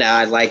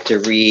handout I'd like to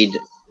read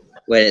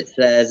what it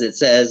says. It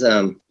says,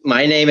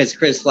 my name is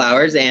Chris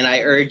Flowers, and I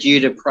urge you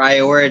to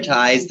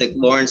prioritize the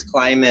Lawrence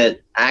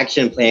Climate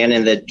Action Plan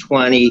in the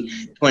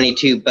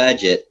 2022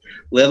 budget.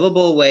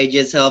 Livable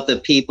wages help the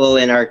people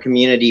in our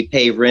community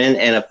pay rent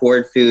and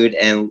afford food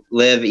and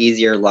live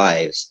easier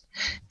lives.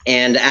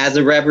 And as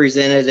a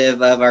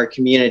representative of our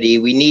community,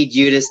 we need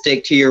you to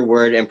stick to your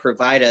word and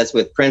provide us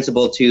with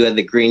Principle 2 of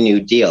the Green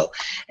New Deal.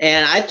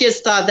 And I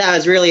just thought that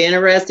was really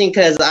interesting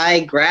because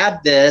I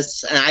grabbed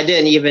this and I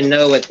didn't even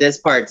know what this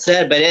part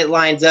said, but it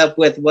lines up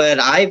with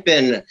what I've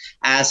been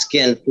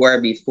asking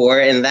for before.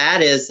 And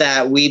that is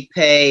that we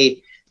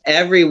pay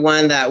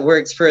everyone that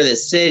works for the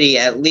city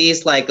at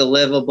least like a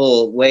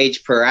livable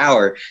wage per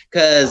hour.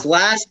 Because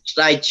last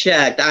I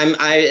checked,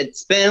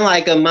 it's been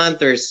like a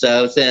month or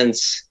so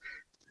since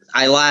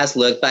I last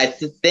looked, but I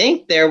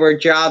think there were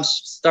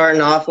jobs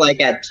starting off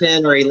like at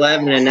 10 or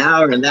 11 an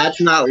hour, and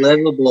that's not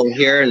livable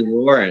here in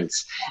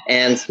Lawrence.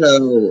 And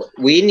so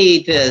we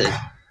need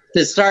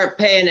to start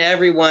paying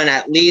everyone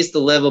at least a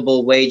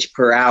livable wage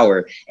per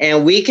hour.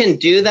 And we can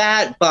do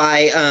that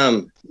by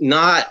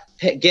not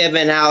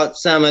giving out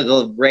some of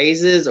the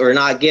raises or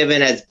not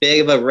giving as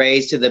big of a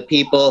raise to the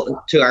people,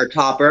 to our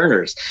top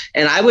earners.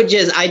 And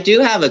I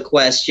do have a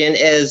question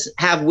is,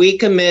 have we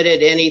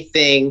committed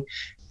anything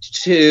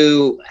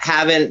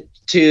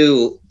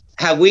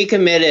have we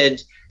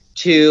committed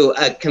to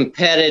a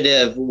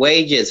competitive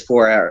wages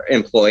for our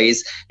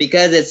employees?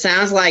 Because it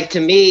sounds like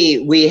to me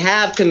we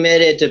have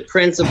committed to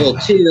principle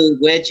 2,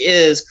 which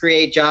is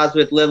create jobs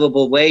with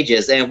livable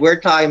wages. And if we're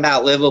talking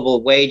about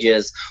livable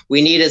wages,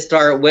 we need to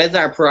start with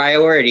our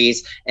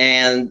priorities,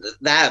 and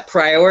that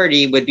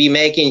priority would be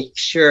making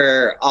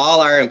sure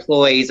all our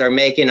employees are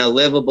making a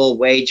livable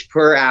wage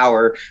per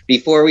hour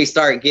before we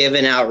start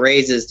giving out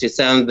raises to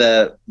some of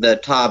the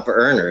top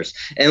earners,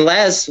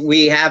 unless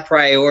we have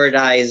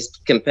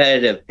prioritized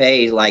competitive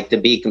pay, like to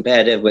be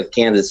competitive with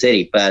Kansas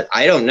City. But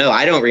I don't know.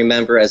 I don't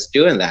remember us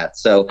doing that.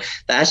 So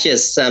that's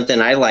just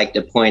something I like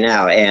to point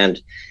out. And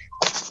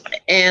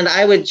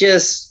I would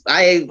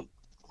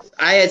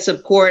I'd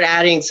support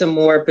adding some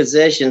more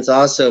positions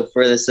also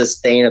for the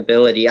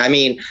sustainability. I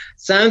mean,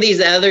 some of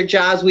these other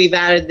jobs we've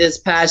added this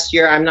past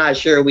year, I'm not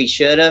sure we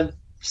should have.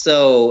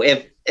 So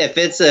if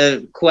it's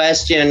a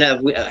question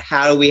of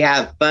how do we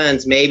have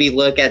funds, maybe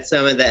look at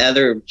some of the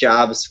other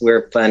jobs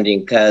we're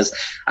funding, because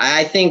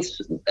I think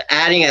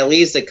adding at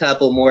least a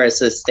couple more is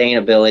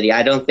sustainability.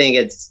 I don't think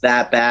it's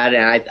that bad,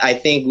 and I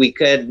think we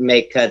could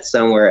make cuts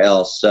somewhere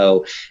else.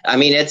 So, I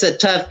mean, it's a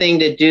tough thing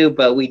to do,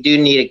 but we do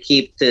need to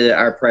keep to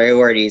our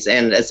priorities,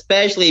 and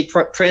especially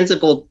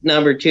principle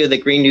number 2 of the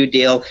Green New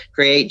Deal,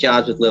 create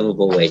jobs with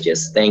livable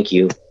wages. Thank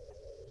you.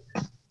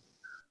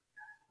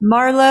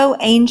 Marlo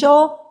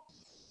Angel.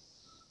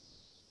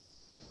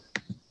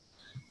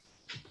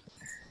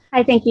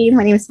 Hi, thank you.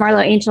 My name is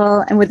Marlo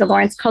Angel. I'm with the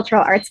Lawrence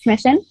Cultural Arts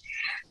Commission.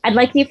 I'd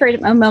like you for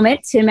a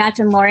moment to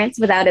imagine Lawrence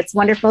without its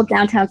wonderful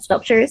downtown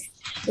sculptures,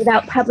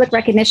 without public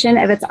recognition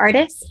of its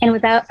artists, and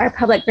without our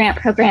public grant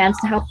programs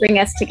to help bring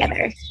us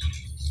together.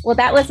 Well,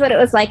 that was what it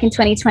was like in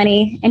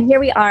 2020. And here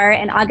we are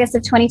in August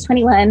of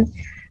 2021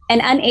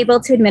 and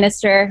unable to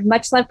administer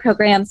much loved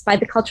programs by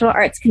the Cultural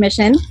Arts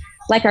Commission,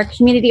 like our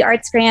community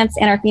arts grants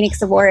and our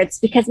Phoenix Awards,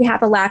 because we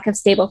have a lack of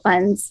stable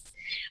funds.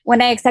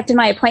 When I accepted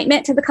my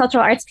appointment to the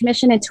Cultural Arts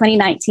Commission in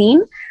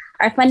 2019,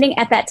 our funding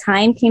at that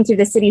time came through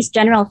the city's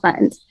general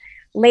fund.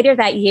 Later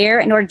that year,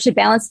 in order to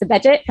balance the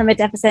budget from a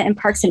deficit in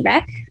Parks and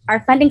Rec,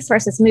 our funding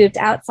sources moved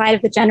outside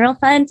of the general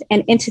fund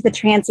and into the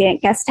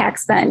transient guest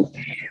tax fund,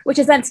 which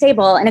is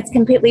unstable and it's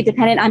completely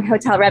dependent on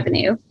hotel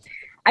revenue.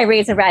 I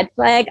raised a red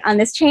flag on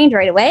this change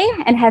right away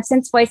and have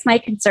since voiced my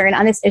concern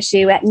on this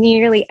issue at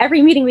nearly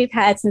every meeting we've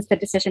had since the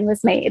decision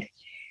was made.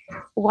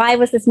 Why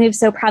was this move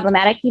so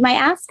problematic, you might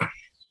ask?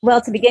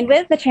 Well, to begin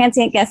with, the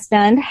Transient Guest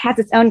Fund has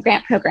its own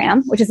grant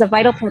program, which is a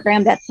vital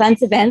program that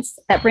funds events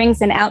that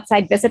brings in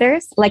outside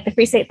visitors, like the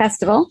Free State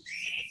Festival.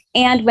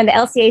 And when the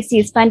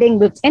LCAC's funding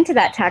moved into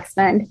that tax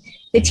fund,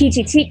 the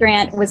TGT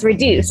grant was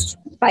reduced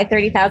by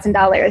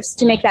 $30,000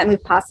 to make that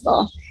move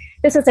possible.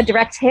 This was a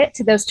direct hit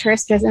to those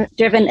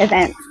tourist-driven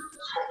events.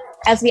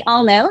 As we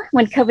all know,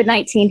 when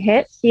COVID-19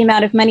 hit, the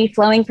amount of money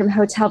flowing from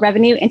hotel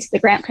revenue into the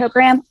grant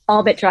program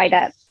all but dried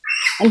up.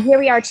 And here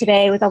we are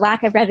today with a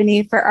lack of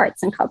revenue for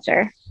arts and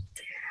culture.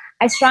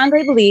 I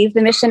strongly believe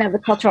the mission of the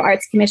Cultural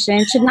Arts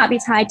Commission should not be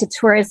tied to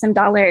tourism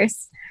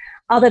dollars.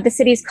 Although the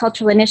city's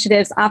cultural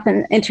initiatives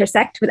often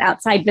intersect with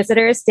outside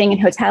visitors staying in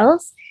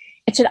hotels,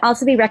 it should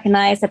also be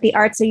recognized that the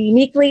arts are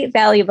uniquely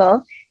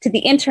valuable to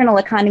the internal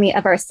economy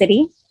of our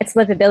city, its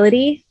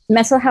livability,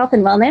 mental health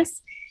and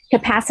wellness,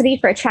 capacity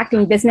for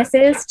attracting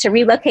businesses to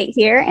relocate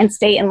here and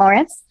stay in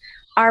Lawrence,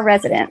 our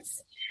residents.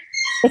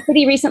 The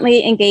city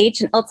recently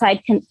engaged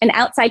an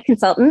outside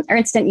consultant,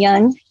 Ernst &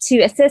 Young,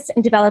 to assist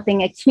in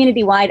developing a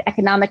community-wide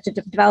economic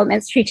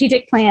development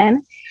strategic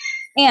plan.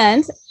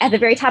 And at the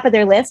very top of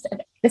their list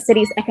of the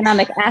city's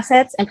economic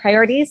assets and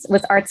priorities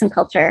was arts and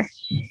culture.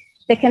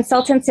 The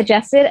consultant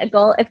suggested a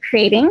goal of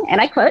creating, and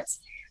I quote,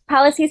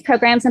 policies,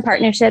 programs, and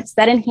partnerships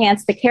that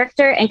enhance the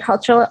character and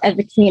culture of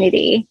the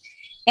community,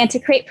 and to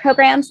create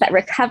programs that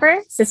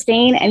recover,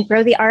 sustain, and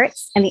grow the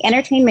arts and the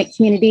entertainment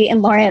community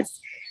in Lawrence,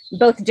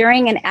 both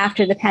during and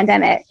after the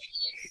pandemic.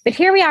 But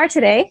here we are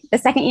today, the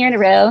second year in a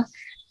row,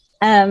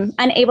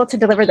 unable to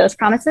deliver those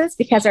promises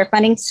because our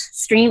funding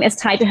stream is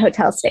tied to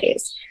hotel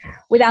stays.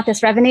 Without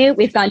this revenue,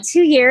 we've gone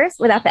 2 years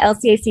without the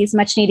LCAC's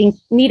much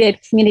needed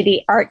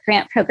community art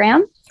grant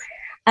program,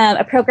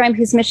 a program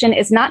whose mission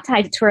is not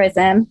tied to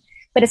tourism,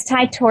 but is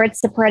tied towards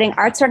supporting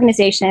arts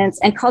organizations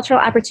and cultural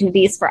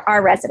opportunities for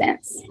our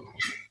residents.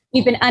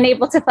 We've been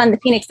unable to fund the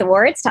Phoenix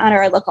Awards to honor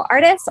our local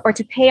artists or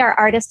to pay our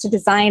artists to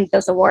design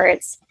those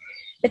awards.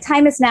 The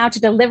time is now to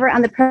deliver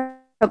on the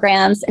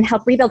programs and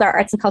help rebuild our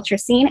arts and culture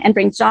scene and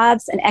bring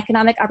jobs and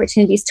economic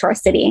opportunities to our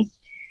city.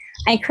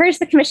 I encourage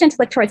the Commission to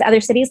look towards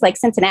other cities like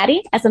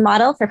Cincinnati as a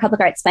model for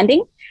public arts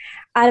spending.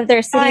 Out of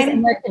their city's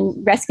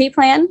American Rescue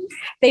Plan,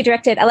 they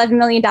directed $11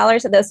 million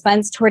of those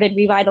funds toward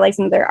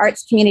revitalizing their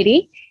arts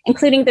community,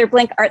 including their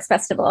Blink Arts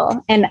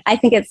Festival. And I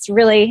think it's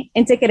really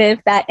indicative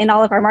that in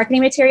all of our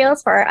marketing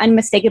materials for our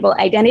unmistakable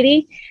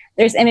identity,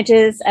 there's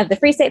images of the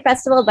Free State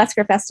Festival,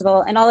 Busker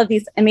Festival, and all of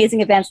these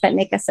amazing events that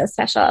make us so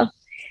special.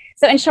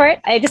 So in short,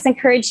 I just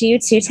encourage you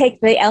to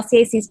take the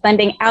LCAC's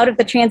funding out of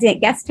the transient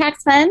guest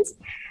tax fund,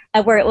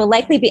 where it will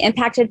likely be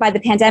impacted by the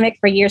pandemic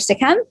for years to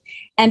come,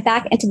 and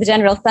back into the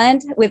general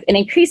fund with an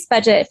increased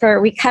budget for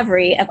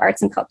recovery of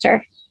arts and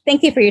culture.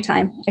 Thank you for your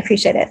time. I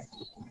appreciate it.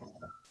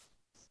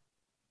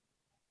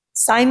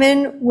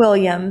 Simon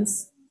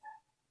Williams.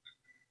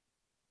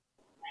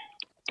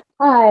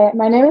 Hi,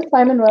 my name is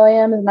Simon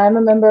Williams, and I'm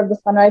a member of the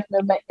Sunrise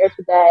Movement here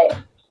today.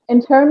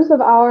 In terms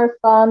of our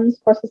funds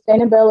for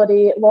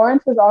sustainability,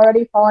 Lawrence is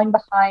already falling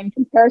behind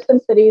comparison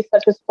cities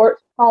such as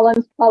Fort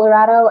Collins,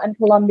 Colorado, and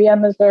Columbia,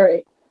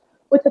 Missouri.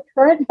 With the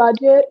current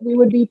budget, we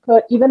would be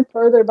put even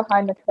further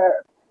behind the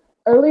curve.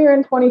 Earlier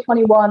in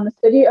 2021, the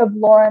city of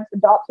Lawrence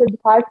adopted the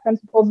 5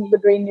 principles of the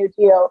Green New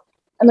Deal,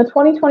 and the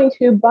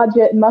 2022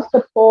 budget must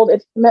uphold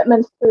its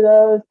commitments to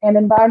those and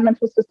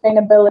environmental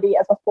sustainability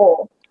as a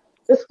whole.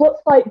 This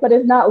looks like, but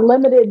is not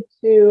limited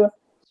to,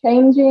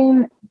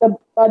 changing the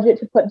budget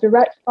to put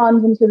direct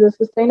funds into the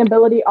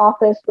Sustainability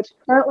Office, which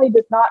currently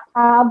does not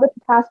have the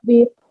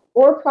capacity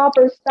or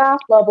proper staff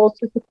levels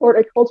to support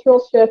a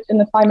cultural shift in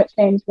the climate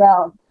change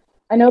realm.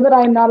 I know that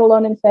I am not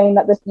alone in saying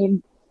that this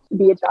needs to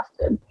be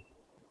adjusted.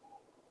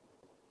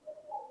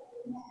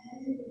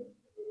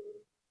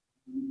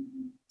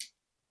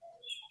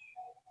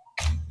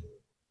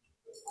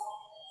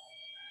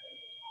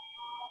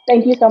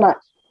 Thank you so much.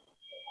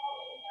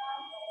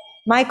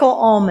 Michael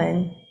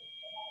Allman.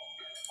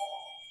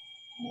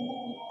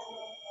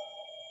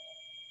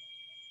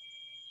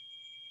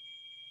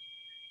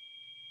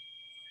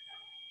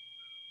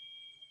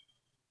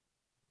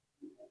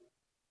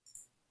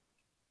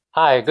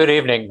 Hi, good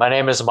evening. My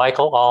name is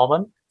Michael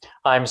Allman.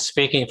 I'm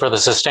speaking for the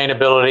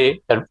Sustainability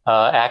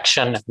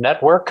Action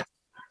Network.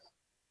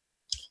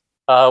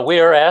 We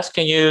are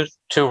asking you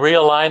to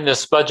realign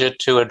this budget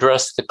to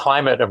address the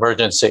climate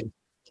emergency.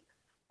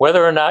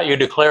 Whether or not you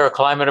declare a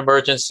climate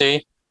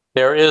emergency,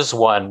 there is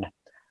one.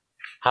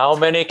 How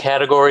many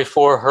Category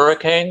 4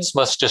 hurricanes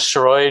must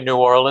destroy New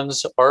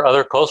Orleans or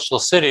other coastal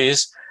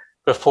cities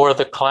before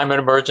the climate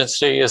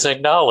emergency is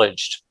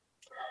acknowledged?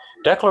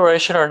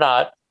 Declaration or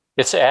not,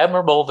 it's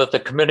admirable that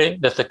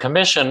the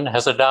Commission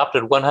has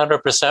adopted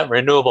 100%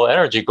 renewable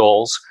energy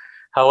goals.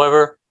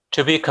 However,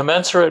 to be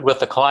commensurate with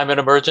the climate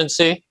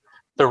emergency,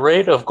 the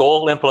rate of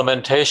goal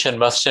implementation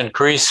must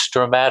increase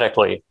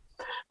dramatically.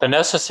 The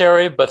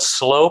necessary but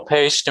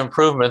slow-paced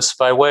improvements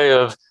by way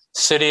of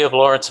City of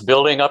Lawrence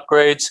building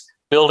upgrades,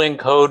 building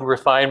code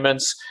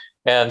refinements,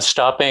 and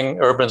stopping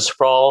urban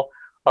sprawl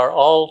are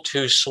all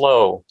too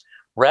slow.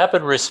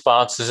 Rapid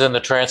response is in the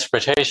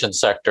transportation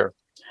sector.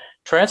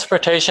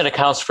 Transportation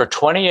accounts for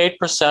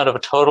 28% of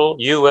total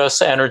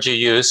US energy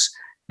use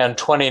and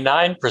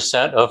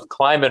 29% of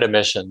climate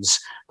emissions,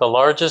 the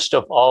largest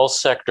of all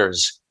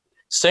sectors.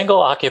 Single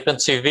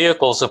occupancy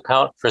vehicles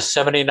account for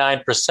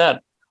 79%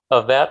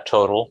 of that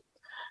total.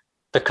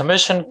 The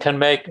Commission can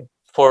make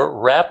for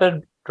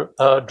rapid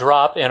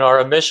drop in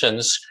our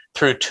emissions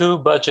through 2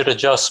 budget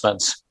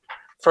adjustments.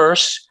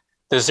 First,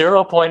 the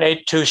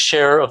 0.82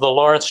 share of the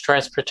Lawrence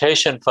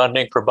transportation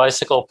funding for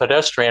bicycle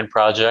pedestrian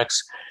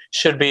projects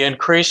should be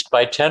increased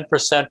by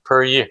 10%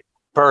 per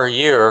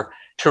year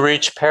to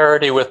reach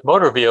parity with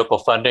motor vehicle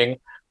funding,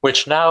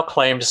 which now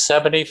claims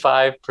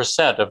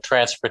 75% of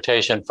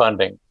transportation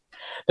funding.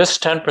 This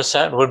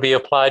 10% would be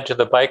applied to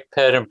the bike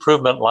ped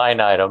improvement line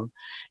item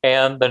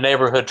and the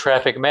neighborhood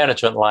traffic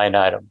management line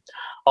item.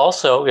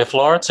 Also, if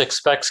Lawrence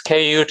expects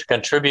KU to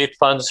contribute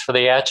funds for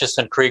the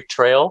Atchison Creek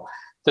Trail,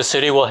 the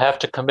city will have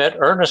to commit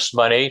earnest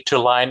money to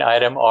line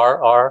item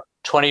RR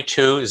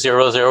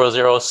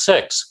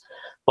 220006.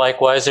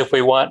 Likewise, if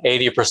we want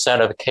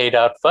 80% of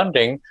KDOT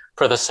funding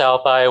for the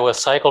South Iowa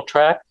Cycle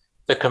Track,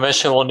 the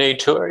Commission will need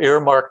to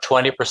earmark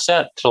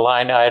 20% to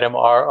line item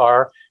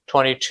RR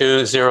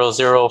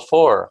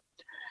 22004.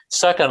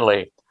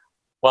 Secondly,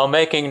 while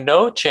making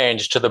no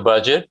change to the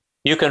budget,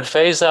 you can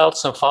phase out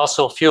some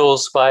fossil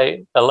fuels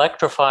by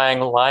electrifying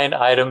line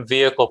item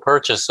vehicle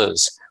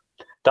purchases.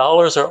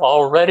 Dollars are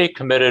already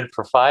committed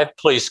for 5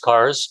 police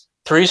cars,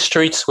 3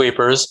 street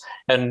sweepers,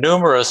 and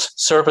numerous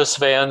service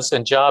vans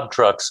and job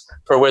trucks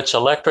for which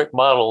electric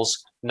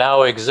models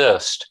now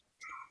exist.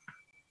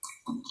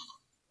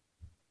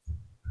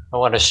 I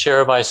want to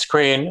share my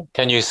screen.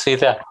 Can you see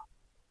that?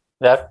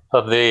 That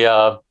of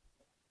the...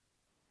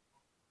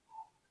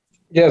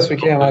 Yes, we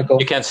can, Michael.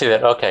 You can see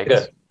that. Okay,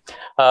 good.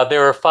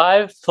 There are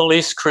 5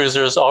 police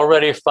cruisers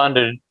already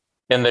funded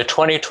in the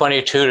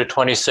 2022 to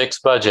 26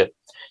 budget.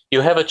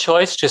 You have a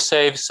choice to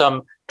save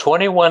some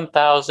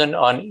 $21,000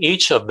 on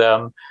each of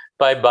them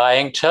by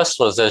buying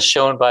Teslas, as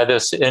shown by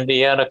this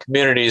Indiana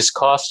Communities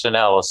cost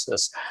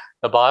analysis.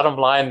 The bottom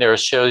line there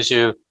shows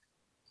you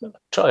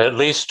at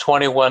least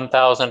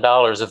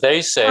 $21,000 that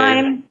they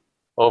saved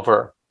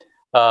over.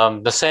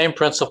 The same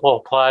principle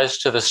applies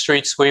to the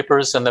street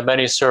sweepers and the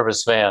many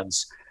service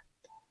vans.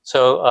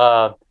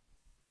 So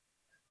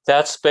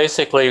that's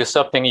basically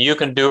something you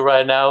can do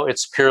right now.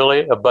 It's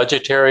purely a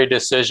budgetary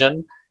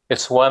decision.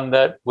 It's one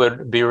that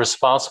would be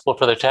responsible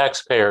for the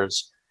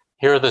taxpayers.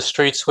 Here are the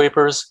street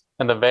sweepers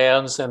and the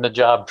vans and the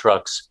job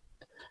trucks.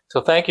 So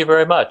thank you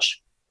very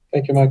much.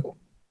 Thank you, Michael.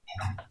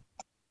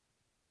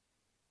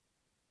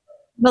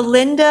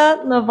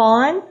 Melinda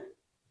Levon.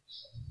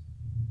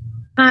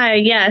 Hi,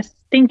 yes,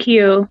 thank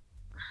you.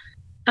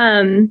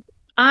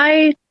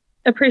 I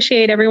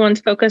appreciate everyone's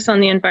focus on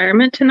the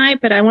environment tonight,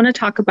 but I want to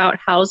talk about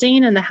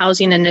housing and the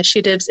housing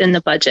initiatives in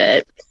the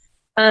budget.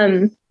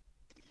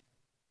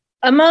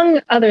 Among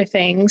other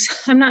things,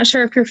 I'm not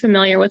sure if you're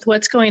familiar with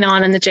what's going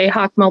on in the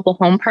Jayhawk Mobile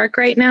Home Park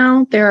right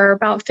now. There are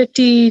about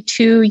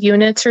 52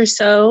 units or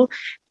so.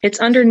 It's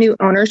under new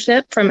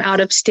ownership from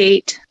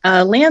out-of-state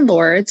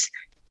landlords,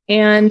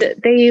 and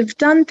they've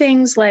done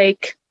things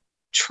like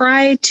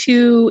try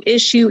to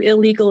issue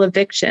illegal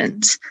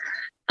evictions.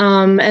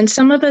 And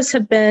some of us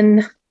have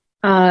been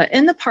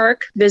in the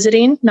park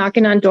visiting,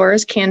 knocking on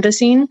doors,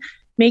 canvassing,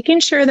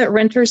 making sure that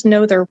renters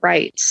know their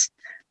rights.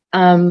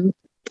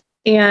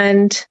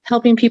 And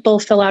helping people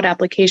fill out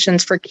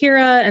applications for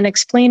KIRA and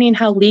explaining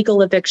how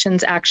legal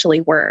evictions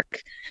actually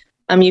work.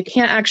 You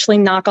can't actually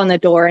knock on the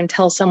door and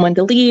tell someone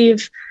to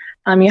leave.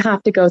 You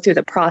have to go through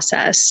the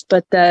process,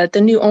 but the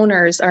new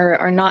owners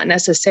are not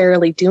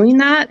necessarily doing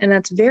that, and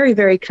that's very,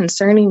 very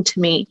concerning to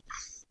me.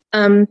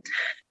 I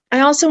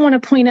also want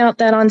to point out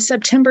that on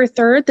September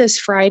 3rd, this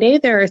Friday,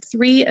 there are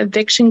 3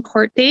 eviction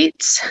court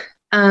dates.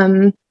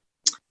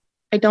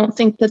 I don't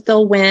think that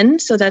they'll win,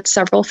 so that's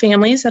several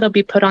families that'll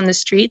be put on the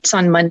streets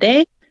on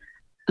Monday.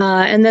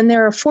 And then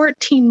there are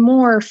 14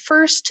 more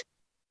first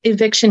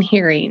eviction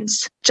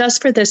hearings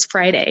just for this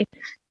Friday.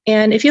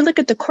 And if you look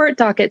at the court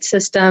docket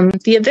system,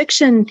 the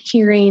eviction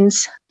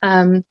hearings,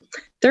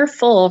 they're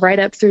full right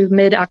up through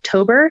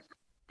mid-October.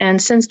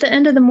 And since the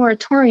end of the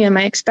moratorium,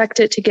 I expect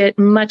it to get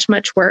much,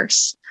 much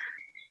worse.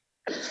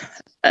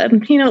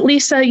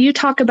 Lisa, you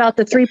talk about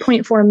the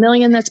 $3.4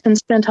 million that's been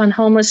spent on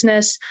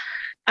homelessness.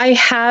 I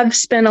have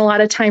spent a lot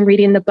of time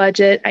reading the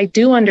budget. I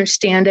do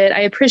understand it.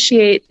 I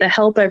appreciate the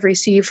help I've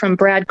received from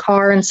Brad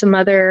Carr and some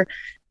other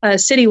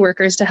city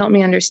workers to help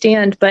me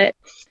understand, but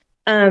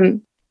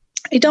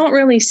I don't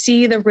really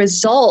see the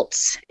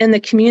results in the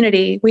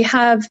community. We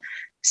have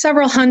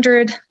several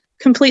hundred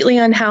completely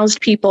unhoused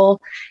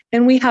people,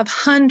 and we have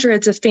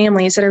hundreds of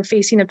families that are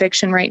facing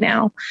eviction right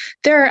now.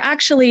 There are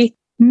actually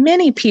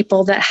many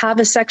people that have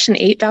a Section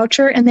 8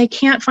 voucher and they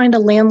can't find a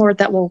landlord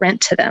that will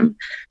rent to them.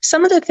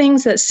 Some of the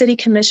things that City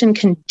Commission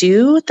can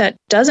do that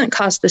doesn't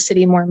cost the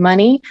city more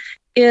money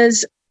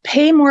is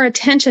pay more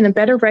attention and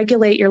better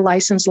regulate your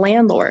licensed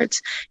landlords.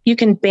 You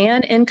can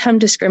ban income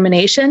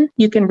discrimination.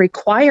 You can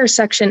require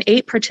Section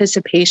 8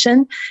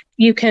 participation.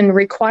 You can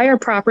require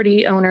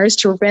property owners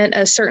to rent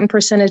a certain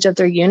percentage of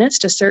their units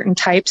to certain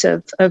types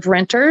of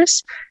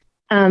renters.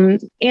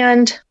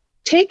 And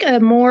take a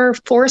more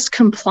forced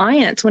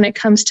compliance when it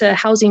comes to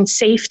housing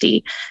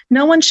safety.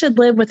 No one should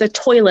live with a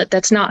toilet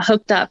that's not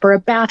hooked up, or a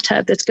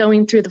bathtub that's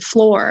going through the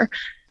floor,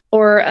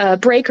 or a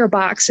breaker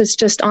box that's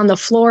just on the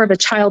floor of a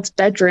child's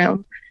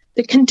bedroom.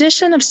 The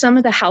condition of some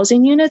of the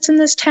housing units in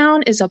this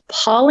town is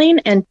appalling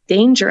and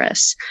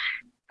dangerous.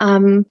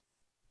 And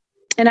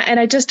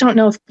I just don't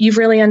know if you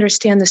really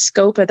understand the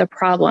scope of the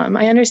problem.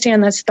 I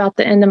understand that's about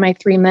the end of my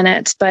 3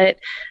 minutes, but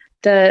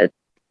the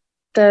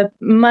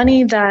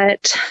money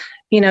that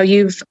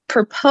you've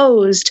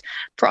proposed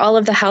for all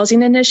of the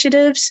housing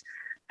initiatives,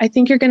 I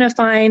think you're going to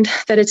find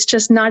that it's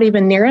just not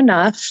even near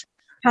enough.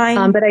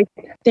 But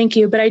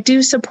I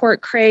do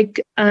support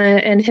Craig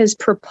and his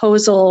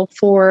proposal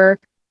for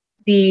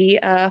the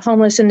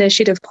homeless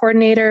initiative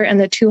coordinator and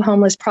the 2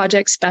 homeless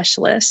project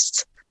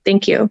specialists.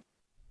 Thank you.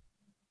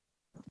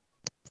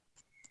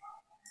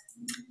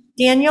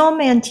 Daniel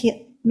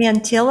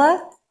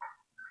Mantilla.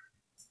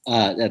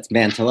 That's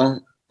Mantilla.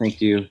 Thank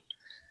you.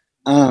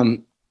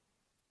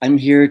 I'm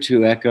here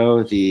to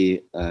echo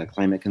the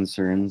climate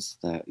concerns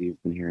that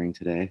you've been hearing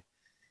today.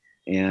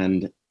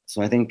 And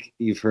so I think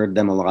you've heard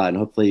them a lot, and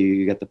hopefully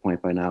you get the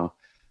point by now.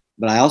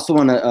 But I also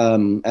want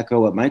to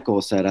echo what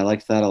Michael said. I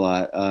liked that a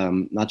lot.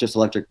 Not just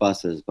electric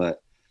buses,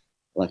 but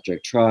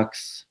electric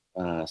trucks,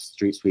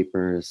 street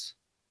sweepers,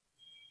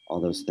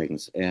 all those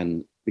things.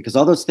 And because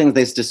all those things,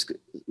 they just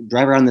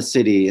drive around the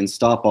city and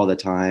stop all the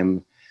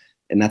time.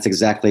 And that's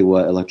exactly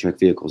what electric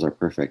vehicles are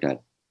perfect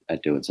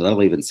at doing. So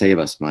that'll even save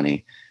us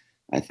money,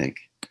 I think.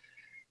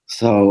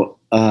 So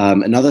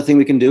another thing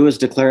we can do is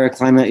declare a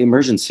climate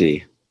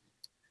emergency.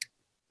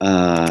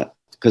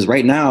 Because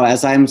right now,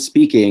 as I'm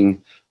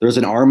speaking, there's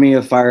an army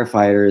of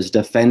firefighters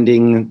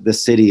defending the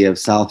city of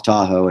South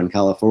Tahoe in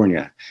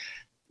California.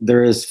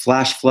 There is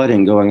flash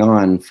flooding going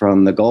on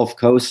from the Gulf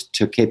Coast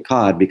to Cape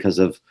Cod because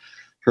of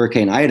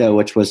Hurricane Ida,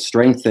 which was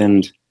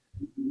strengthened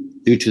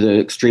due to the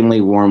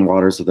extremely warm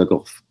waters of the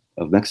Gulf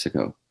of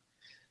Mexico.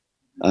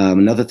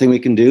 Another thing we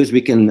can do is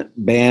we can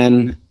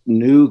ban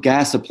new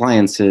gas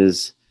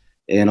appliances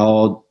in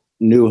all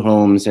new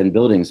homes and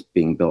buildings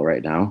being built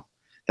right now.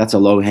 That's a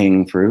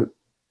low-hanging fruit.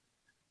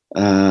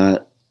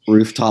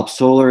 Rooftop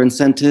solar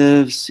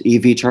incentives,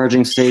 EV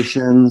charging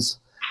stations,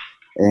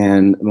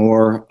 and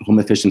more home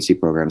efficiency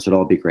programs would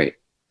all be great.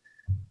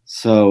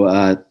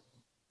 So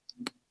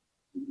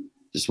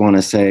just want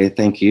to say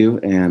thank you,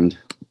 and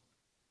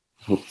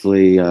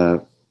hopefully I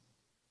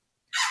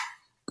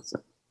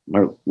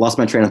lost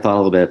my train of thought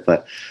a little bit,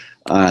 but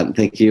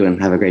thank you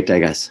and have a great day,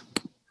 guys.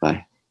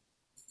 Bye.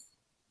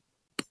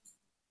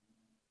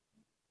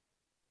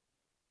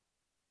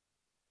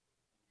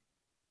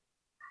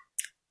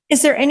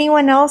 Is there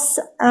anyone else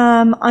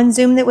on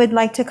Zoom that would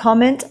like to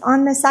comment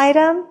on this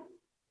item?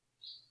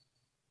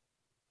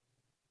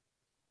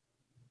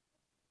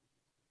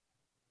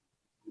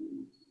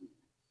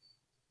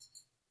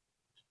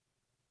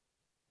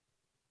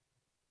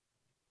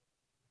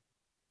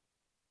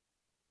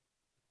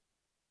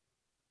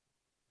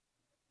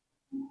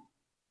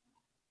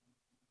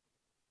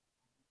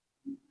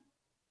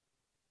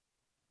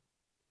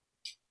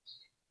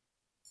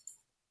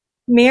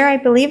 Mayor, I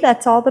believe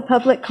that's all the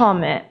public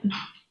comment.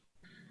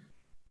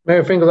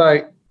 Mayor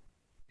Finkelstein,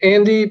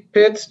 Andy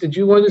Pitts, did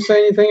you want to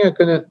say anything? I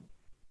couldn't.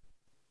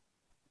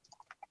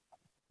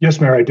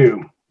 Yes, Mayor, I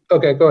do.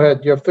 Okay, go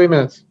ahead. You have 3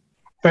 minutes.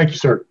 Thank you,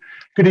 sir.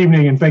 Good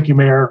evening, and thank you,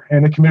 Mayor,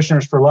 and the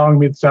commissioners for allowing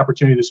me this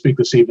opportunity to speak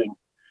this evening.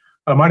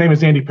 My name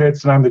is Andy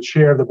Pitts, and I'm the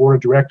chair of the board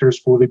of directors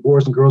for the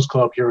Boys and Girls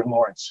Club here in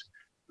Lawrence.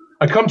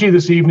 I come to you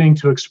this evening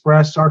to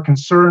express our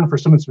concern for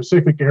some of the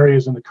specific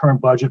areas in the current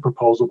budget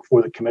proposal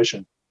before the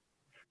commission.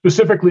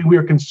 Specifically, we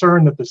are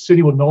concerned that the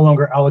city will no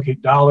longer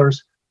allocate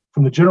dollars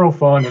from the general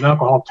fund and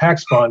alcohol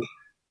tax fund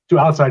to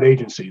outside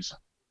agencies.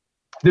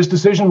 This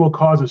decision will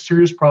cause a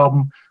serious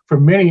problem for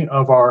many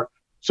of our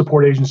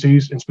support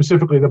agencies, and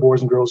specifically the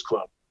Boys and Girls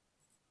Club.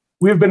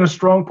 We have been a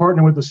strong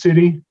partner with the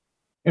city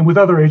and with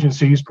other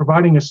agencies,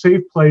 providing a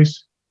safe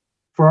place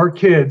for our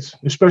kids,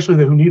 especially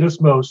those who need us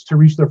most, to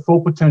reach their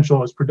full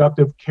potential as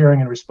productive,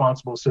 caring, and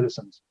responsible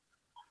citizens.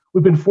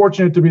 We've been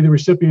fortunate to be the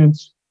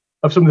recipients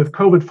of some of the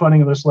COVID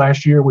funding of this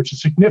last year, which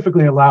has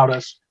significantly allowed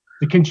us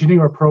to continue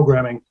our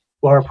programming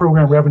while our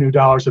program revenue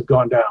dollars have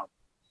gone down.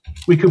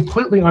 We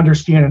completely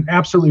understand and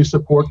absolutely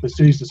support the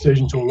city's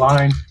decision to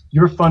align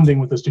your funding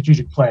with the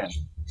strategic plan.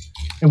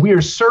 And we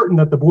are certain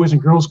that the Boys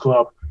and Girls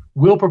Club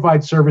will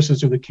provide services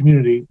to the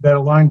community that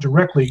align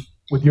directly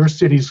with your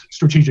city's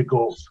strategic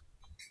goals.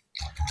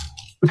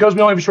 Because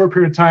we only have a short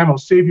period of time, I'll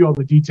save you all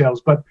the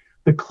details, but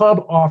the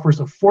club offers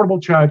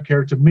affordable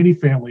childcare to many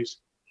families,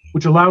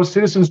 which allows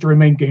citizens to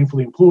remain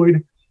gainfully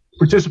employed,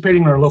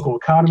 participating in our local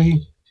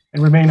economy,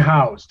 and remain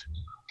housed.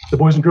 The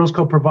Boys and Girls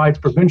Club provides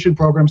prevention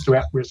programs to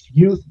at-risk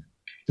youth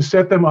to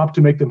set them up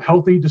to make them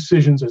healthy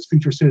decisions as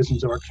future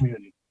citizens of our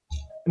community.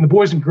 And the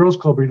Boys and Girls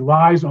Club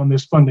relies on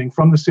this funding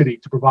from the city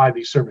to provide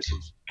these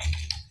services.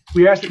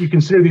 We ask that you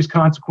consider these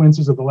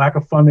consequences of the lack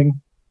of funding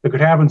that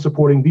could have in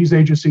supporting these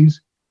agencies,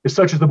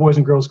 such as the Boys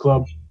and Girls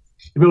Club,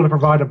 to be able to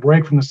provide a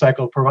break from the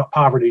cycle of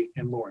poverty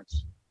in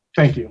Lawrence.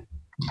 Thank you.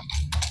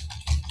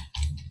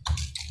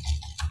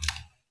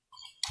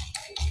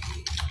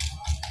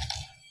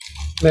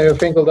 Mayor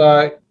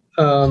Finkelstein,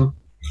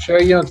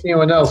 Sherry, you don't see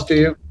anyone else, do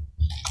you?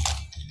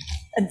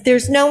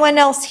 There's no one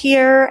else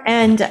here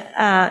and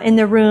in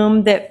the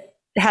room that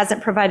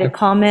hasn't provided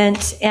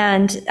comment.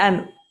 And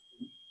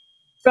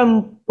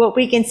from what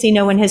we can see,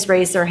 no one has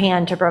raised their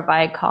hand to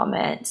provide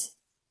comment.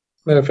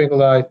 Mayor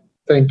Finkelstein,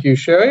 thank you,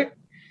 Sherry.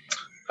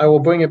 I will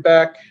bring it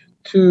back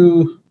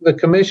to the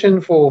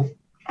commission for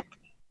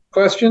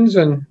questions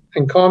and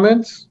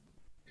comments.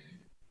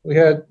 We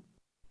had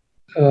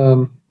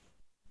a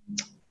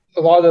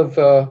lot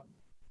of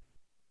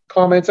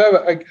comments.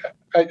 I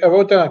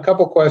wrote down a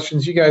couple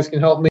questions. You guys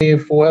can help me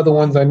for other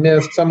ones I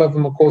missed. Some of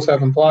them, of course,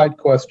 have implied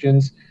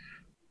questions.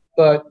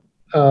 But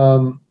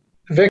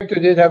Victor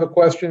did have a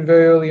question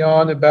very early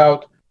on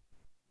about,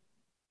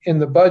 in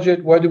the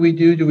budget, what do we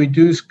do to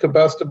reduce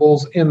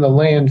combustibles in the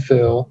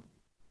landfill?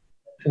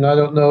 And I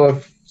don't know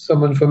if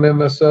someone from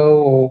MSO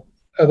or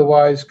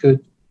otherwise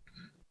could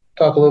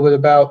talk a little bit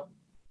about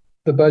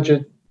the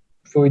budget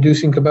for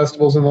reducing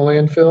combustibles in the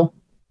landfill.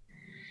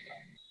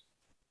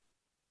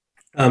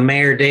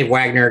 Mayor Dave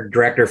Wagner,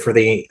 Director for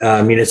the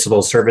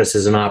Municipal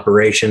Services and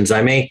Operations.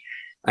 I may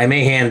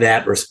hand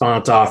that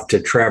response off to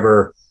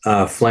Trevor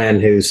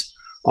Flynn, who's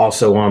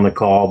also on the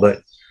call.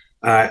 But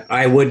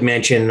I would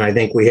mention, I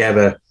think we have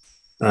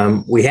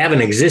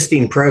an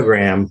existing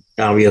program,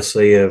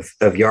 obviously, of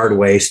yard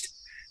waste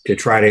to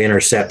try to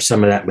intercept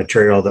some of that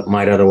material that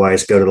might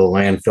otherwise go to the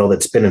landfill.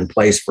 That's been in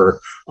place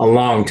for a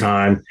long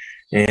time.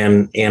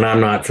 And I'm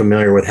not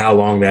familiar with how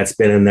long that's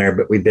been in there,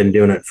 but we've been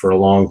doing it for a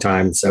long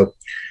time. So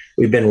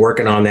we've been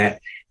working on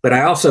that. But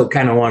I also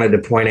kind of wanted to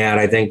point out,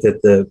 I think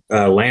that the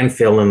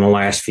landfill in the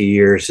last few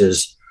years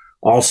has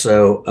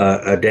also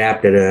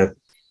adapted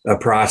a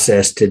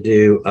process to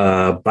do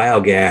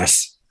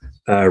biogas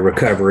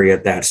recovery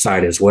at that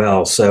site as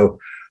well. So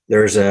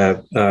there's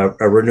a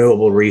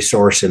renewable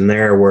resource in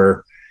there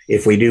where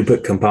if we do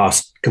put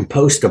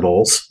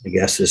compostables, I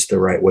guess is the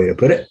right way to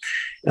put it,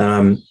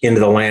 into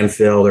the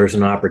landfill, there's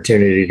an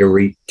opportunity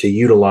to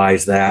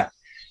utilize that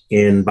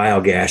in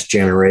biogas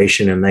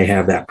generation, and they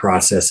have that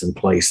process in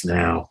place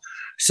now.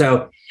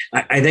 So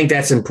I think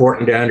that's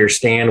important to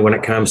understand when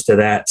it comes to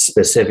that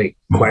specific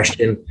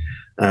question.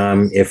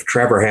 If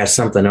Trevor has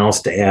something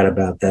else to add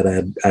about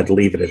that, I'd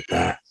leave it at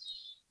that.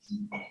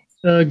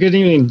 Good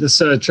evening. This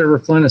is Trevor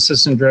Flynn,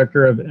 Assistant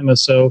Director of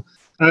MSO.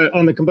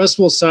 On the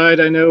combustible side,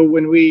 I know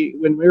when we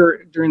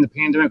were during the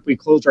pandemic, we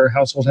closed our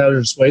household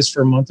hazardous waste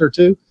for a month or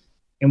two,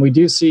 and we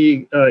do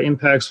see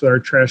impacts with our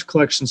trash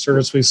collection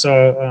service. We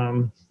saw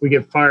we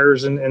get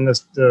fires in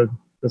the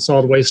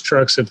solid waste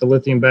trucks if the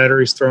lithium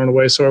battery is thrown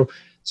away. So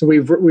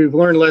we've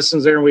learned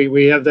lessons there, and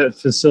we have that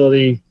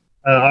facility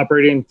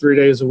operating 3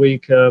 days a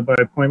week by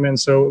appointment.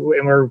 So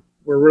and we're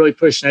really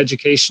pushing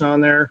education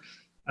on there.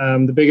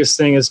 The biggest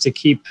thing is to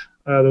keep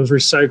those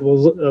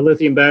recyclable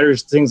lithium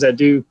batteries, things that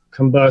do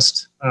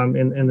combust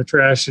in the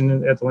trash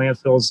and at the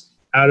landfills,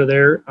 out of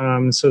there.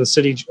 So the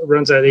city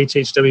runs that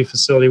HHW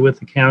facility with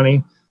the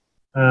county.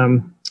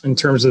 In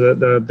terms of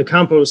the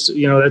compost,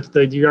 that's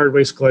the yard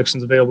waste collection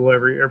is available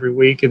every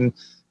week, and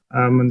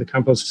the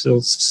compost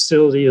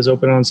facility is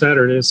open on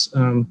Saturdays.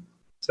 So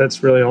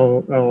that's really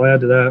all I'll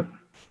add to that.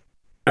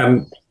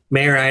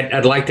 Mayor,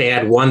 I'd like to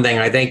add one thing.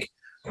 I think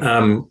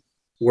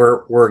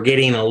we're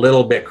getting a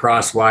little bit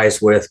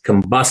crosswise with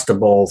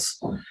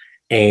combustibles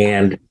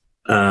and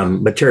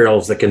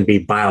materials that can be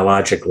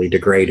biologically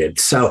degraded.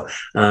 So,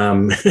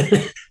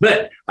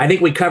 but I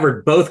think we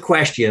covered both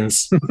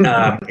questions,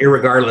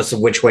 irregardless of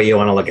which way you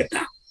want to look at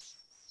that.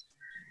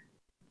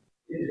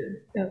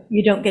 No,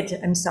 you don't get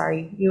to, I'm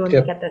sorry, you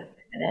only get the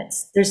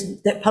minutes. There's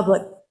the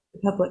public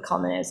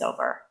comment is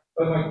over.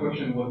 But my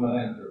question was not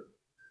answered.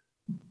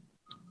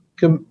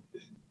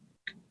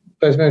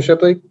 Vice Mayor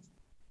Shipley?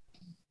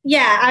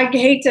 Yeah, I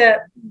hate to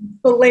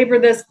belabor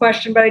this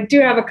question, but I do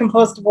have a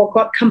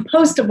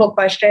compostable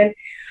question.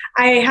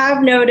 I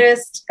have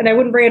noticed, and I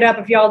wouldn't bring it up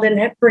if y'all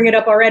didn't bring it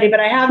up already, but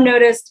I have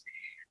noticed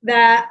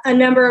that a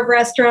number of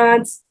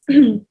restaurants,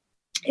 in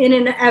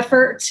an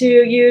effort to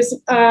use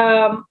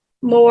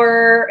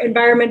more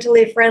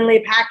environmentally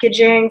friendly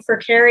packaging for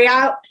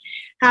carryout,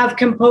 have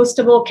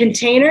compostable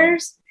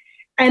containers,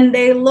 and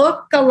they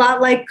look a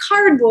lot like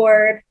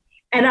cardboard.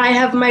 And I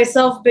have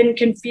myself been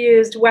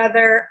confused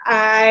whether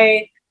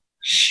I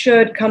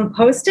should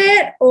compost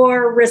it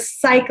or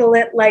recycle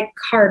it like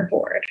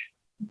cardboard.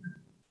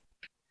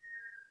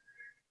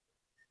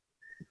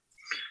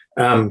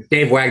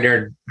 Dave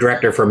Wagner,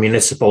 Director for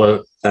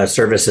Municipal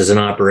Services and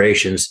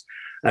Operations.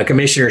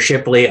 Commissioner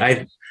Shipley,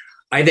 I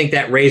think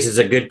that raises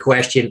a good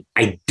question.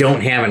 I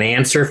don't have an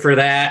answer for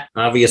that.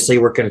 Obviously,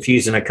 we're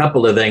confusing a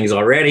couple of things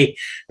already,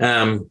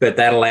 but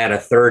that'll add a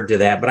third to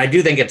that. But I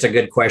do think it's a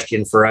good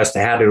question for us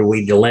to how do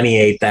we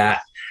delineate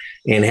that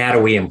and how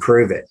do we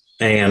improve it?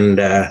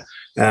 And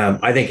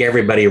I think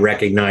everybody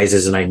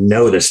recognizes, and I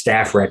know the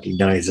staff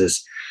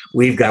recognizes,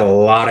 we've got a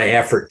lot of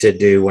effort to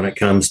do when it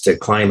comes to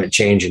climate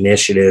change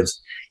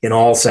initiatives in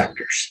all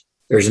sectors.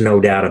 There's no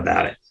doubt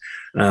about it.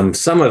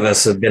 Some of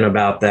us have been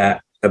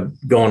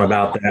going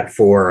about that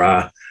for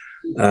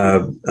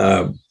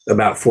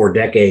about 4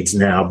 decades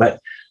now. But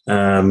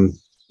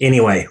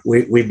anyway,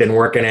 we've been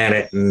working at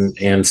it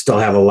and still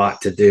have a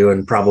lot to do.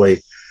 And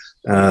probably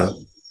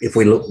if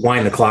we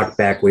wind the clock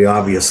back, we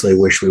obviously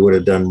wish we would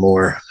have done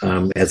more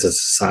as a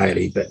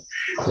society. But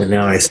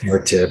now I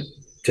start to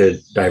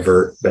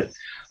divert. But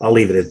I'll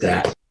leave it at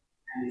that.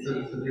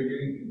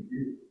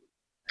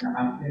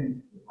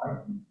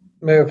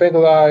 Mayor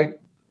Finkelstein,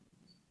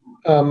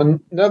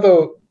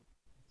 another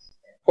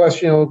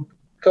question, a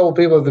couple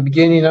people at the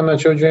beginning. I'm not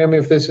sure, Jeremy,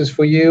 if this is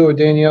for you or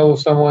Danielle or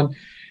someone.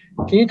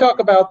 Can you talk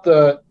about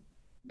the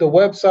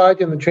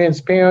website and the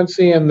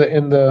transparency and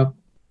the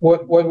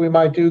what we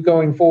might do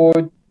going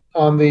forward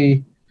on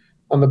the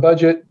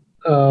budget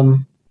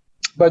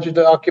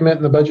document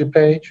and the budget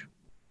page?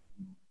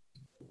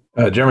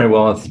 Jeremy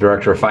Willenth,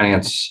 Director of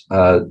Finance.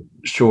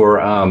 Sure.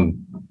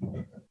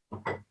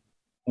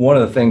 One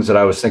of the things that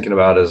I was thinking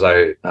about as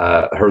I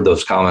heard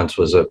those comments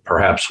was that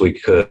perhaps we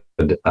could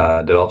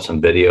develop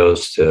some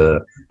videos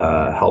to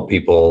help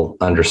people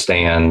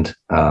understand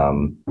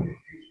the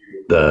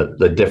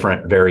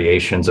different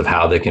variations of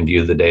how they can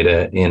view the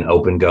data in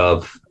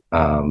OpenGov.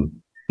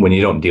 When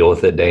you don't deal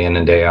with it day in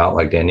and day out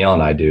like Danielle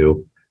and I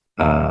do,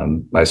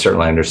 I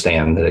certainly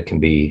understand that it can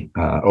be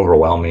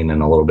overwhelming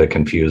and a little bit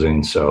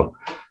confusing. So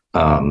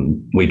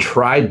we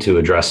tried to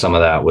address some of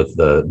that with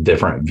the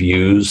different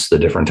views, the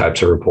different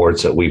types of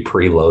reports that we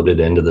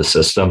preloaded into the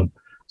system,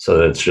 so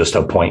that it's just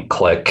a point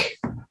click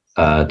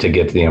to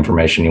get to the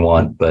information you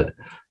want. But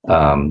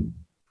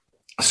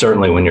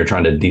certainly when you're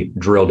trying to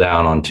drill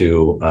down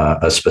onto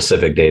a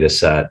specific data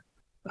set,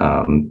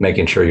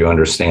 making sure you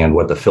understand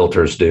what the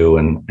filters do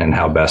and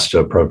how best to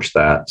approach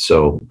that.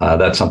 So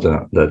that's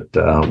something that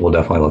we'll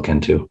definitely look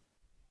into.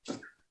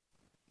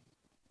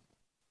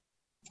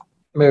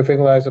 Mayor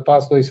Finkelstein,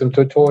 possibly some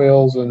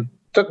tutorials and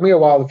took me a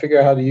while to figure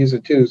out how to use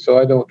it too, so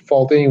I don't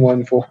fault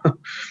anyone for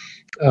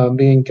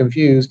being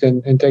confused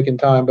and taking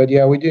time. But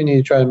yeah, we do need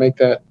to try to make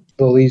that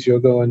a little easier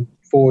going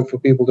forward for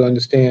people to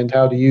understand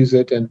how to use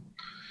it and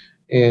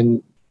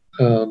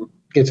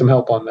get some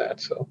help on that.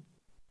 So,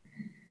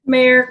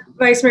 Mayor,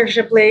 Vice Mayor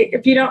Shipley,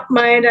 if you don't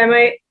mind, I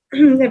might,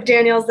 if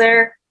Daniel's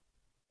there.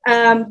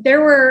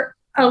 There were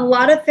a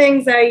lot of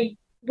things I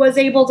was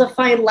able to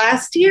find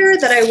last year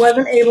that I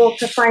wasn't able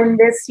to find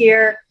this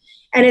year.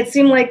 And it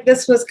seemed like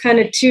this was kind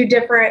of two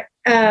different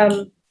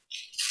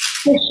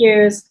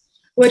issues,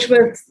 which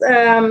was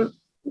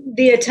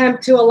the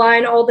attempt to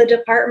align all the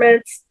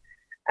departments,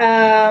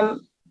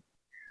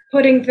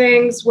 putting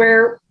things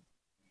where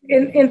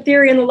in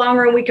theory, in the long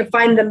run, we could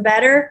find them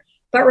better.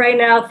 But right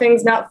now,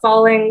 things not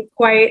falling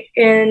quite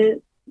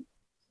in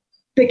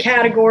the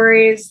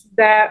categories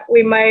that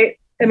we might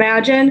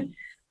imagine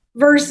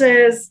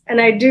versus, and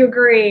I do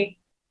agree,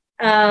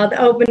 the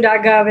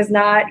open.gov is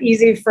not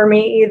easy for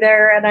me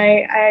either. And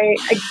I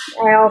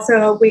also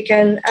hope we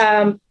can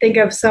think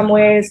of some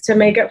ways to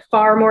make it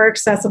far more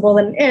accessible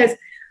than it is.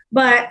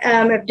 But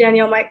if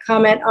Danielle might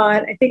comment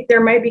on, I think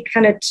there might be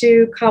kind of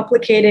two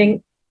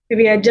complicating,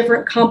 maybe a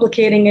different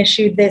complicating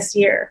issue this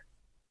year.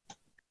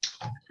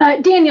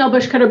 Danielle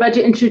Bushcutter,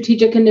 Budget and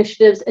Strategic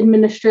Initiatives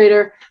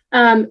Administrator.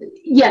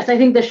 Yes, I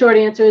think the short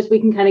answer is we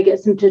can kind of get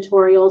some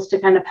tutorials to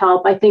kind of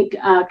help. I think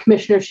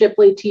Commissioner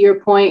Shipley, to your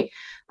point,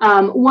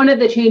 one of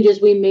the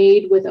changes we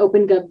made with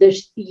OpenGov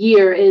this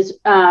year is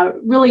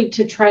really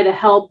to try to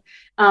help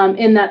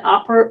in that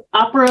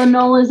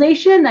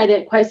operationalization. I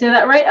didn't quite say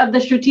that right, of the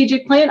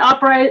strategic plan.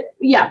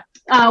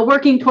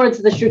 Working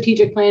towards the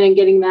strategic plan and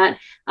getting that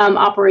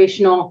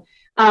operational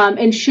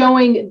and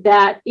showing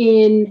that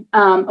in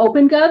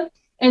OpenGov.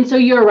 And so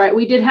you're right,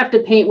 we did have to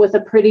paint with a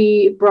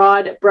pretty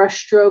broad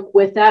brushstroke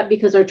with that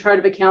because our chart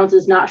of accounts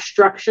is not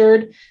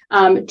structured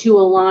to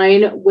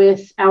align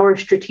with our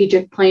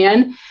strategic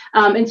plan.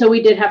 And so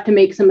we did have to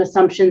make some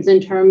assumptions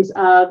in terms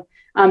of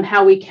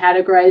how we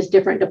categorize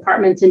different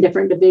departments and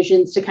different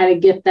divisions to kind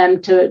of get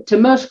them to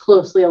most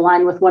closely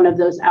align with one of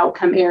those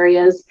outcome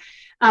areas.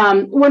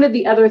 One of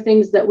the other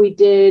things that we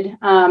did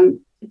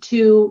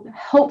to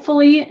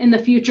hopefully in the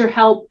future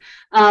help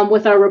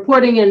with our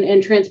reporting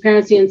and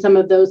transparency and some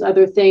of those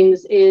other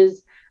things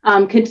is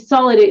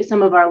consolidate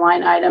some of our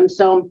line items.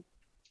 So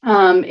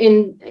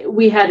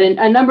we had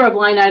a number of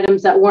line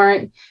items that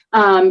weren't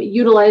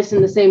utilized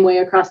in the same way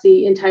across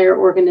the entire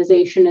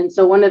organization. And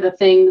so one of the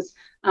things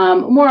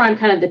more on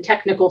kind of the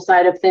technical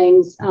side of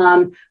things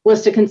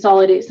was to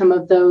consolidate some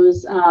of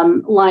those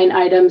line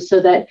items so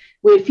that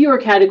we had fewer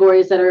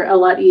categories that are a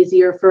lot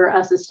easier for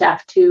us as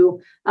staff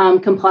to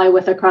comply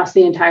with across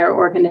the entire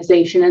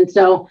organization. And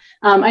so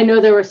I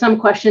know there were some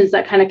questions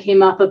that kind of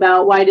came up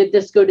about why did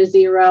this go to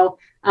zero?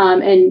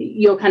 And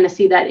you'll kind of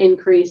see that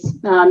increase.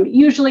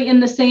 Usually in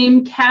the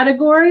same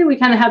category, we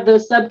kind of have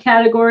those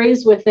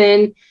subcategories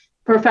within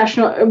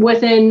personnel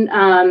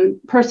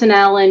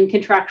and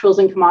contractuals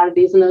and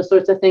commodities and those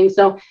sorts of things.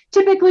 So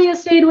typically it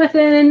stayed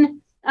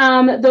within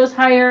those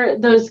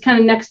kind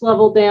of next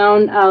level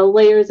down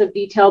layers of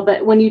detail.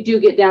 But when you do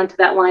get down to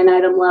that line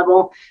item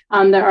level,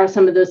 there are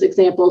some of those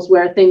examples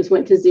where things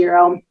went to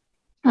zero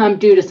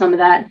due to some of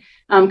that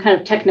kind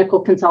of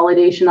technical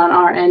consolidation on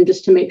our end,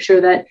 just to make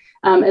sure that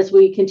as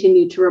we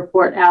continue to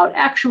report out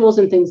actuals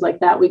and things like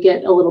that, we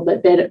get a little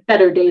bit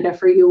better data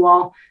for you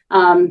all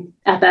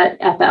at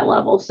that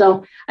level.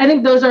 So I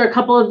think those are a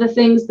couple of the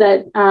things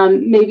that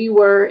maybe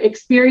were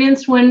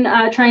experienced when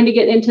trying to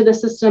get into the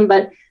system,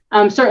 but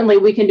certainly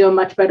we can do a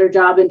much better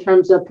job in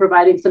terms of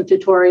providing some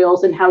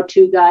tutorials and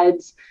how-to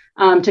guides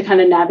to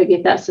kind of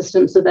navigate that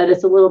system so that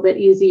it's a little bit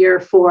easier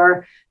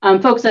for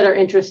folks that are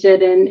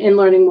interested in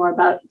learning more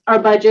about our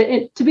budget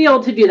and to be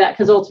able to do that,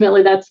 because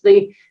ultimately that's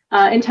the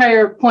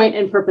entire point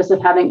and purpose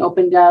of having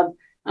OpenGov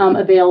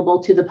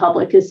available to the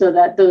public, is so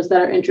that those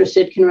that are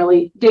interested can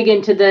really dig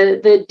into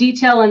the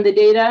detail and the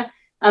data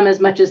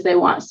as much as they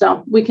want.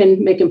 So we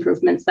can make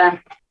improvements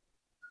there.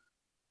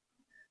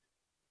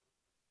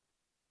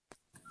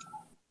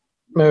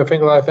 Mayor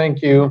Finkelhauer,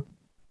 thank you.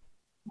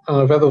 I don't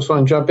know if others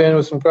want to jump in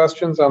with some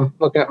questions. I'm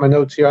looking at my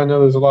notes here. I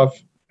know there's a lot of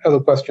other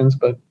questions,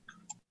 but.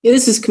 Yeah,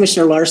 this is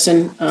Commissioner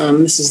Larson.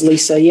 This is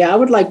Lisa. Yeah, I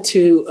would like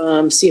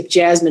to see if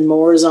Jasmine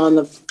Moore is on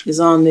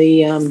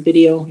the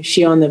video. Is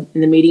she in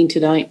the meeting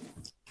tonight?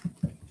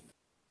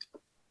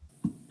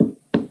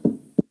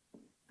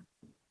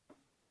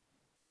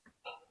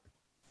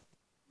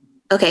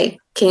 Okay,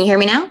 can you hear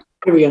me now?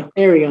 There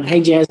we go. Hey,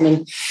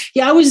 Jasmine.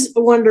 Yeah, I was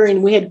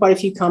wondering, we had quite a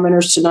few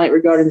commenters tonight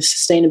regarding the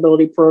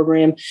sustainability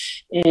program,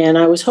 and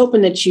I was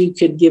hoping that you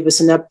could give us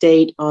an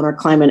update on our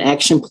climate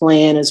action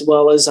plan, as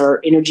well as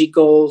our energy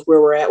goals, where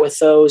we're at with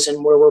those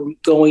and where we're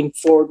going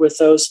forward with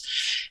those.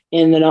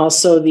 And then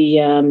also the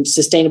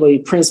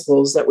sustainability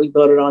principles that we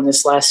voted on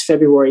this last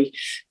February,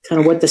 kind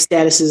of what the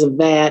status is of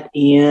that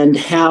and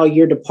how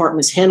your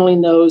department's handling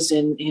those,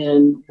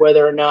 and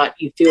whether or not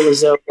you feel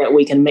as though that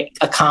we can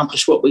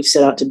accomplish what we've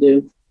set out to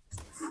do.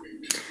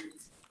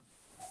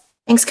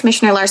 Thanks,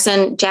 Commissioner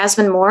Larson.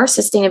 Jasmine Moore,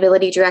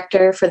 Sustainability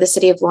Director for the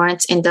City of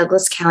Lawrence and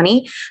Douglas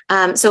County.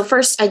 So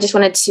first, I just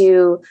wanted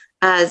to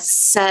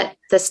set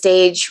the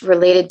stage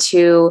related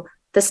to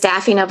the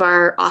staffing of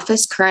our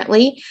office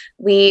currently.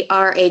 We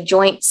are a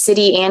joint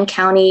city and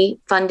county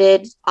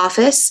funded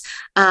office.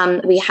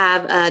 We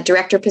have a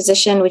director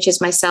position, which is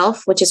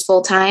myself, which is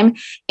full-time,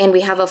 and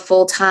we have a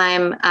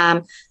full-time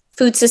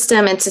food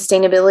system and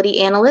sustainability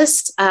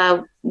analyst,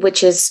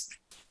 which is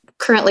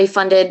currently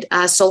funded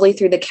solely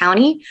through the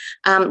county.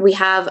 We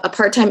have a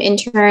part-time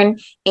intern,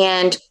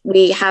 and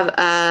we have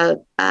a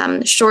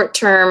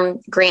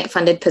short-term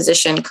grant-funded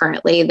position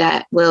currently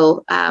that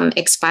will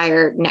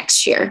expire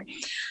next year.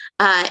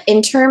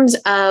 In terms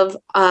of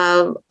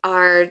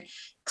our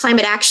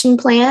climate action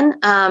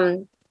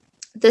plan,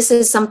 this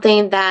is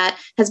something that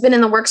has been in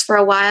the works for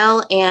a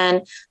while,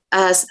 and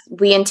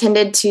we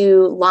intended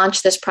to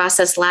launch this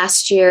process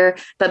last year,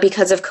 but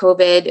because of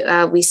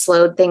COVID, we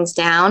slowed things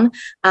down.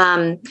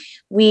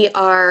 We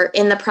are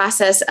in the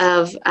process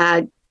of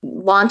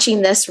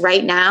launching this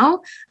right now.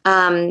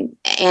 And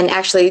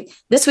actually,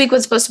 this week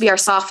was supposed to be our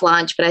soft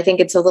launch, but I think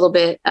it's a little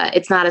bit,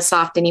 it's not as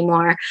soft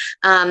anymore.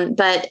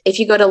 But if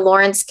you go to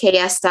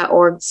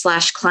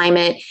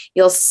lawrenceks.org/climate,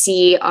 you'll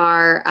see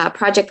our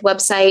project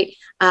website.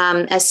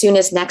 As soon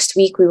as next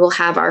week, we will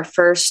have our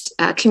first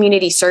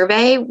community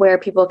survey where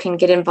people can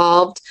get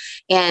involved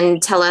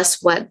and tell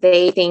us what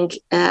they think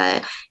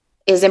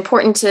is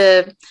important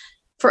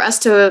for us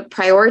to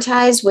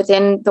prioritize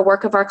within the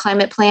work of our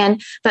climate plan,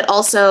 but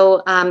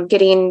also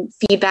getting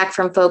feedback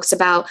from folks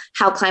about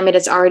how climate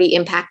is already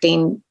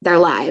impacting their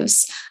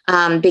lives,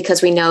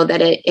 because we know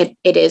that it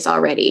is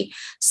already.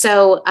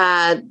 So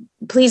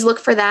please look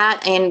for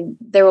that, and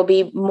there will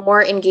be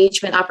more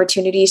engagement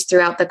opportunities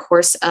throughout the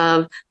course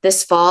of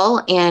this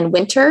fall and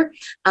winter.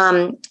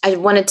 I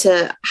wanted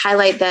to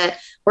highlight that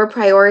we're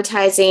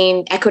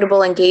prioritizing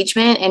equitable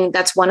engagement, and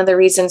that's one of the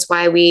reasons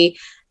why we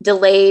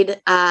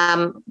delayed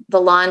the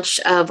launch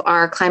of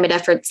our climate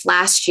efforts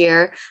last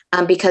year,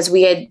 because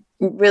we had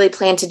really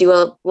planned to do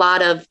a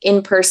lot of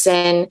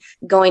in-person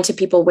going to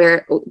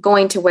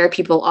where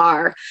people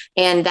are,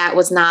 and that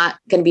was not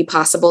going to be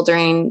possible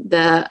during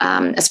the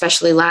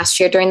especially last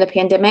year during the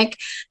pandemic.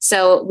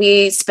 So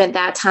we spent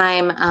that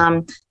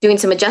time doing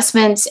some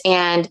adjustments,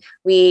 and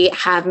we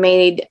have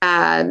made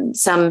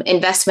some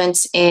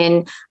investments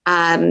in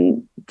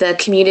the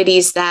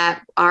communities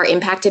that are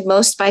impacted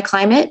most by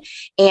climate,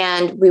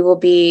 and we will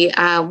be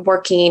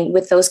working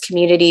with those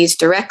communities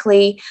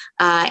directly,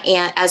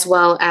 and as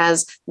well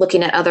as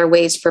looking at other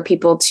ways for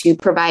people to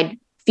provide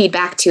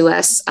feedback to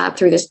us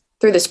through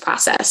this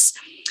process.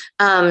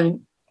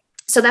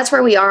 So that's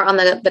where we are on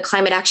the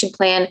climate action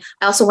plan.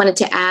 I also wanted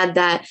to add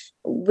that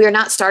we're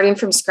not starting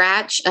from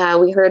scratch.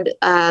 We heard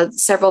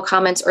several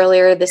comments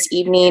earlier this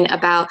evening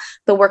about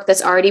the work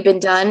that's already been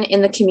done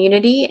in the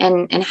community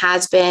and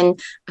has been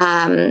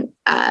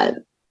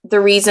the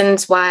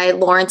reasons why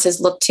Lawrence is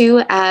looked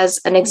to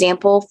as an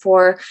example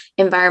for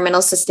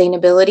environmental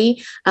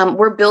sustainability.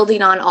 We're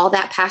building on all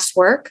that past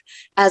work,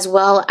 as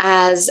well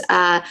as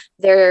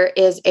there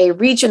is a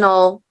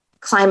regional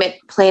climate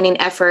planning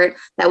effort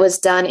that was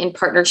done in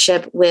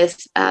partnership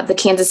with the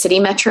Kansas City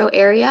metro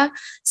area.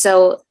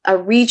 So a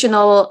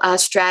regional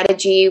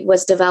strategy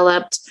was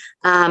developed,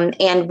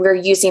 and we're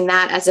using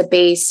that as a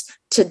base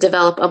to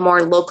develop a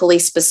more locally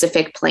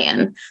specific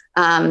plan,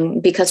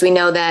 because we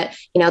know that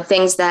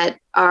things that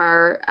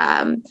are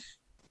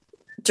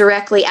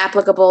directly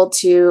applicable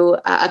to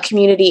a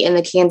community in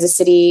the Kansas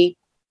City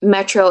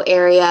metro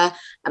area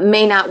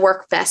may not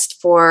work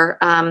best for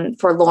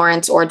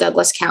Lawrence or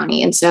Douglas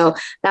County. And so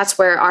that's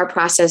where our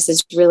process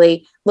is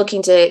really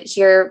looking to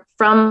hear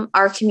from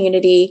our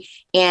community,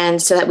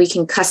 and so that we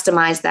can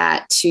customize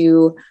that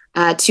to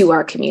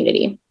our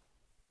community.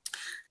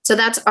 So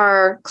that's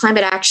our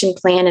climate action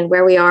plan and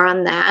where we are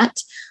on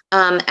that.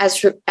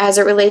 As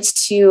it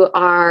relates to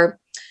our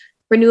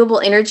renewable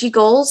energy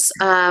goals,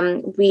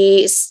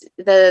 the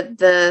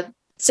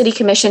City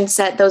Commission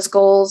set those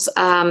goals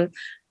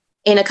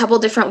in a couple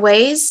different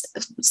ways.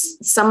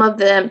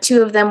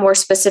 Two of them were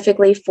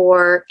specifically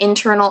for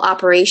internal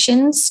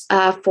operations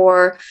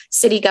for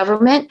city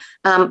government.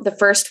 The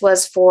first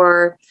was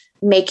for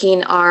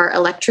making our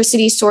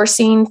electricity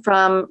sourcing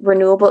from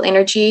renewable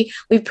energy.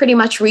 We've pretty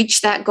much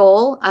reached that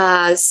goal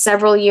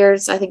several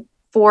years, I think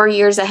 4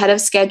 years ahead of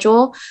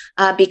schedule,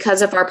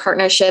 because of our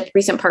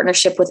recent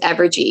partnership with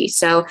Evergy.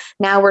 So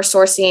now we're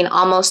sourcing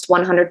almost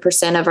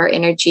 100% of our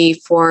energy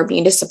for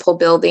municipal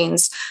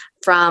buildings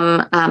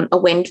from a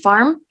wind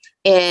farm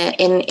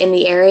in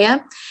the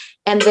area.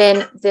 And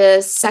then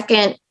the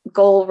second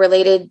goal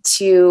related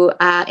to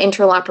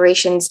internal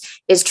operations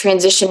is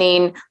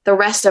transitioning the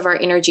rest of our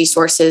energy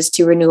sources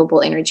to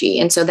renewable energy.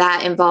 And so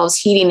that involves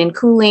heating and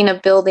cooling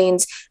of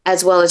buildings,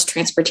 as well as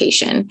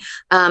transportation.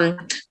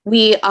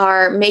 We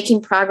are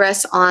making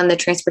progress on the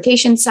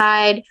transportation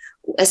side,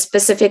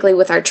 specifically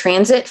with our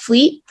transit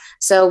fleet.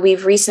 So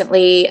we've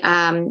recently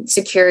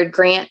secured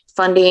grant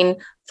funding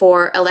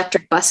for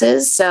electric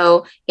buses.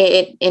 So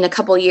in a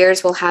couple of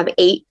years, we'll have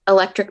 8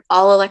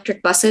 all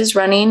electric buses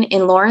running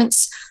in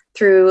Lawrence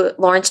through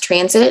Lawrence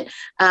Transit.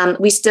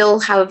 We still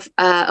have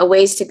a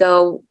ways to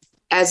go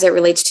as it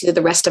relates to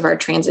the rest of our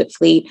transit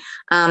fleet,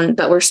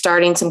 but we're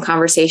starting some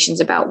conversations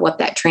about what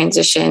that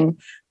transition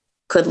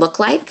could look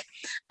like.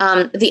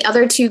 The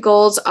other 2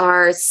 goals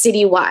are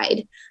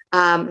citywide,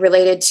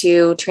 related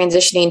to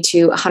transitioning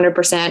to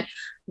 100%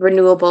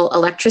 renewable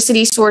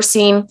electricity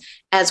sourcing,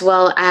 as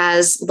well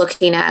as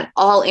looking at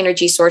all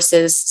energy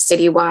sources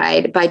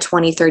citywide by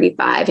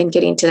 2035 and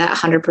getting to that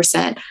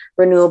 100%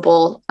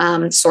 renewable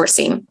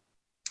sourcing.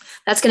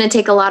 That's going to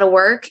take a lot of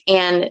work,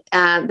 and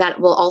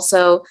that will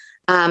also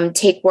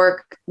take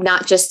work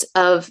not just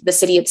of the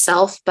city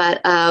itself,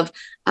 but of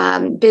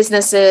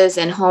businesses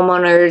and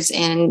homeowners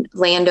and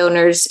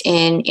landowners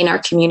in our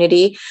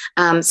community.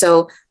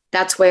 So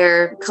that's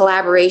where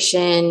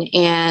collaboration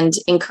and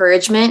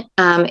encouragement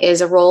is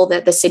a role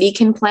that the city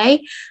can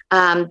play,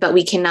 but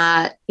we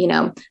cannot,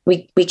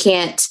 we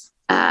can't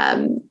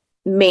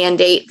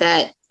mandate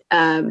that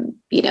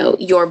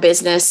your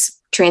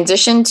business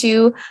transition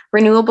to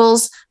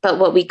renewables. But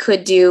what we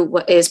could do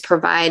is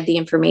provide the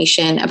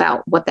information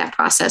about what that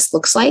process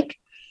looks like.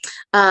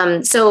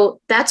 So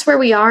that's where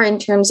we are in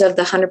terms of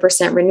the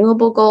 100%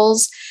 renewable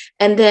goals.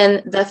 And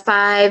then the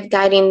 5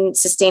 guiding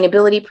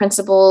sustainability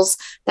principles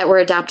that were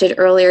adopted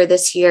earlier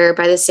this year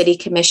by the City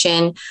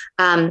Commission.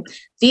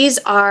 These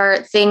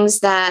are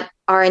things that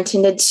are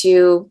intended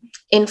to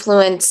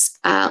influence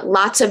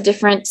lots of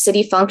different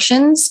city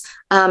functions,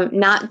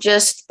 not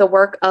just the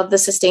work of the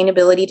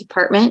sustainability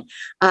department.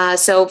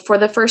 So for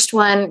the first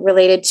one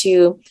related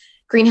to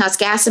greenhouse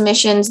gas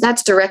emissions,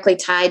 that's directly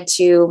tied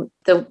to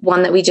the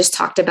one that we just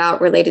talked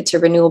about related to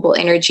renewable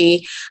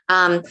energy.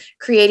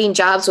 Creating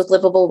jobs with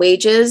livable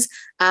wages,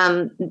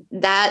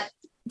 that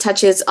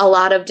touches a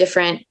lot of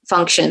different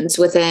functions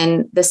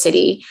within the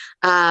city.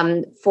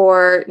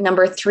 For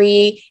number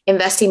 3,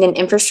 investing in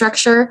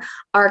infrastructure,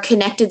 our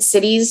connected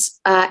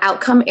cities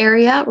outcome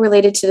area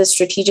related to the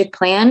strategic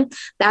plan,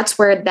 that's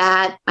where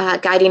that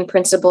guiding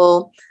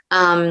principle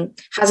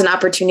has an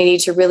opportunity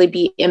to really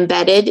be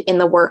embedded in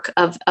the work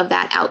of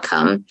that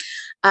outcome.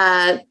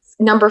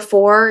 Number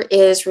 4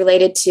 is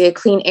related to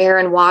clean air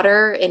and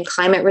water and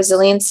climate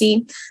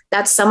resiliency.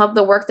 That's some of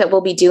the work that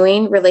we'll be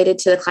doing related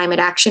to the climate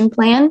action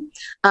plan,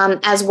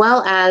 as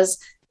well as,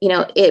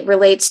 it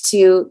relates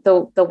to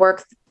the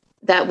work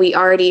that we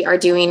already are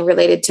doing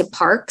related to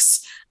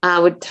parks,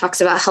 which talks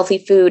about healthy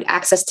food,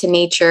 access to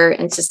nature,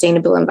 and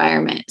sustainable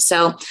environment.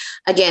 So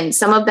again,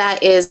 some of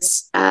that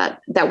is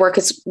that work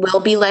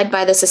will be led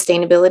by the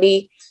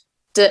sustainability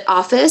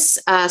office,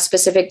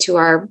 specific to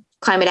our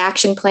climate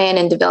action plan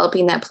and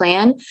developing that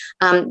plan.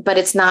 But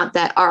it's not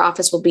that our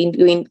office will be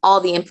doing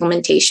all the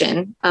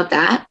implementation of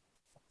that.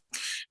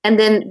 And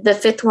then the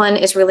 5th one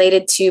is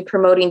related to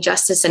promoting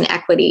justice and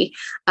equity.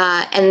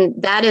 And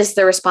that is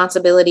the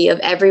responsibility of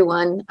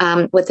everyone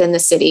within the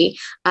city.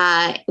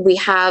 We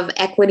have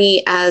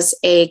equity as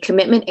a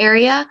commitment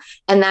area,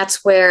 and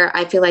that's where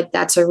I feel like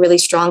that's a really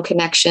strong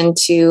connection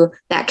to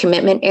that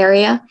commitment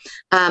area.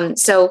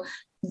 So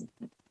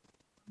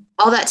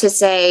all that to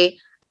say,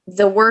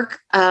 the work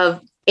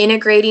of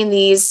integrating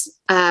these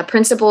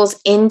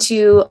principles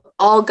into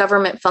all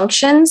government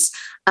functions,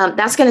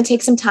 that's going to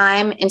take some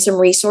time and some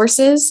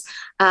resources,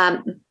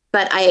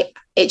 but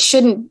it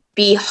shouldn't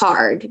be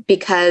hard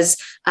because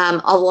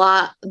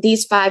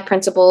these 5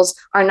 principles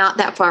are not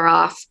that far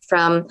off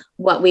from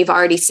what we've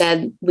already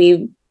said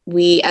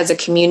we as a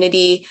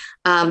community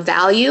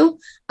value,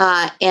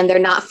 and they're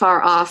not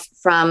far off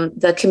from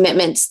the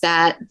commitments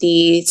that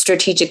the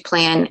strategic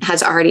plan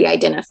has already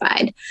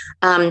identified.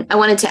 I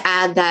wanted to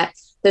add that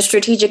the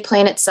strategic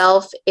plan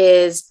itself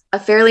is a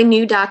fairly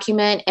new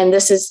document, and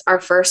this is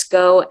our first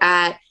go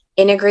at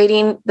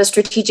integrating the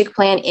strategic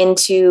plan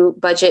into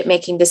budget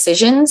making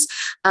decisions.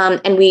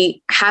 And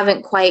we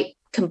haven't quite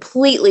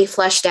completely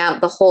fleshed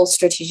out the whole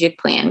strategic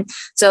plan.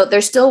 So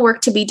there's still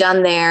work to be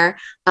done there.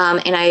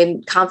 And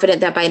I'm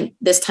confident that by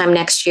this time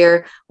next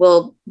year,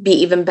 we'll be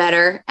even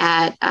better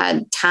at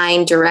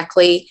tying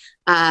directly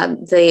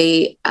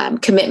the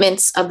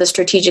commitments of the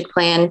strategic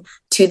plan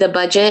to the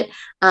budget.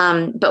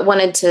 But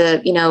wanted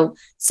to,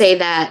 say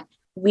that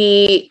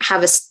we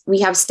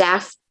have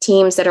staff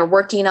teams that are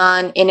working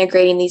on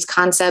integrating these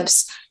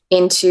concepts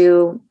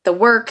into the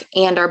work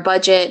and our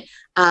budget.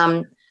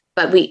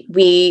 But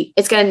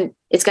it's going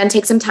to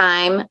take some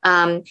time.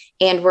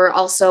 And we're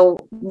also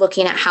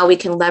looking at how we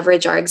can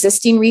leverage our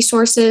existing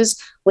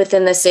resources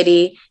within the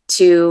city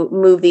to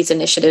move these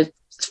initiatives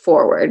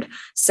forward.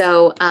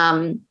 So,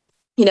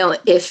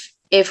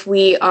 if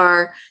we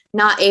are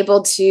not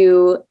able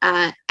to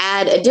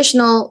add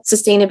additional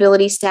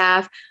sustainability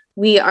staff,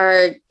 we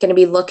are going to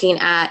be looking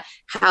at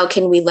how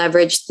can we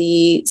leverage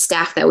the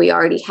staff that we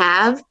already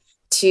have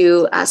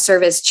to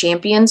serve as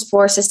champions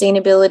for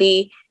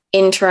sustainability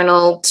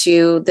internal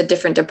to the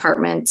different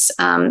departments,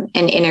 and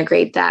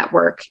integrate that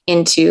work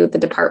into the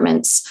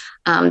departments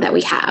that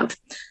we have.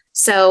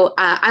 So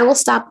I will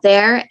stop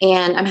there,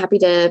 and I'm happy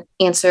to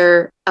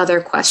answer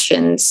other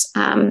questions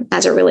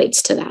as it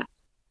relates to that.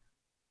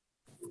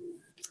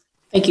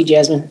 Thank you,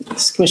 Jasmine.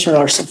 This is Commissioner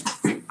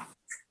Larson.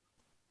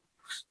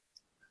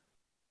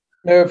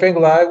 Mayor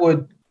Finkel, I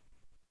would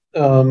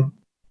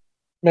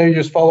maybe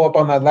just follow up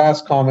on that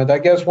last comment. I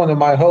guess one of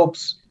my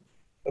hopes,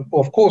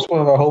 of course,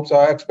 one of our hopes,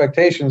 our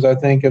expectations, I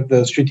think, of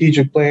the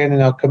strategic plan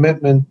and our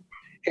commitment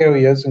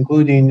areas,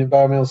 including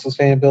environmental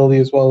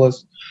sustainability as well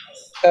as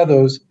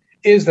others,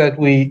 is that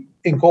we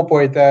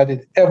incorporate that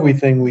in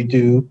everything we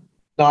do,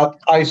 not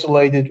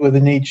isolated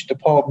within each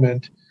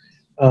department.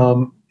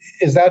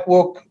 Is that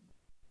work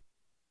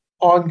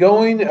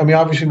ongoing? I mean,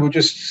 obviously, we're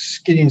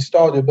just getting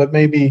started, but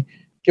maybe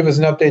give us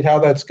an update how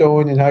that's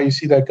going and how you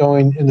see that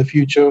going in the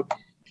future.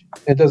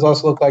 It does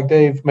also look like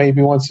Dave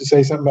maybe wants to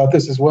say something about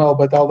this as well,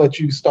 but I'll let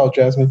you start,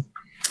 Jasmine.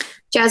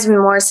 Jasmine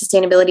Moore,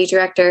 Sustainability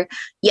Director.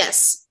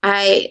 Yes,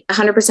 I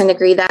 100%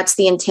 agree. That's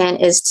the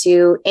intent, is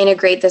to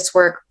integrate this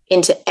work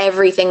into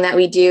everything that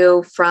we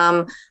do,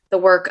 from the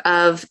work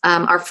of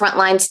our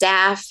frontline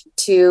staff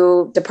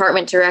to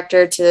department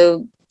director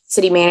to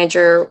city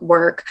manager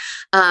work.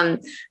 I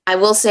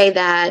will say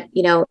that,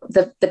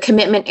 the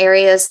commitment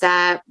areas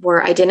that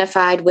were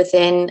identified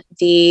within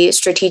the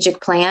strategic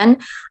plan,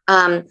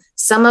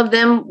 some of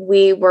them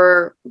we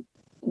were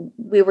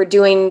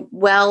doing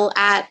well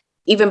at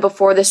even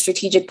before the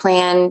strategic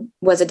plan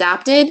was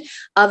adopted.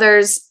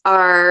 Others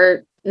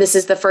this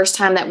is the first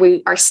time that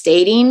we are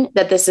stating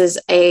that this is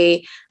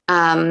a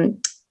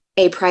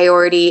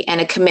priority and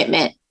a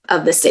commitment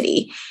of the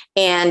city.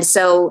 And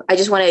so I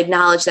just want to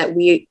acknowledge that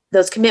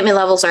those commitment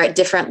levels are at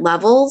different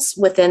levels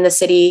within the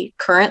city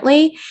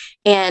currently.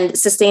 And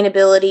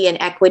sustainability and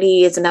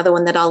equity is another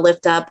one that I'll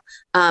lift up.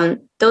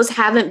 Those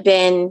haven't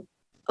been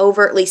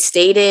overtly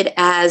stated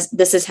as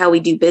this is how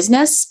we do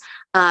business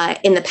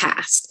in the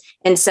past.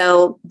 And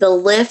so the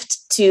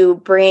lift to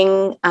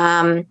bring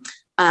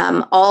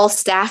all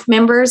staff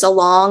members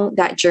along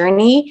that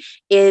journey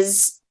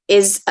is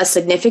a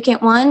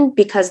significant one,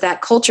 because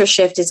that culture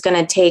shift is going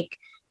to take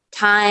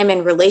time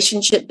and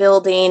relationship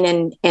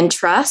building and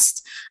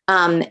trust.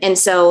 And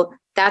so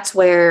that's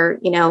where,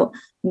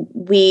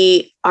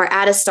 we are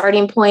at a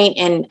starting point,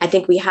 and I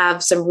think we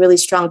have some really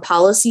strong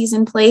policies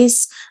in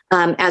place,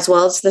 as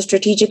well as the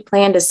strategic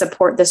plan to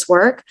support this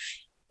work.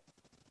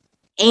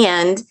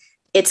 And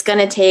it's going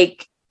to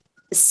take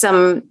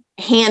some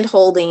hand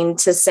holding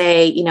to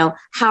say,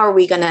 how are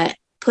we going to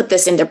put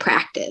this into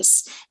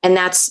practice? And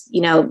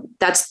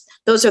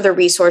those are the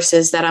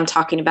resources that I'm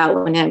talking about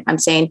when I'm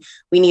saying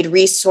we need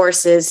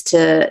resources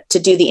to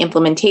do the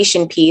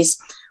implementation piece.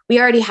 We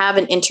already have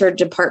an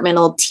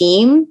interdepartmental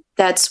team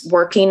that's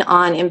working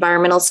on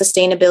environmental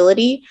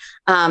sustainability.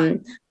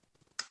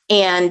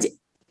 And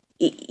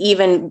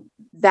even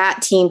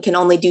that team can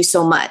only do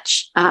so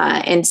much.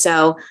 And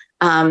so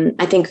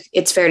I think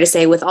it's fair to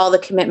say, with all the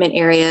commitment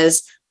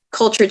areas,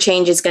 culture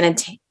change is going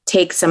to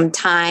take some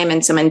time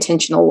and some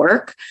intentional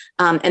work.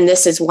 And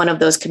this is one of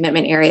those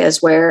commitment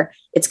areas where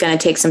it's going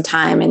to take some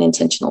time and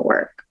intentional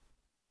work.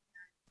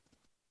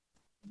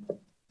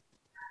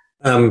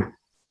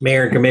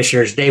 Mayor and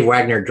Commissioners, Dave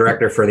Wagner,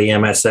 Director for the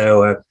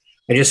MSO.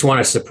 I just want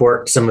to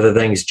support some of the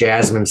things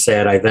Jasmine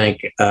said, I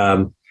think,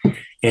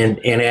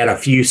 and add a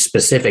few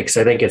specifics.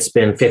 I think it's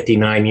been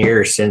 59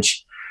 years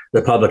since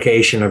the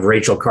publication of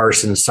Rachel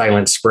Carson's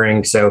Silent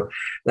Spring. So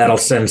that'll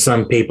send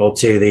some people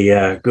to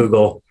the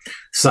Google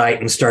site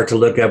and start to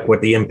look up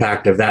what the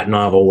impact of that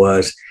novel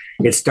was.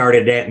 It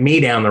started at me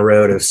down the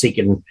road of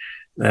seeking,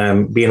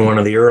 being one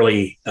of the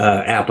early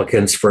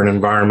applicants for an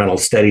environmental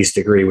studies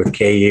degree with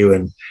KU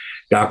and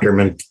Dr.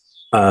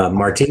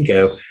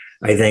 Martinko,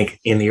 I think,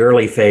 in the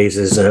early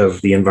phases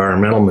of the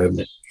environmental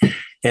movement.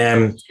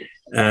 Haven't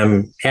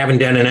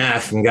done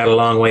enough and got a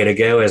long way to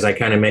go, as I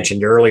kind of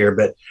mentioned earlier,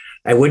 but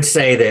I would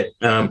say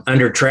that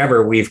under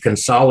Trevor, we've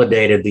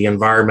consolidated the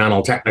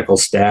environmental technical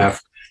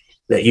staff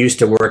that used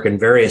to work in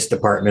various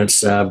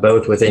departments,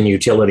 both within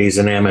utilities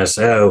and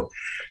MSO,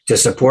 to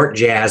support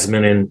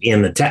Jasmine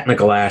in the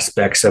technical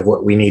aspects of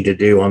what we need to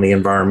do on the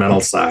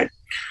environmental side.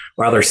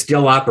 While they're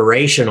still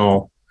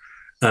operational,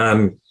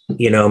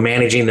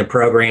 managing the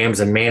programs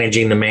and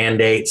managing the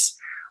mandates,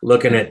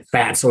 looking at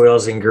fats,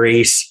 oils, and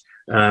grease,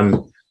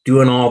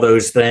 doing all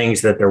those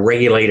things that the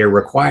regulator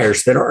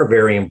requires that are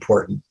very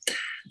important.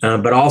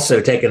 But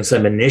also taking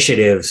some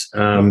initiatives.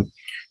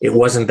 It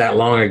wasn't that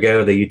long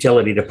ago, the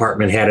utility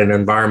department had an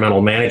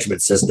environmental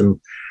management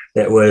system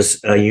that was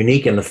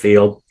unique in the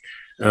field.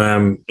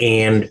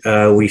 And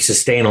we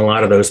sustain a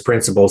lot of those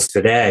principles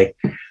today.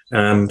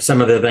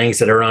 Some of the things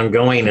that are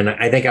ongoing, and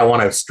I think I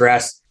want to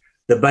stress,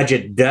 the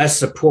budget does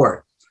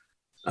support.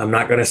 I'm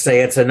not going to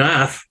say it's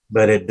enough,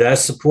 but it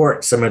does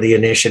support some of the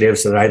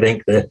initiatives that I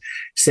think the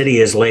city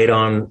has laid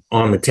on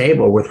the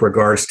table with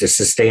regards to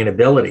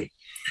sustainability.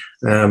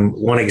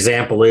 One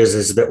example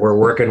is that we're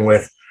working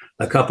with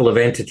a couple of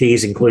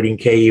entities, including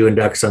KU and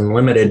Ducks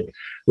Unlimited,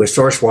 with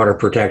source water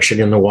protection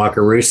in the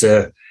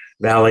Wakarusa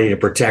Valley to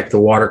protect the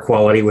water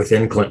quality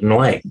within Clinton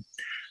Lake.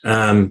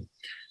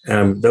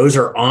 Those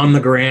are on the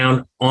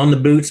ground, on the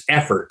boots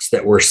efforts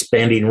that we're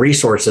spending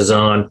resources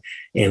on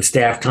and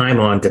staff time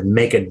on to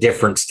make a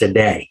difference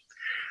today.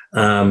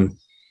 And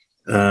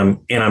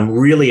I'm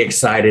really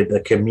excited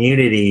the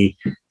community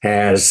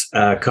has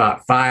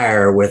caught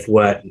fire with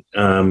what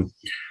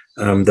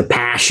the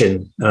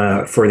passion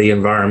for the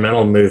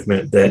environmental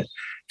movement that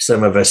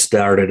some of us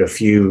started a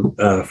few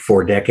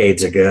 4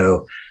 decades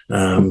ago.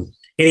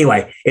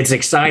 Anyway, it's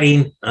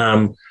exciting.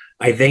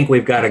 I think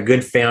we've got a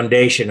good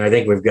foundation. I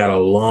think we've got a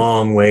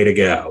long way to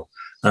go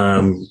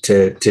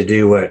to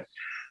do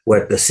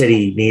what the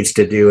city needs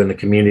to do and the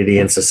community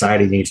and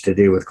society needs to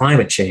do with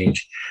climate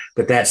change.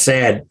 But that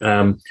said,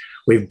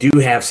 we do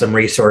have some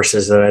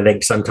resources that I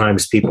think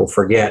sometimes people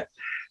forget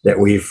that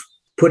we've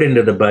put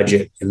into the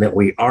budget and that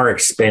we are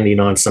expending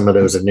on some of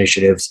those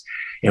initiatives.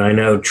 And I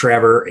know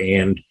Trevor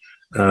and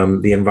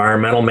the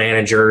environmental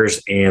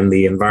managers and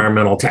the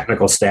environmental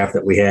technical staff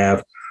that we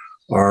have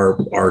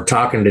are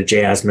talking to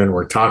Jasmine.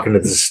 We're talking to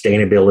the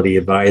Sustainability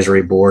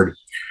Advisory Board.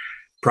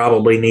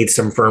 Probably need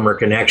some firmer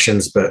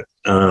connections, but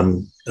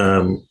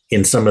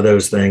in some of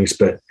those things.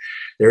 But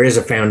there is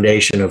a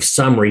foundation of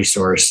some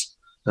resource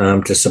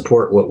to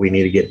support what we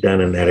need to get done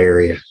in that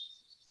area.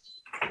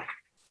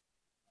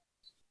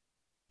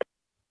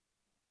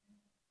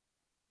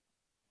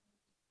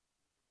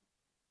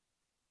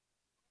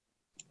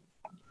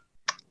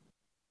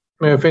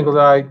 Mayor Finkel,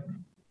 I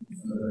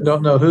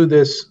don't know who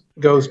this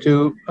goes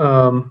to,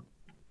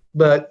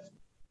 but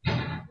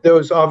there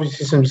was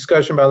obviously some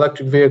discussion about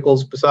electric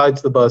vehicles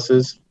besides the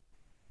buses.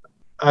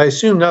 I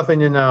assume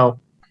nothing in our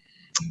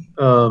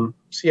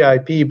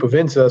CIP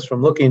prevents us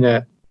from looking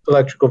at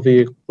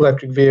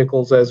electric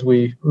vehicles as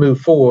we move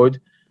forward. I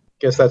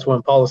guess that's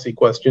one policy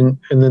question.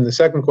 And then the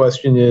second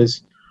question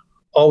is,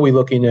 are we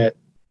looking at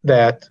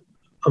that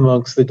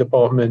amongst the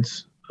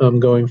departments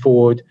going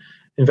forward,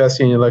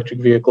 investing in electric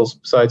vehicles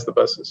besides the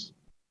buses?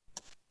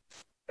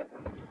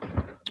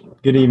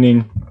 Good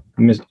evening,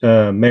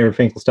 Mayor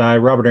Finkelstein.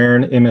 Robert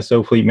Aaron,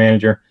 MSO Fleet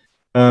Manager.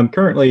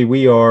 Currently,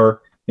 we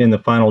are in the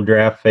final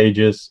draft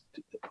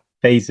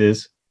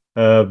phases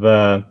of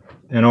an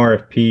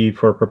RFP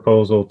for a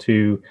proposal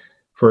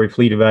for a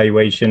fleet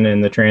evaluation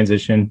and the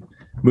transition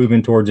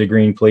moving towards a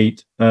green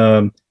fleet.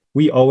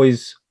 We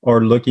always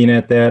are looking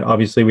at that.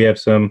 Obviously, we have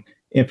some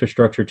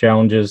infrastructure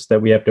challenges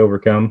that we have to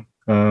overcome,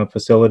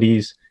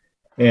 facilities,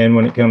 and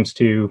when it comes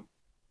to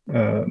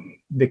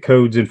the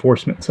codes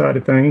enforcement side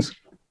of things.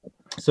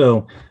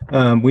 So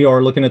we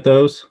are looking at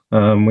those.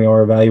 We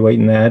are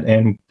evaluating that,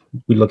 and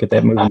we look at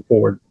that moving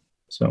forward.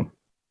 So.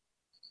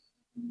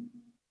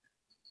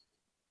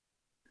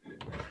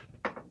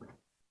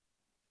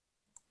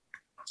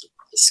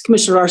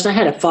 Commissioner Larson, I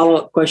had a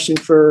follow-up question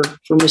for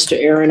Mr.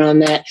 Aaron on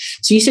that.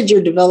 So you said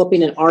you're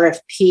developing an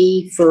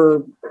RFP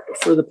for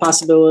the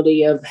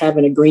possibility of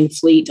having a green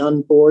fleet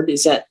on board.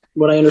 Is that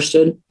what I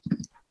understood?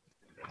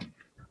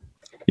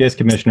 Yes,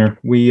 Commissioner.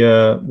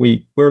 We're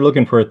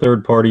looking for a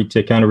third party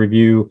to kind of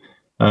review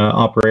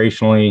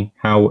operationally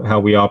how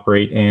we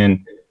operate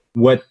and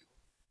what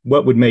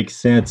would make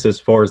sense as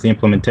far as the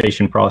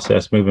implementation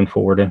process moving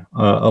forward,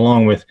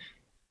 along with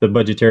the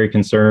budgetary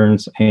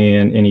concerns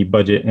and any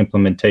budget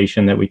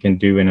implementation that we can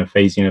do in a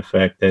phasing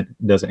effect that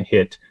doesn't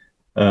hit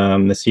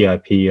the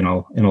CIP in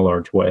a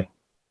large way.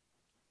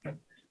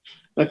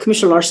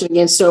 Commissioner Larson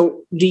again.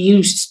 So do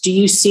you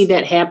see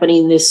that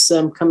happening this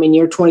coming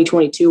year,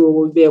 2022, where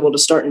we'll be able to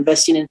start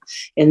investing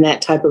in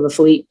that type of a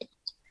fleet?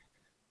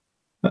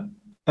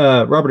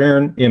 Robert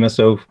Aaron,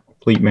 MSO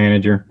Fleet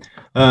Manager.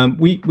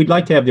 We'd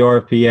like to have the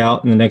RFP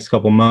out in the next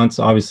couple months.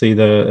 Obviously,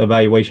 the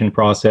evaluation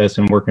process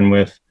and working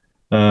with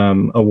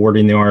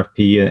awarding the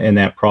RFP and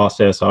that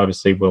process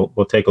obviously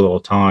will take a little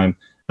time.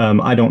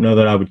 I don't know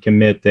that I would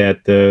commit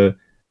that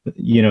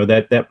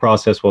that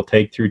process will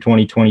take through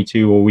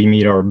 2022. Will we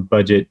meet our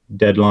budget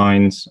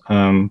deadlines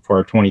for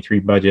our 23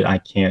 budget? I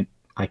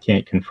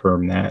can't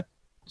confirm that.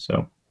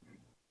 So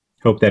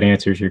hope that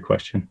answers your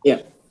question. Yeah,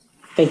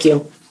 thank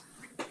you.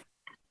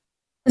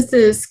 This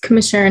is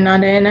Commissioner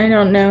Nanda, and I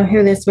don't know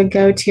who this would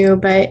go to,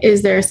 but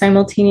is there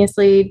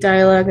simultaneously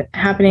dialogue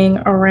happening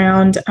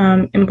around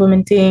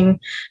implementing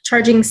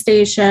charging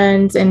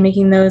stations and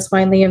making those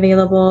widely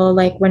available,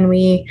 like when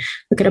we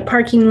look at a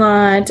parking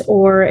lot,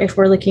 or if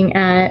we're looking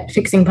at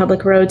fixing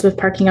public roads with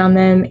parking on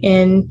them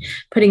and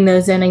putting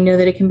those in? I know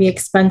that it can be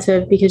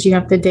expensive because you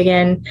have to dig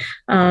in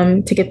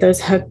to get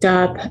those hooked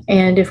up.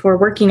 And if we're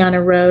working on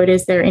a road,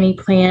 is there any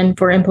plan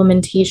for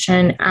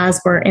implementation as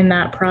we're in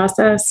that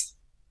process?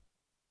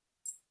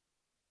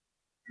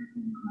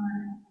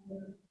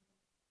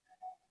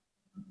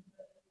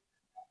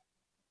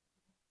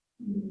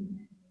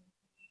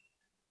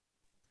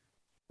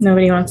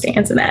 Nobody wants to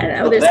answer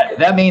that.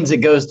 That means it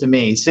goes to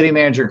me, City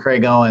Manager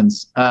Craig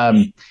Owens.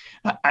 I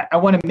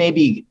want to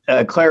maybe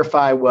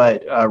clarify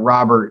what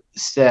Robert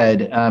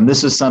said.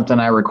 This is something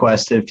I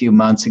requested a few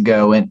months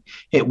ago, and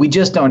we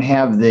just don't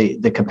have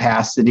the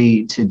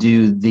capacity to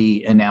do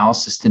the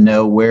analysis to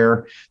know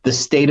where the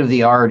state of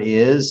the art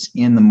is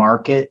in the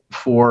market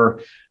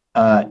for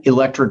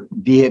electric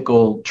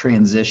vehicle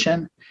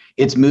transition.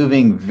 it's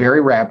moving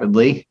very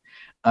rapidly.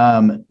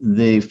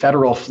 The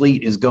federal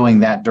fleet is going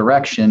that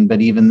direction,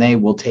 but even they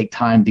will take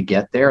time to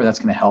get there. That's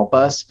going to help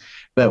us.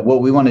 But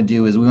what we want to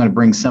do is we want to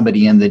bring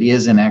somebody in that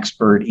is an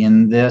expert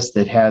in this,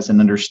 that has an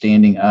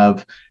understanding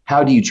of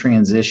how do you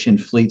transition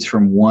fleets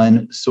from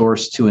one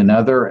source to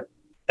another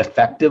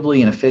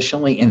effectively and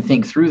efficiently, and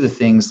think through the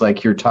things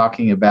like you're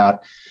talking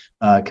about,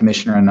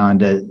 Commissioner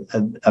Ananda,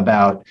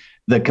 about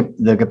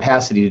the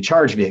capacity to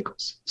charge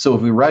vehicles. So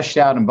if we rushed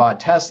out and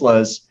bought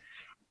Teslas,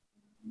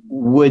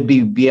 would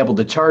be able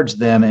to charge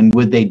them, and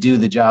would they do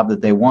the job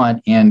that they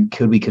want? And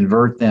could we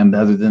convert them,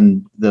 other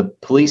than the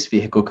police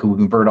vehicle, could we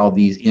convert all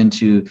these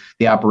into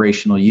the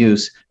operational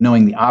use,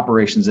 knowing the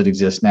operations that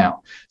exist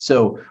now?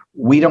 So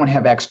we don't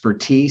have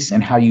expertise in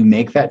how you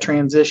make that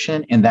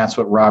transition, and that's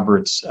what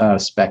Robert's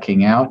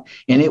speccing out.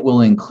 And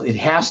it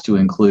has to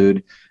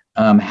include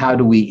how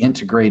do we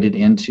integrate it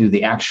into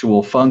the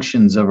actual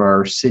functions of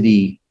our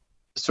city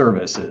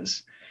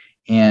services,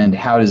 and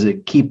how does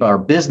it keep our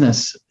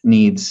business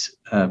needs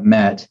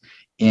met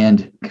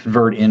and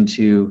convert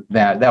into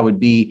that? That would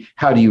be,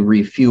 how do you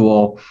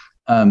refuel?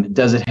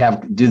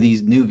 Do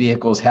these new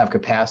vehicles have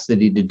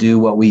capacity to do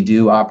what we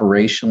do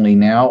operationally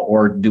now,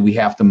 or do we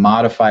have to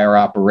modify our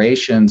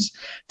operations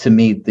to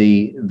meet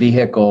the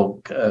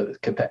vehicle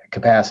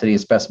capacity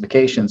and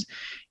specifications?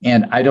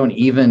 And I don't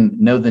even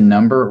know the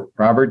number,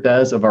 Robert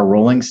does, of our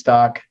rolling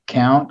stock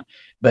count,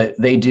 but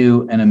they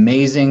do an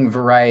amazing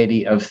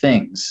variety of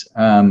things,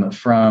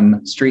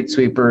 from street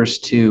sweepers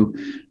to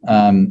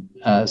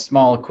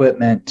small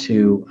equipment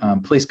to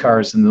police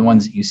cars, and the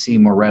ones that you see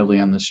more readily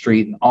on the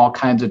street, and all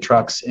kinds of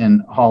trucks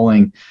in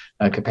hauling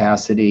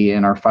capacity,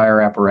 and our fire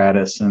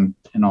apparatus and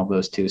all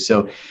those too.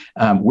 So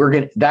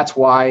that's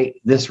why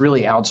this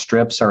really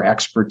outstrips our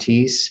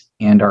expertise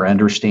and our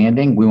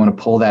understanding. We want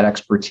to pull that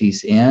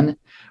expertise in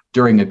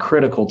during a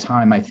critical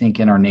time, I think,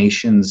 in our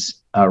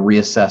nation's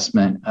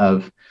reassessment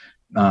of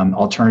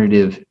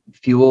alternative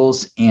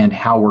fuels and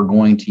how we're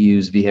going to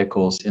use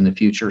vehicles in the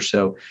future.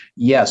 So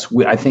yes,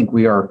 I think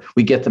we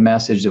get the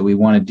message that we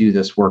want to do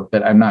this work,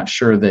 but I'm not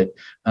sure that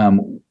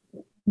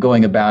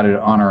going about it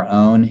on our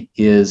own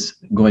is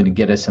going to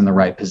get us in the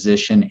right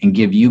position and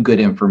give you good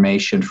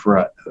information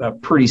for a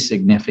pretty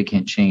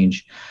significant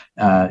change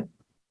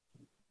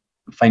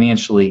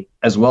financially,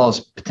 as well as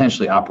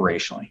potentially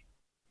operationally.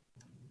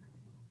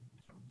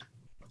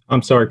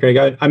 I'm sorry,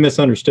 Craig. I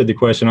misunderstood the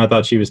question. I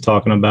thought she was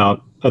talking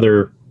about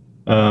other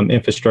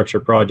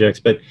infrastructure projects,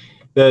 but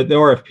the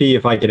RFP,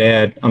 if I could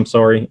add, I'm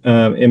sorry,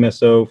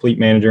 MSO Fleet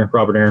Manager,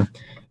 Robert Aaron,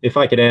 if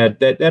I could add,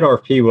 that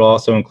RFP will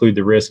also include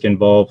the risk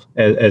involved,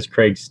 as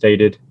Craig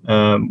stated.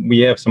 We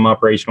have some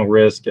operational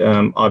risk.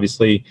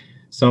 Obviously,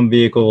 some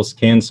vehicles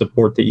can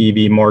support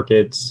the EV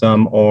market.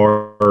 Some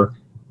are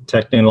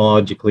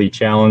technologically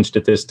challenged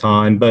at this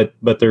time, but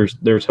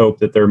there's hope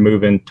that they're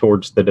moving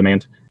towards the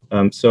demand.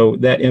 So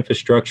that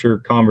infrastructure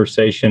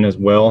conversation as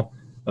well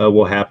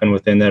will happen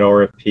within that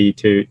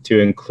RFP to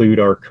include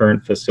our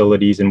current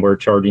facilities and where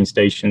charging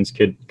stations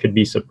could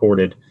be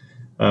supported.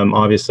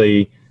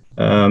 Obviously,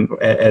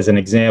 as an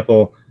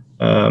example,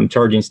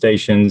 charging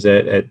stations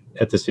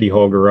at the City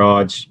Hall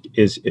garage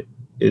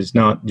is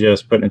not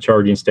just putting a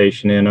charging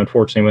station in.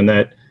 Unfortunately, when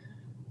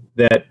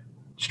that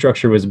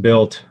structure was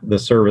built, the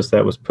service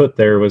that was put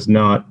there was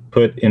not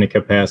put in a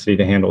capacity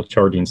to handle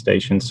charging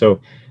stations. So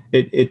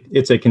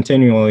it's a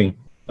continually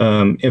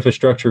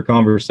infrastructure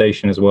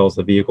conversation as well as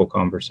the vehicle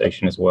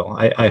conversation as well.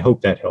 I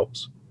hope that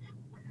helps.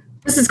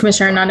 This is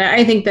Commissioner Ananda.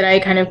 I think that I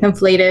kind of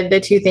conflated the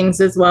two things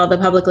as well, the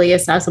publicly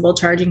accessible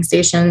charging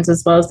stations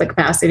as well as the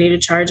capacity to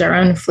charge our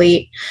own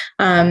fleet.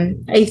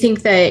 I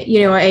think that,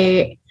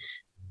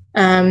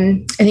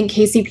 I think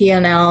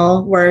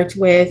KCP&L worked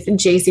with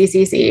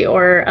JCCC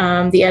or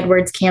the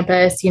Edwards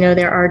campus.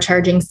 There are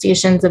charging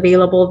stations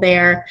available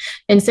there.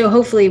 And so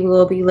hopefully we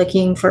will be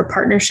looking for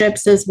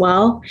partnerships as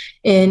well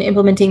in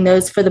implementing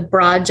those for the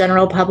broad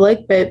general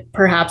public, but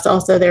perhaps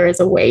also there is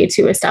a way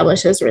to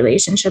establish those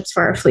relationships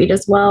for our fleet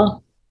as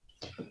well.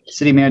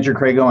 City Manager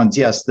Craig Owens,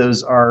 yes,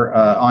 those are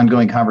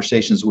ongoing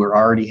conversations we're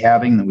already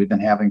having, that we've been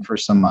having for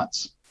some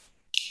months.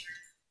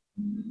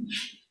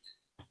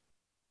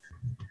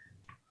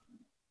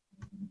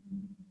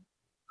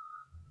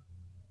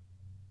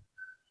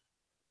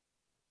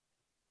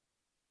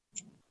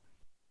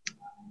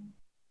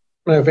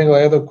 Any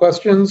other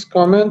questions,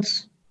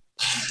 comments?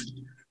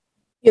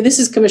 Yeah, this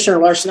is Commissioner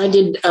Larson. I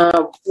did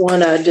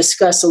want to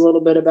discuss a little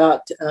bit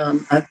about,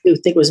 I think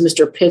it was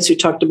Mr. Pitts who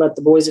talked about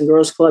the Boys and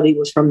Girls Club. He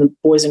was from the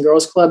Boys and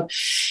Girls Club,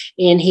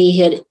 and he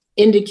had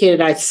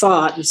indicated, I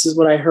thought, this is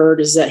what I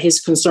heard, is that his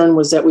concern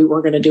was that we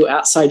weren't going to do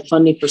outside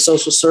funding for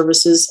social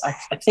services.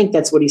 I think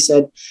that's what he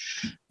said.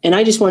 And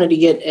I just wanted to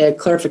get a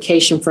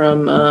clarification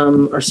from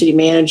our city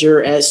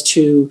manager as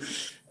to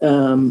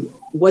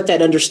what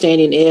that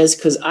understanding is,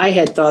 because I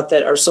had thought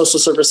that our social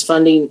service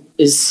funding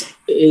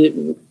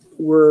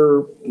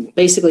we're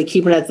basically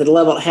keeping it at the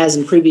level it has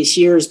in previous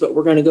years, but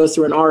we're going to go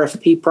through an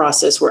RFP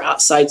process where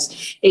outside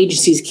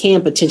agencies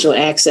can potentially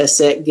access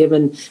it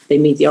given they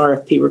meet the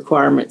RFP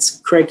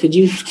requirements. Craig, could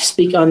you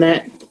speak on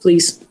that,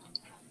 please?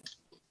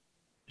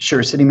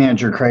 Sure, City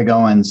Manager Craig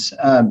Owens.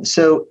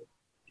 So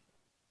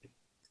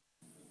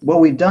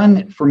what we've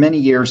done for many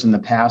years in the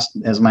past,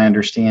 as my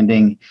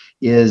understanding,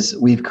 is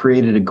we've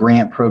created a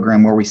grant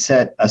program where we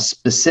set a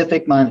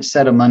specific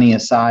set of money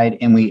aside,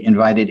 and we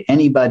invited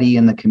anybody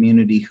in the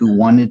community who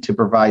wanted to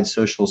provide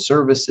social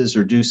services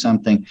or do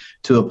something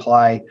to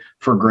apply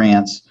for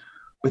grants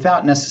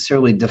without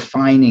necessarily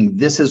defining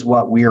this is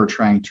what we are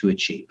trying to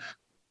achieve.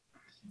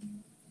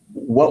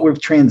 What we've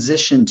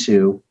transitioned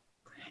to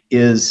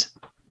is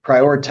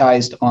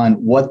prioritized on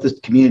what the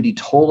community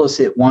told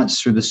us it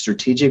wants through the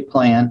strategic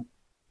plan,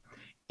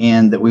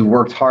 and that we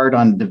worked hard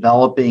on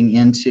developing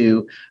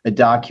into a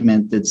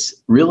document that's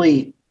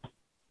really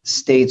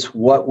states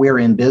what we're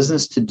in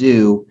business to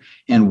do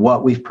and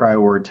what we've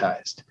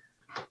prioritized.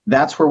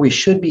 That's where we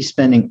should be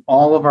spending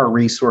all of our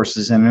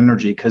resources and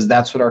energy, because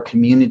that's what our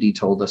community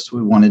told us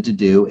we wanted to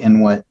do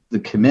and what the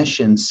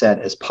commission set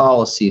as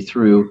policy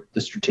through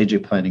the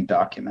strategic planning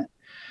document.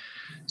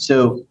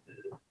 So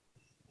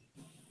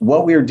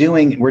what we're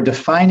doing, we're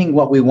defining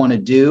what we want to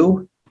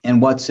do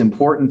and what's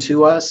important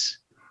to us.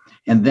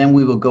 And then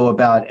we will go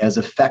about as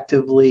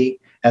effectively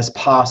as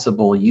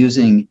possible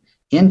using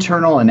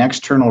internal and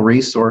external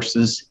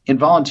resources and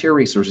volunteer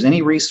resources,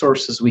 any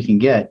resources we can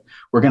get.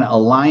 We're going to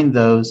align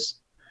those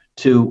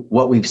to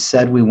what we've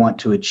said we want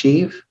to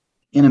achieve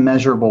in a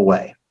measurable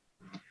way.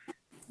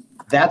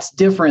 That's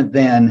different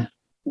than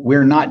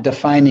we're not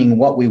defining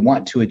what we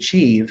want to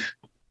achieve,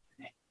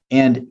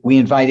 and we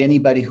invite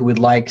anybody who would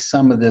like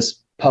some of this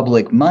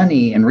public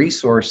money and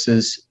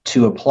resources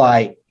to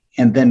apply,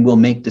 and then we'll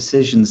make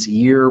decisions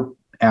year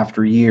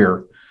after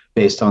year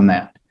based on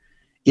that.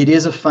 It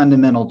is a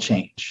fundamental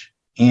change,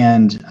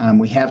 and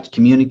we have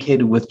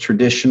communicated with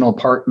traditional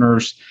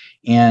partners,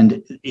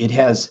 and it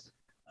has,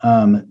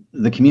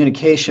 the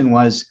communication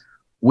was,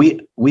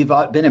 we've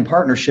been in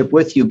partnership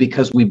with you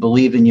because we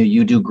believe in you.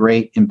 You do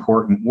great,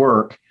 important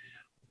work.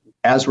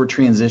 As we're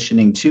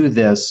transitioning to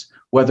this,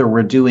 whether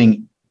we're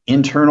doing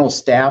internal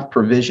staff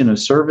provision of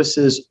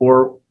services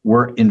or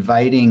we're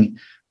inviting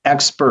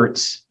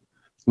experts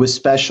with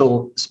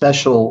special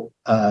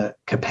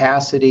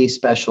capacity,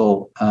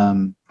 special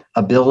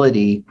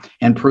ability,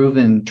 and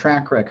proven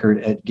track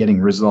record at getting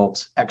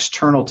results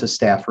external to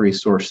staff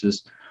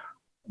resources,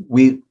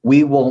 we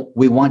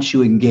want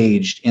you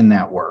engaged in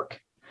that work.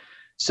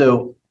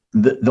 So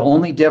the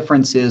only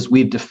difference is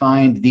we've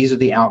defined these are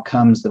the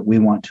outcomes that we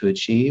want to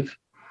achieve.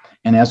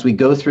 And as we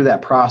go through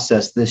that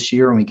process this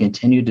year and we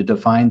continue to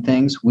define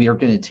things, we are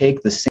going to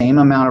take the same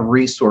amount of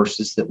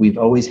resources that we've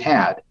always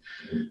had,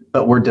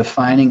 but we're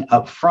defining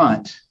up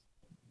front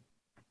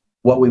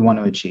what we want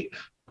to achieve.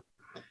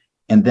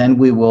 And then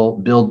we will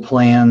build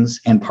plans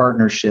and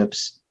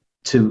partnerships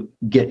to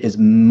get as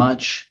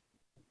much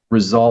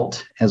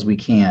result as we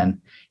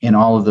can in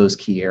all of those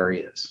key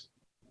areas.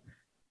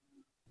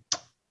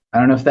 I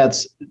don't know if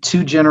that's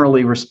too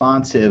generally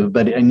responsive,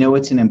 but I know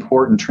it's an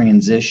important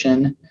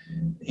transition,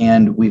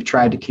 and we've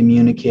tried to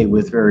communicate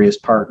with various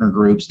partner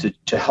groups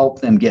to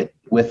help them get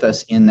with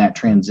us in that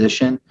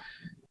transition.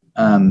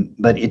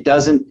 But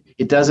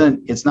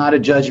it's not a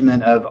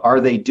judgment of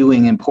are they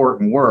doing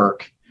important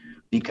work,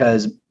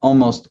 because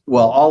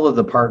all of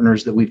the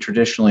partners that we've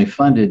traditionally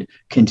funded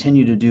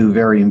continue to do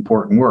very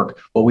important work.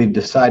 What we've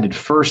decided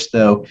first,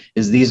 though,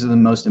 is these are the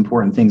most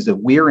important things that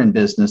we're in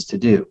business to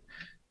do.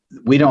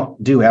 We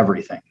don't do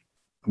everything.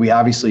 We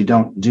obviously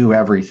don't do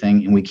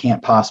everything, and we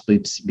can't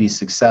possibly be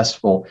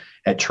successful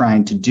at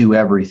trying to do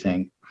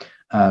everything.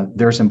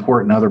 There's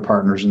important other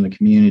partners in the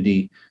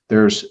community.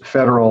 There's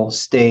federal,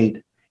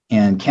 state,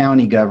 and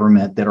county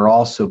government that are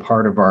also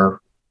part of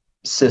our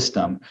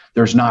system.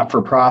 There's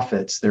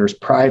not-for-profits. There's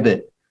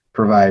private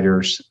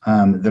providers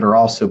that are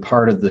also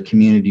part of the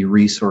community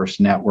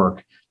resource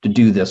network to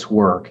do this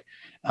work.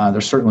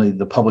 There's certainly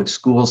the public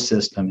school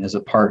system is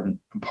important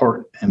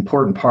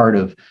part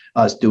of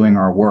us doing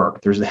our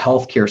work. There's the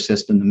healthcare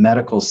system, the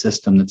medical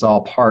system, that's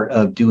all part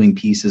of doing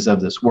pieces of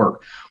this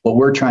work. What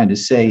we're trying to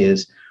say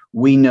is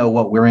we know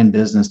what we're in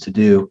business to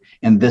do,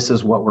 and this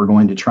is what we're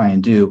going to try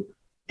and do.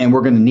 And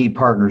we're going to need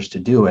partners to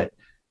do it,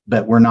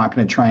 but we're not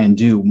going to try and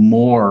do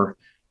more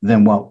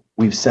than what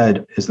we've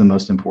said is the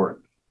most important.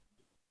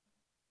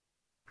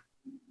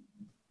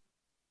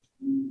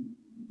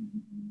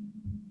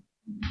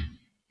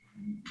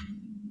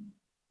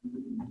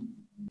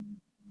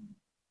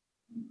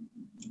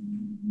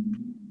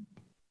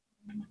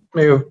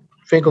 Mayor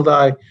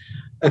Finkeldei,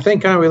 I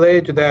think kind of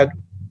related to that,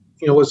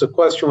 was a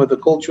question with the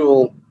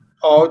cultural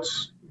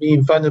arts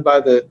being funded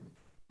by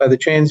the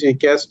transient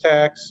guest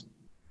tax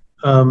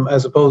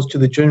as opposed to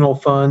the general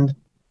fund.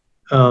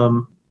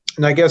 And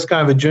I guess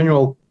kind of a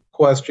general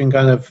question,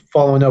 kind of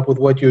following up with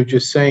what you were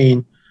just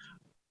saying,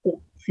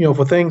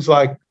 for things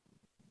like,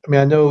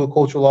 I know the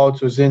cultural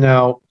arts is in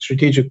our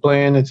strategic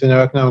plan, it's in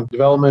our economic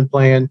development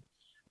plan.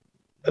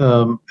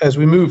 As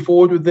we move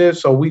forward with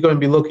this, are we going to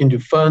be looking to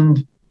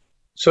fund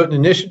certain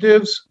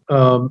initiatives?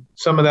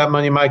 Some of that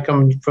money might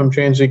come from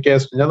transient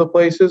guests in other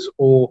places,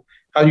 or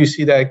how do you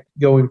see that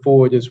going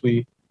forward as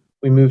we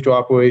move to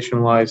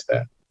operationalize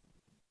that?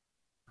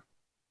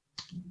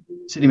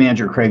 City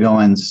Manager Craig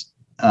Owens.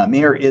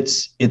 Mayor,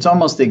 it's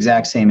almost the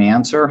exact same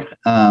answer.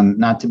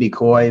 Not to be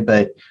coy,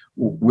 but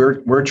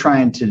we're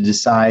trying to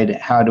decide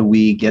how do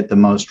we get the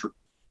most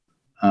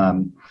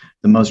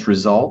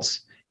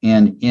results.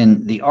 And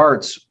in the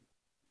arts,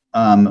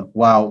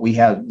 while we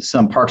have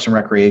some parks and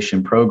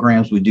recreation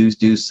programs, we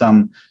do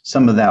some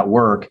of that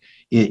work.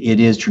 It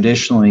is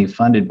traditionally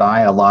funded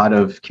by a lot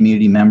of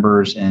community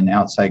members and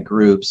outside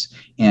groups,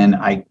 and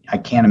I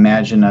can't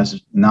imagine us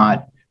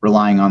not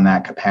relying on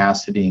that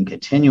capacity and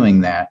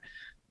continuing that.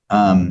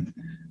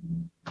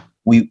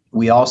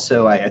 We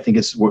also, I think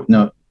it's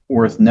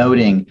worth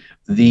noting,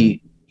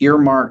 the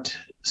earmarked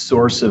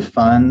source of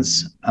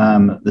funds,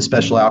 the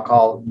special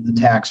alcohol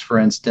tax, for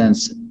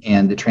instance,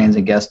 and the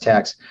transit guest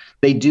tax,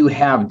 they do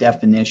have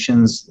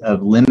definitions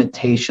of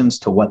limitations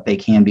to what they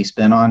can be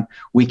spent on.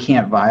 We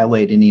can't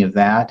violate any of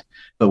that,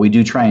 but we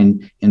do try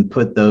and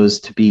put those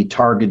to be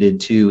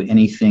targeted to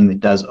anything that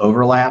does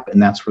overlap,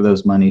 and that's where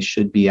those monies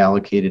should be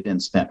allocated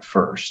and spent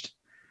first.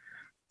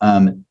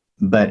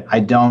 But I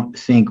don't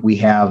think we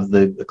have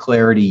the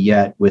clarity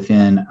yet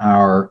within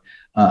our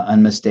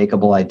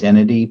unmistakable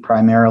identity,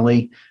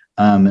 primarily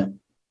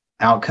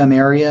outcome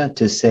area,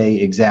 to say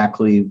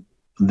exactly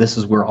this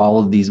is where all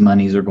of these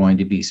monies are going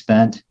to be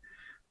spent.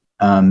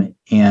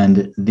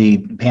 And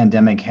the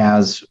pandemic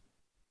has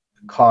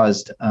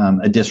caused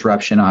a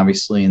disruption,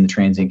 obviously, in the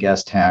transient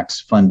guest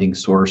tax funding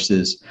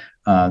sources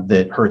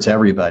that hurts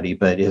everybody,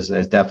 but has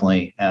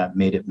definitely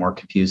made it more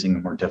confusing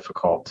and more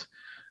difficult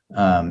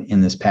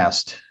in this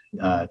past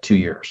 2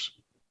 years.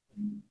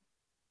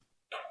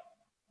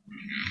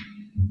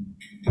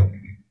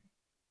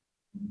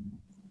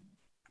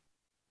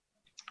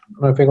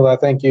 I think I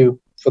thank you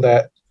for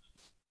that.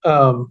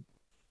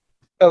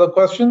 Other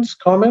questions,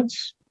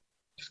 comments,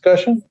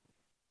 discussion?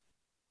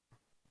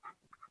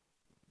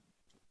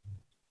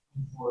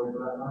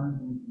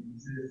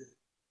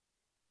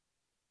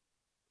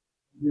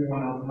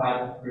 Everyone else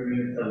had 3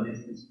 minutes at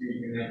least to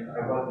speak, and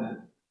I wasn't.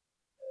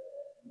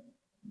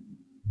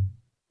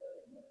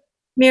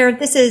 Mayor,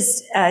 this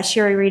is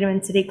Sherry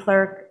Reedman, City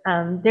Clerk.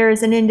 There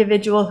is an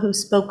individual who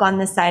spoke on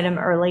this item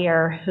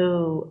earlier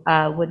who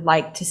would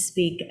like to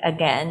speak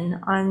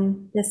again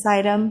on this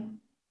item.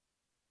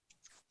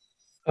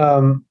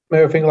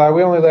 Mayor Finkelstein,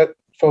 we only let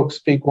folks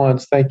speak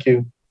once. Thank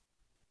you,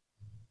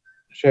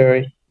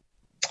 Sherry.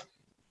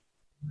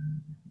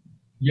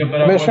 Yeah,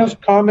 but Commissioners,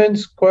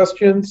 comments,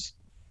 questions?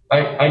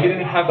 I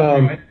didn't have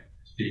 3 minutes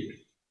to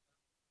speak.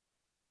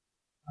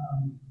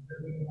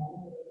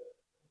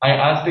 I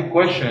asked the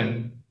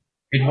question,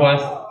 it was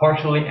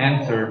partially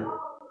answered,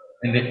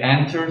 and the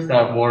answers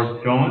that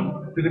were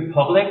shown to the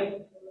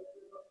public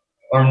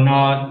are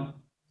not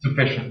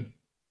sufficient.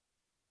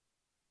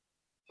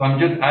 So I'm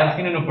just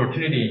asking an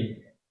opportunity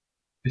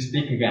to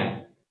speak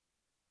again.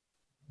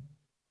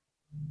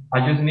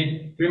 I just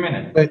need 3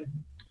 minutes.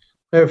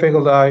 Mayor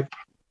Finkelstein,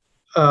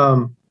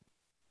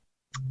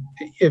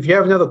 if you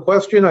have another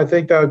question, I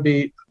think that would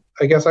be,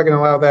 I guess I can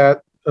allow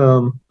that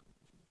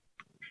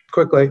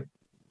quickly.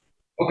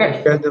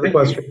 Okay. Get to the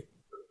question.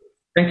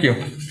 Thank you.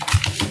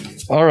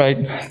 All right.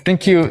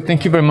 Thank you.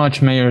 Thank you very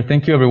much, Mayor.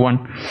 Thank you,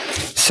 everyone.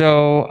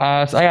 So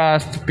as I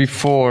asked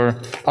before,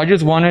 I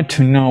just wanted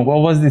to know what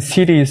was the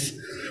city's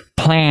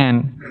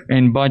plan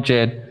and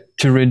budget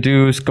to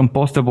reduce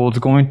compostables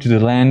going to the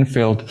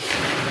landfill.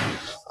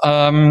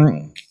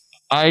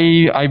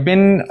 I've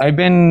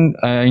been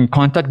in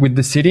contact with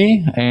the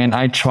city, and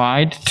I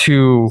tried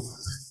to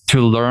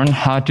learn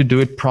how to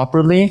do it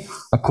properly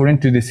according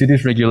to the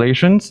city's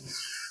regulations,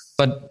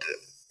 but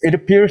it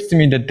appears to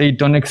me that they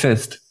don't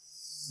exist.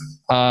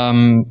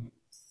 The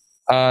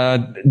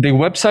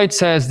website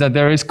says that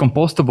there is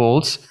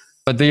compostables,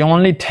 but they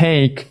only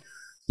take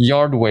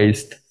yard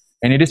waste,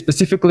 and it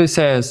specifically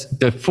says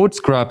the food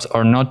scraps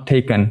are not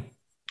taken.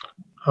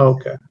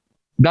 Okay.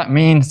 That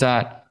means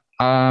that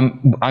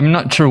I'm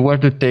not sure where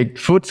to take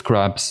food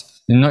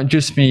scraps, not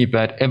just me,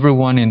 but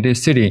everyone in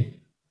this city.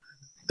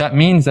 That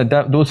means that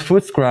those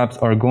food scraps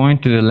are going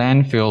to the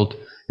landfill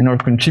and are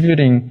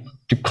contributing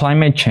to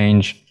climate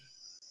change.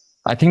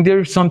 I think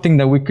there's something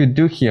that we could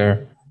do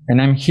here,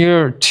 and I'm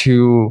here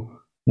to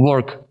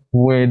work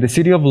with the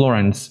city of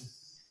Lawrence.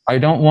 I'm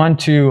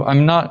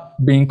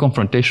not being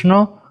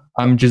confrontational,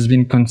 I'm just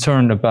being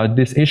concerned about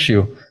this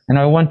issue, and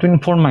I want to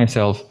inform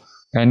myself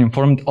and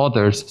inform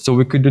others so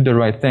we could do the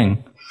right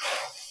thing.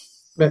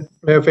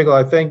 Mayor Finkel,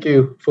 I thank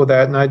you for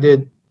that, and I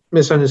did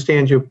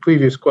misunderstand your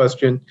previous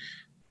question.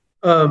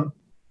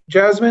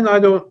 Jasmine,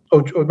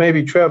 or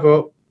maybe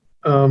Trevor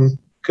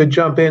could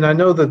jump in. I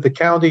know that the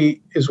county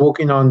is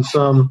working on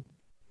some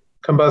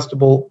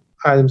combustible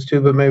items too,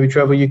 but maybe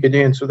Trevor, you could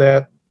answer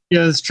that.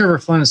 Yeah, it's Trevor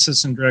Flynn,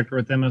 Assistant Director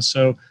with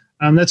MSO.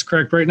 That's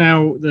correct. Right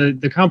now,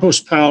 the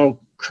compost pile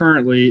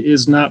currently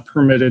is not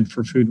permitted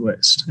for food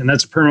waste, and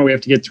that's a permit we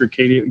have to get through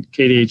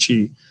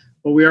KDHE.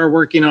 What we are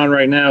working on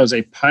right now is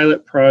a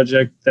pilot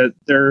project that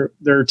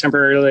they're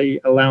temporarily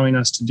allowing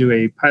us to do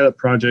a pilot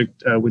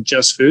project with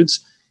Just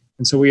Foods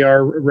And so we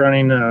are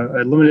running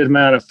a limited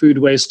amount of food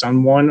waste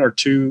on one or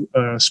two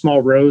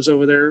small rows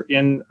over there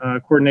in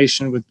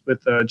coordination with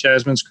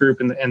Jasmine's group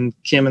and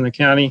Kim in the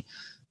county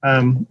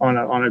on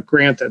a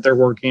grant that they're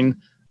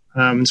working.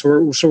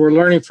 So we're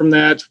learning from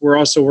that. We're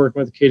also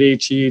working with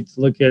KDHE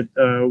to look at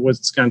what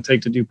it's going to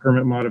take to do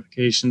permit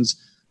modifications,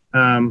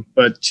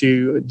 but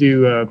to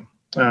do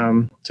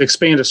to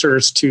expand a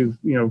service to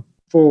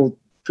full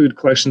food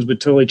collections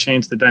would totally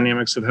change the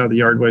dynamics of how the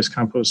yard waste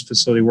compost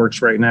facility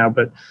works right now.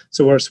 But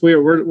so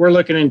we're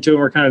looking into it.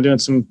 We're kind of doing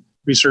some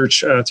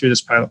research through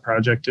this pilot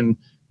project, and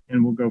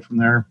we'll go from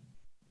there.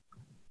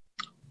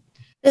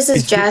 This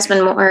is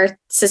Jasmine Moore,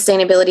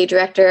 Sustainability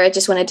Director. I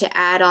just wanted to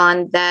add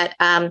on that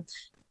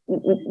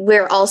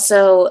we're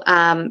also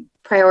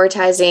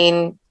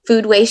prioritizing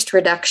food waste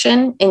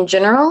reduction in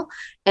general.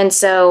 And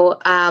so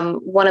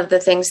one of the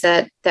things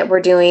that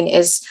we're doing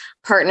is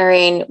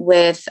partnering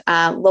with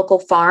local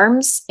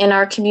farms in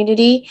our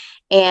community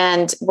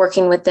and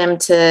working with them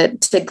to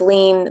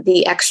glean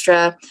the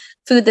extra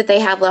food that they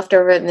have left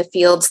over in the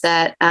fields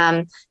that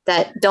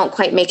don't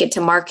quite make it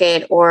to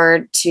market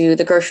or to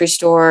the grocery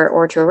store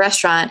or to a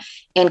restaurant,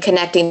 and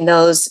connecting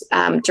those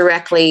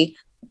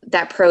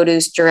that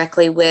produce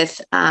directly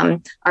with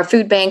our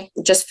food bank,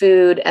 Just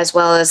Food, as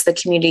well as the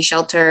community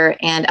shelter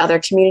and other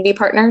community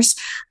partners,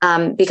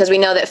 because we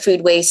know that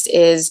food waste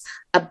is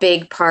a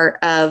big part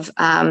of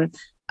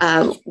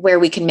where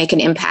we can make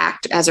an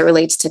impact as it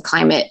relates to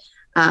climate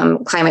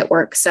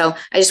work. So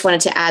I just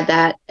wanted to add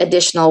that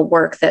additional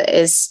work that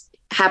is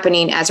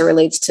happening as it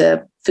relates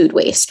to food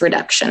waste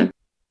reduction.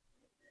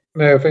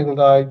 Mayor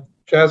Finkeldye,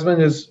 Jasmine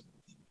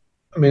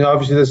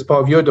obviously this is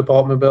part of your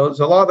department, but there's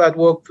a lot of that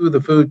work through the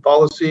food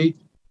policy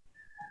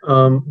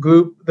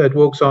group that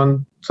works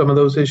on some of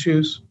those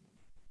issues.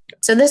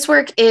 So this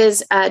work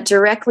is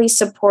directly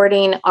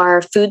supporting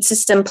our food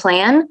system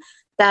plan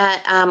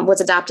that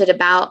was adopted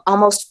about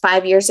almost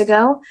 5 years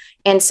ago.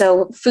 And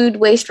so food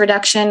waste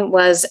reduction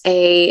was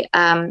a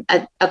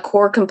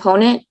core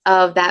component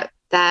of that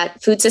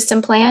food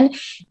system plan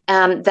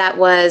that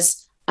was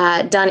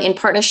done in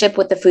partnership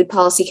with the Food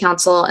Policy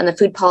Council, and the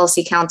Food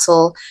Policy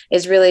Council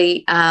is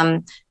really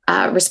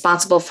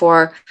responsible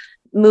for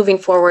moving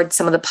forward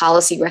some of the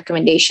policy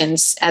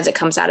recommendations as it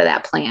comes out of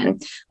that plan.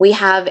 We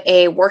have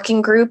a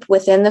working group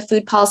within the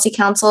Food Policy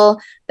Council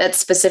that's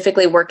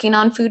specifically working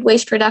on food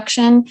waste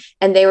reduction,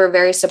 and they were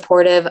very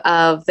supportive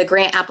of the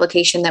grant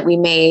application that we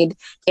made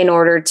in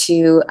order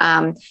to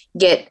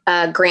get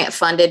a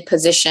grant-funded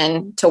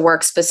position to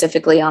work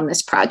specifically on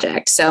this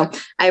project. So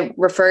I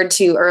referred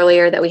to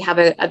earlier that we have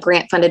a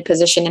grant-funded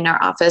position in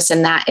our office,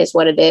 and that is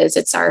what it is.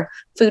 It's our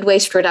food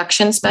waste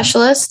reduction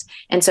specialist.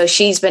 And so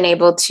she's been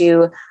able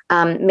to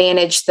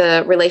manage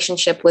the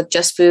relationship with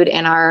Just Food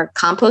and our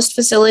compost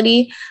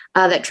facility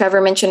that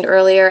Trevor mentioned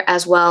earlier,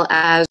 as well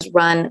as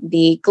run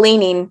the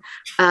gleaning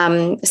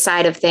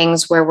side of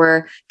things where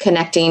we're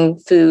connecting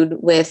food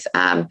with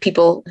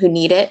people who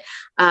need it.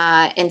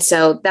 And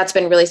so that's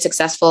been really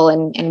successful.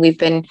 And we've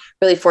been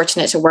really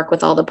fortunate to work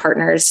with all the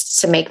partners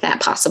to make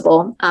that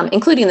possible,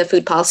 including the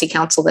Food Policy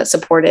Council that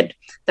supported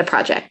the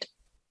project.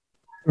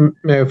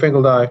 Mayor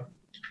Finkeldye.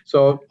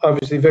 So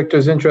obviously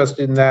Victor's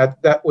interested in that.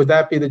 Would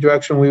that be the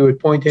direction we would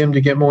point him to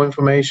get more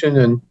information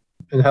and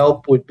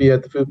help would be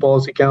at the Food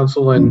Policy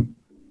Council and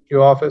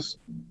your office?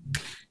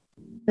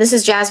 This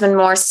is Jasmine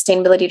Moore,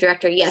 Sustainability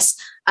Director. Yes,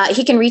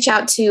 he can reach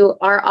out to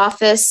our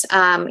office.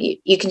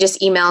 You can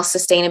just email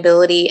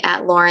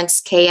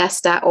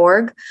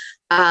sustainability@lawrenceks.org.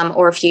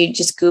 Or if you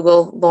just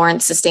Google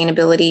Lawrence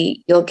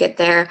Sustainability, you'll get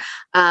there.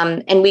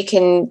 And we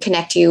can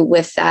connect you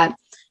with that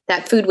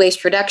food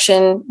waste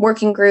reduction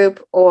working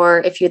group, or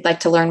if you'd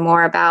like to learn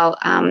more about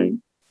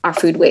our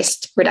food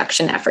waste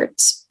reduction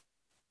efforts.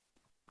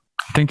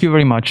 Thank you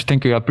very much.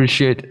 Thank you. I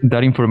appreciate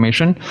that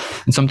information.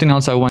 And something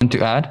else I want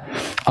to add.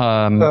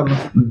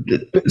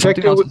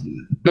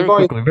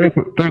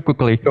 Very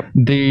quickly.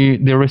 The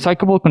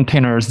recyclable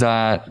containers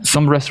that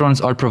some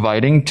restaurants are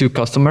providing to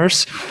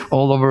customers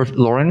all over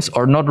Lawrence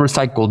are not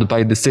recycled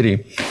by the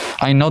city.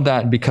 I know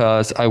that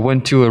because I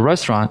went to a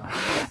restaurant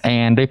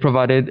and they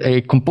provided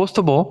a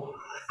compostable,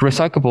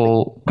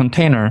 recyclable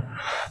container.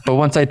 But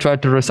once I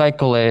tried to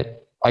recycle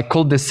it, I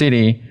called the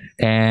city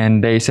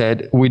and they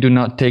said, we do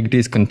not take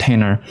this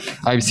container.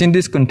 I've seen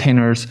these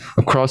containers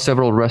across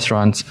several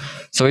restaurants.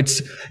 So it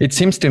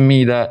seems to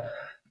me that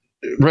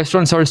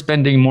restaurants are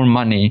spending more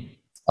money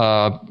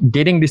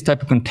getting these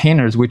type of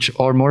containers, which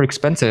are more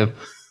expensive,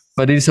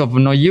 but it is of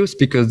no use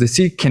because the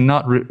city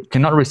cannot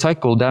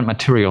recycle that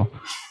material.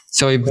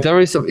 So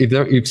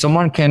if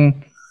someone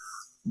can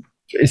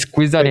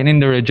squeeze that in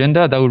their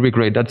agenda, that would be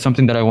great. That's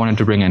something that I wanted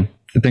to bring in.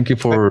 Thank you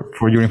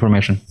for your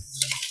information.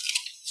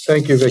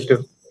 Thank you,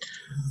 Victor.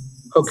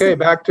 Okay,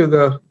 back to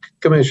the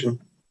commission.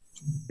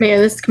 Mayor,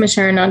 this is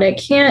Commissioner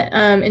Hernandez.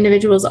 Can't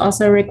individuals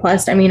also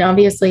request,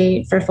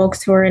 obviously for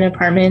folks who are in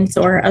apartments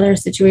or other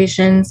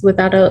situations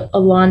without a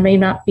lawn may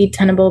not be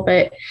tenable,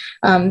 but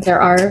there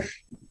are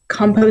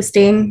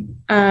composting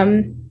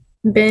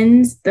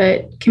bins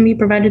that can be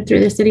provided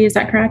through the city. Is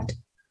that correct?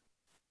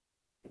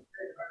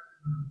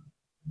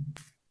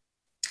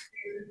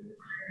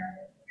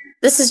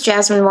 This is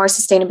Jasmine Moore,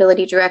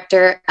 Sustainability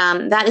Director.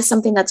 That is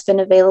something that's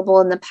been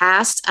available in the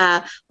past.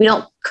 We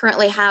don't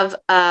currently have,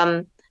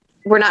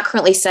 we're not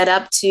currently set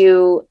up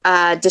to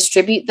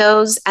distribute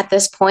those at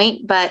this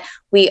point, but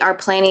we are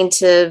planning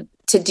to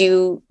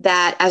do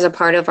that as a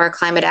part of our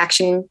climate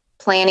action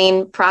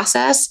planning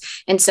process.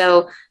 And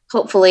so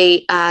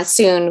hopefully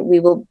soon we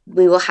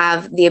will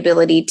have the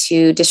ability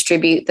to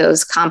distribute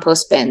those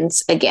compost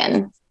bins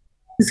again.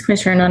 This is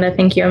Commissioner Nanda.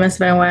 Thank you. It must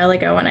have been a while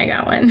ago when I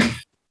got one.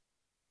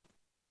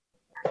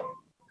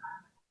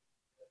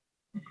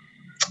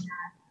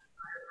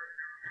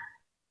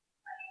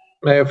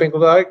 Mayor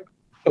Finkeldijk?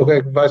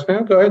 Okay, Vice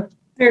Mayor, go ahead.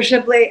 Mayor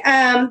Shipley,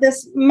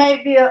 this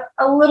might be a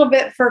little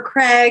bit for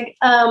Craig.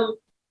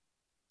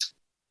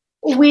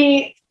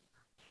 We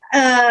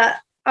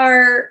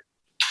are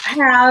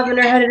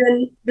headed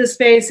in the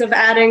space of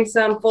adding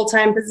some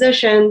full-time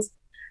positions,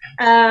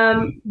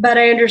 but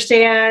I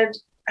understand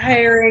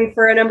hiring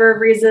for a number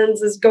of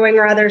reasons is going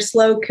rather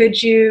slow.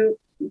 Could you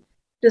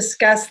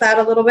discuss that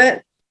a little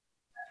bit?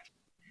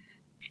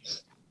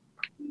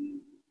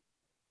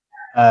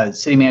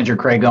 City Manager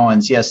Craig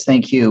Owens. Yes,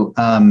 thank you.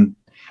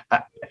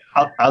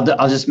 I'll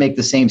just make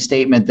the same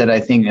statement that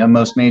I think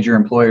most major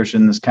employers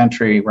in this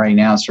country right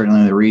now, certainly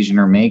in the region,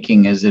 are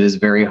making, is it is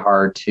very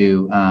hard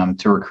to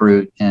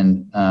recruit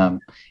and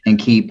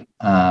keep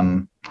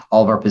all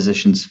of our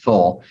positions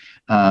full,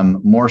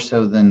 more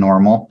so than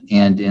normal.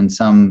 And in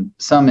some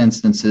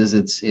instances,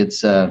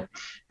 it's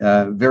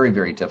very,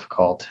 very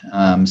difficult.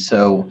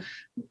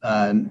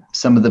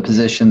 Some of the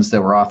positions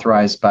that were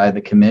authorized by the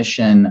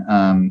commission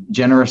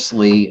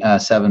generously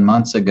 7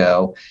 months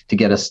ago to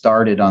get us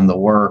started on the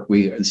work,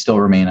 we still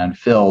remain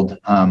unfilled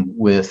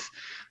with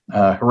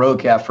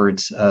heroic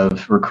efforts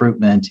of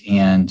recruitment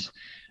and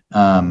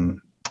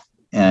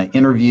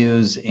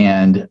interviews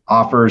and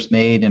offers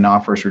made and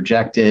offers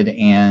rejected.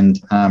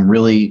 And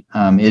really,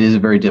 it is a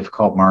very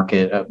difficult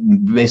market,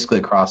 basically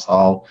across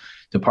all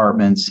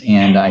departments.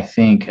 And I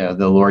think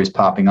the Lori's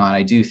popping on.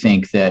 I do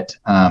think that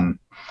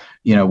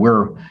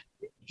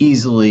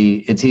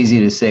it's easy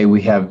to say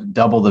we have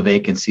double the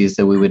vacancies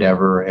that we would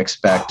ever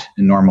expect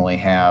and normally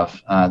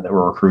have that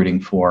we're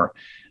recruiting for.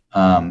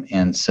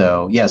 And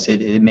so, yes,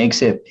 it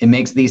makes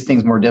these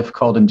things more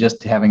difficult, and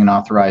just having an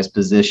authorized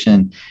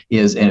position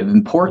is an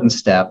important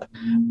step,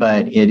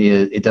 but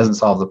it doesn't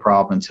solve the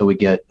problem until we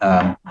get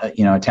a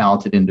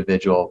talented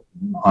individual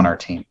on our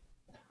team.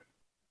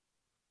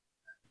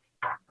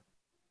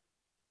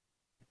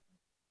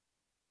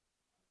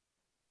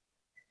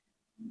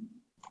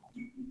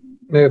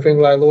 Mayor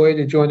Finkeldijk, Lloyd,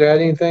 did you want to add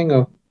anything?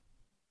 Or?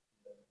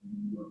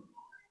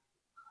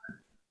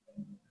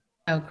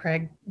 Oh,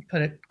 Craig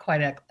put it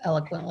quite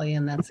eloquently,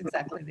 and that's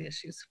exactly the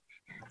issues.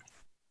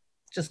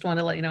 Just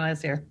wanted to let you know I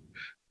was here.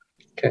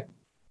 Okay.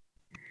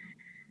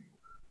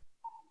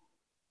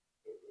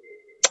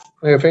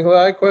 Mayor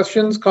Finkeldijk,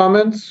 questions,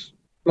 comments,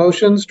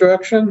 motions,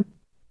 direction?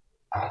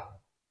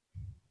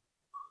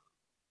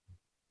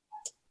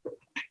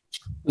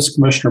 This is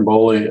Commissioner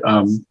Boley.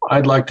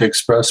 I'd like to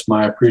express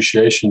my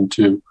appreciation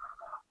to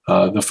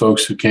the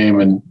folks who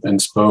came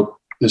and spoke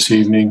this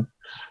evening,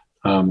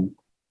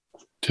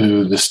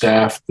 to the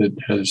staff that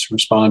has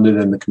responded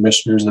and the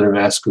commissioners that have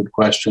asked good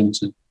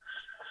questions.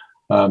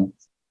 And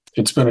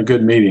it's been a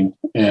good meeting,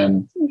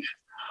 and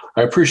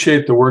I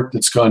appreciate the work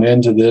that's gone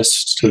into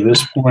this to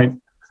this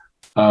point.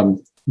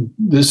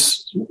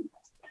 This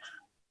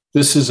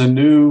is a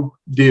new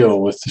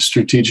deal with the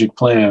strategic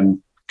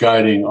plan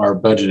guiding our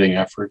budgeting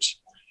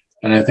efforts,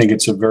 and I think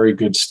it's a very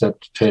good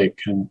step to take.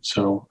 And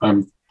so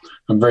I'm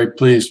very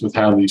pleased with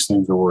how these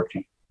things are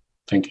working.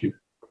 Thank you.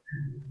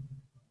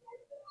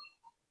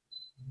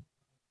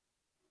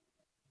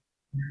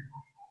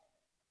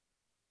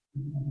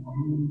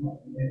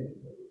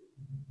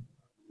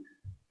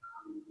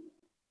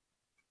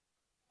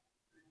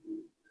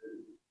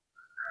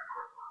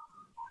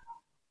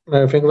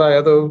 Mayor Finkeldijk,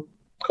 other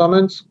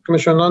comments?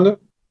 Commissioner Nanda?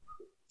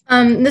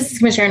 This is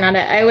Commissioner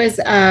Nanda. I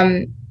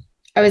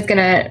was going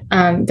to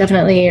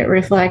definitely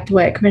reflect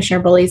what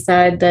Commissioner Boley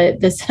said,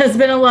 that this has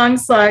been a long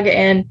slug,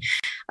 and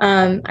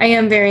I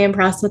am very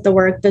impressed with the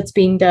work that's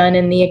being done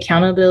and the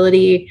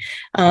accountability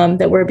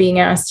that we're being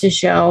asked to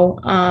show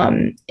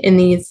in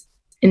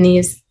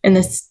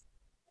this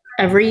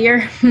every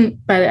year.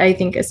 But I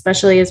think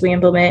especially as we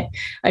implement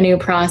a new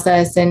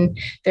process, and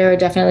there are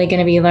definitely going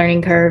to be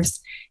learning curves.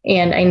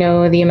 And I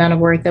know the amount of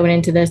work that went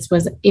into this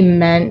was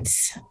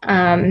immense.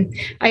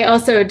 I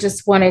also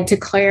just wanted to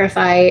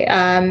clarify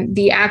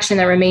the action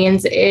that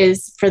remains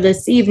is for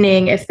this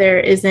evening, if there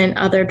isn't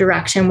other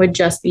direction, would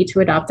just be to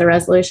adopt the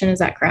resolution. Is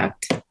that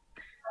correct?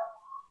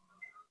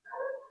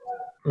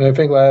 I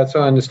think that's how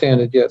I understand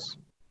it, yes.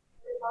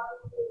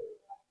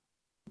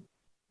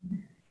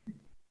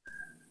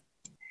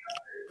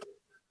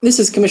 This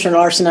is Commissioner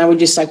Larson. I would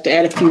just like to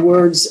add a few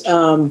words.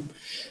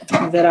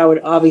 That I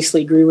would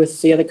obviously agree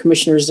with the other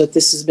commissioners that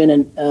this has been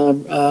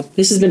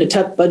a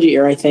tough budget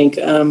year, I think,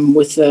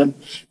 with the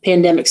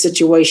pandemic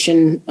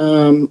situation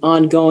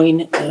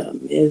ongoing,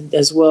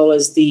 as well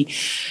as the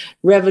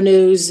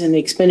revenues and the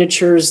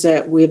expenditures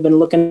that we've been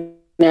looking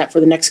at for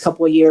the next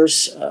couple of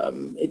years.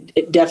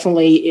 It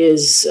definitely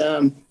is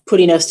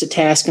putting us to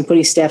task and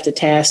putting staff to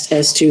task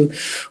as to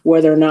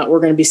whether or not we're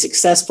going to be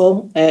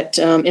successful at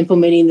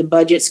implementing the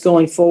budgets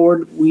going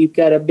forward. We've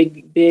got a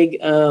big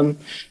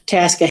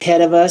task ahead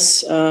of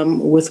us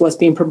with what's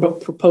being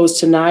proposed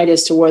tonight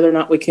as to whether or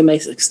not we can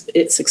make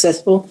it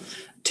successful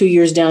 2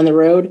 years down the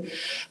road.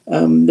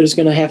 We're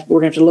going to have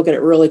to look at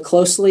it really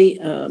closely,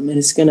 and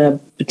it's going to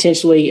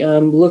potentially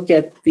look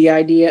at the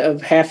idea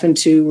of having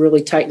to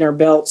really tighten our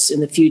belts in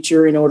the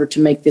future in order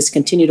to make this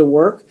continue to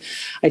work.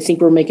 I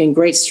think we're making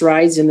great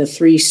strides in the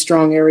 3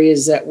 strong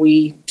areas that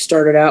we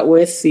started out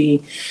with: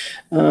 the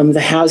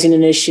housing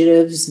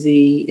initiatives,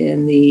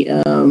 the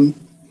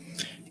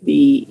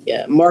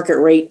market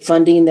rate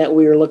funding that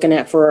we are looking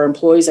at for our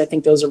employees. I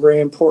think those are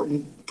very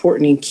important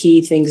and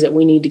key things that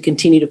we need to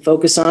continue to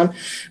focus on.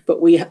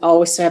 But we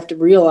always have to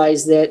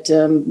realize that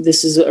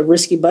this is a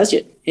risky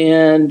budget,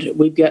 and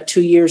we've got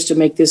 2 years to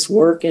make this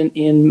work and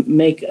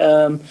make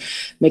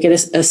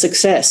it a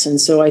success.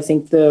 And so I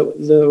think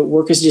the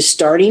work is just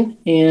starting,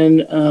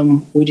 and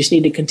we just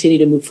need to continue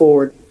to move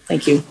forward.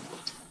 Thank you.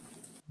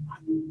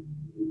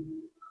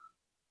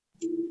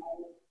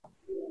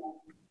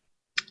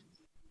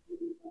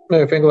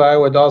 Mayor Finkel, I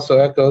would also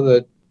echo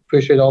that.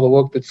 Appreciate all the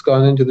work that's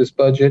gone into this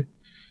budget.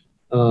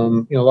 A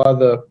lot of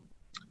the,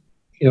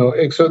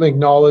 I certainly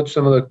acknowledge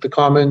some of the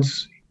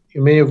comments,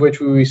 many of which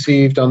we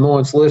received on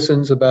Lawrence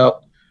Listens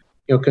about,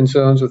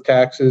 concerns with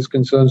taxes,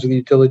 concerns with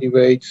utility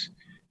rates,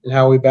 and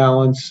how we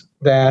balance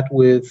that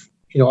with,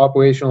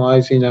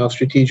 operationalizing our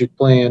strategic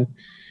plan.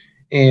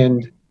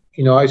 And,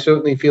 I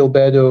certainly feel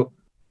better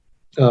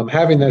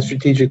having that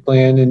strategic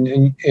plan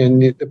and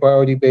the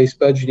priority-based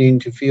budgeting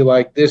to feel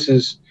like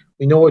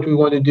we know what we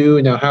want to do,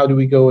 and now how do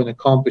we go and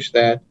accomplish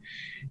that?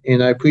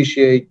 And I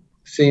appreciate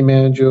city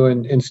manager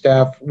and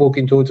staff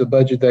working towards a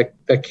budget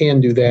that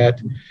can do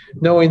that,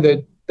 knowing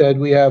that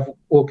we have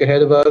work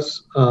ahead of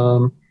us.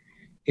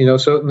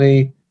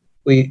 Certainly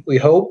we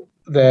hope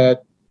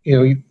that,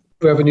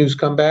 revenues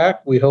come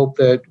back. We hope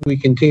that we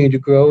continue to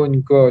grow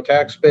our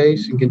tax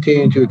base and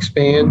continue to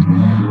expand.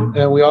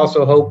 And we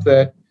also hope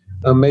that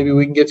maybe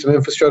we can get some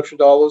infrastructure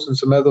dollars and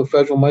some other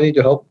federal money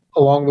to help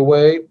along the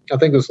way. I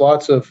think there's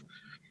lots of,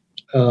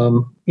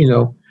 I'd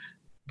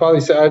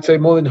say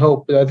more than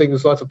hope, but I think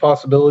there's lots of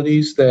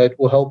possibilities that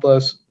will help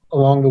us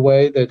along the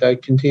way that I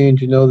continue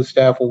to know the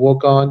staff will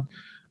work on.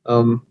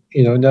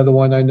 Another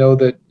one I know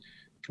that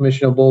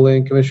Commissioner Bully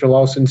and Commissioner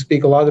Lawson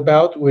speak a lot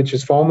about, which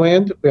is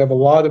farmland. We have a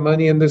lot of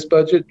money in this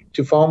budget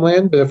to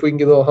farmland, but if we can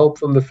get a little help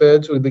from the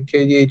feds with the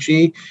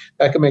KDHE,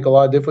 that can make a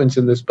lot of difference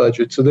in this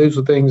budget. So those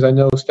are things I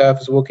know staff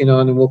is working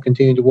on and will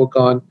continue to work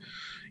on,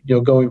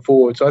 going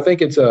forward. So I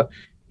think it's a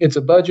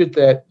budget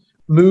that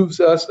moves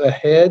us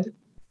ahead.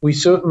 We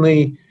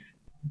certainly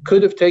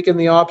could have taken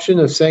the option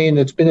of saying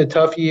it's been a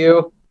tough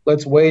year.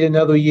 Let's wait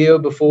another year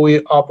before we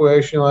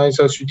operationalize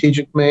our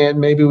strategic plan.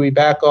 Maybe we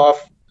back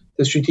off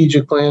the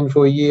strategic plan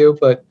for a year,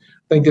 but I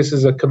think this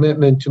is a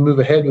commitment to move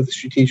ahead with the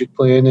strategic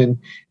plan, and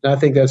I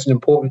think that's an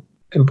important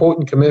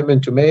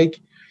commitment to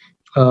make.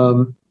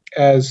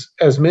 As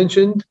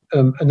mentioned,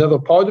 another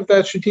part of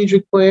that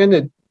strategic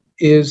plan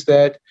is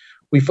that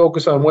we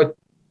focus on what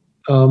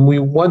we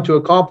want to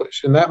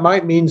accomplish, and that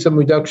might mean some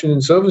reduction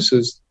in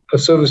services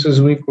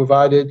we've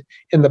provided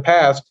in the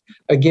past.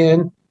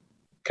 Again,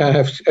 kind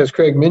of as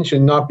Craig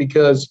mentioned, not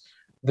because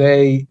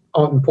they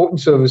aren't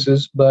important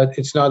services, but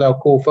it's not our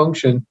core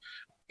function.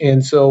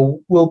 And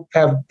so we'll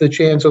have the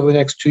chance over the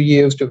next 2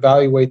 years to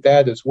evaluate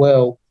that as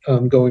well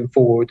going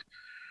forward.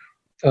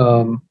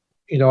 I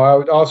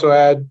would also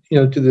add,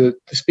 to the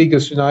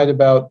speakers tonight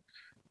about,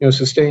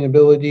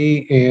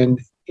 sustainability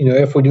and,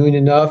 if we're doing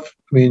enough.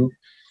 I mean,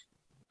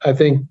 I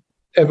think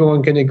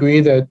everyone can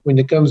agree that when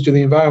it comes to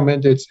the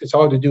environment, it's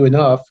hard to do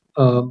enough.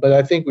 But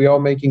I think we are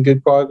making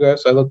good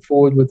progress. I look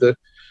forward to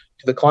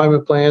the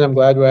climate plan. I'm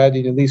glad we're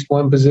adding at least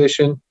one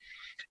position.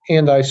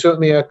 And I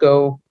certainly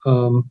echo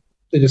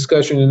the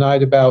discussion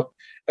tonight about,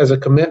 as a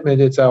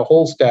commitment, it's our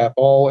whole staff.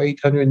 All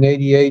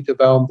 888 of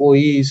our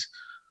employees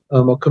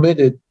are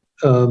committed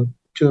to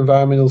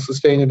environmental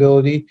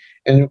sustainability.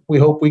 And we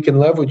hope we can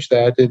leverage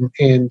that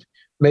and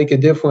make a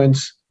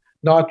difference,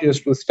 not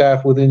just with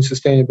staff within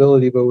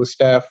sustainability, but with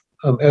staff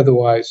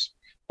otherwise.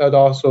 That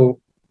also,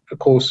 of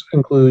course,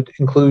 include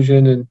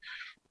inclusion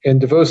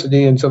and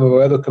diversity and some of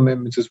our other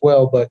commitments as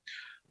well. But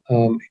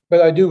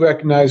I do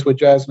recognize what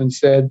Jasmine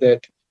said,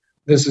 that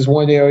this is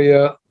one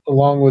area,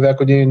 along with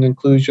equity and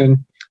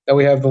inclusion, that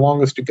we have the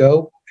longest to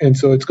go. And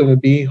so it's going to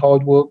be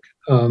hard work.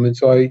 And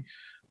so I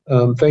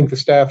thank the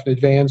staff in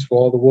advance for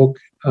all the work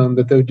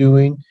that they're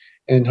doing,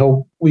 and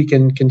hope we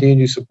can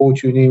continue to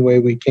support you in any way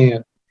we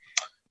can.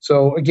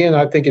 So again,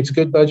 I think it's a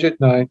good budget,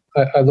 and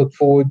I look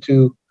forward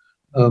to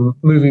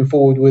moving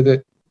forward with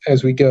it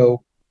as we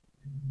go.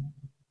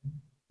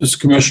 This is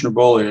Commissioner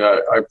Bully.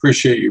 I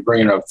appreciate you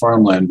bringing up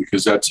farmland,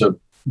 because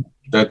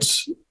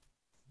that's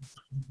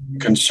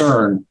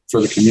concern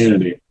for the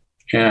community.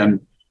 And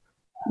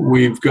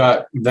we've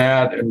got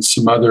that and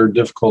some other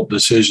difficult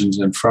decisions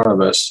in front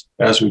of us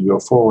as we go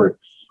forward.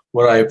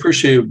 what I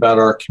appreciate about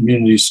our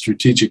community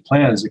strategic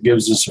plan is it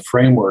gives us a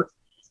framework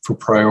for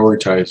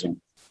prioritizing.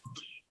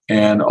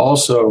 And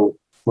also,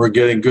 we're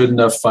getting good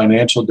enough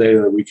financial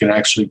data that we can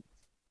actually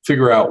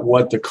figure out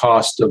what the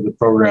cost of the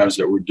programs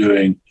that we're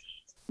doing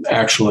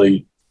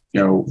actually,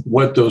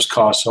 what those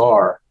costs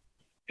are.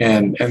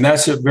 And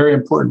that's a very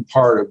important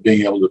part of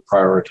being able to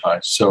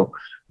prioritize. So,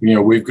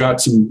 we've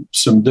got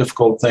some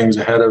difficult things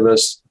ahead of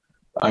us.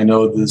 I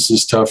know this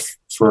is tough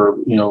for,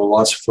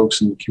 lots of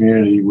folks in the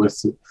community,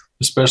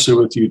 especially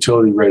with the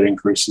utility rate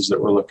increases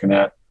that we're looking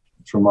at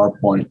from our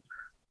point.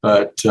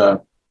 But,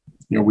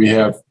 we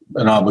have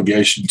an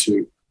obligation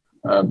to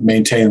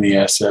maintain the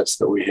assets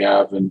that we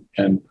have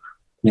and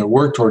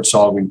work towards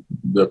solving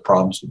the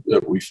problems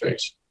that we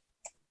face.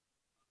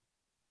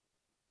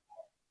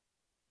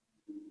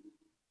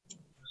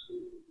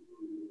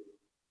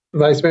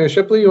 Vice Mayor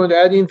Shipley, you want to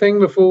add anything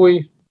before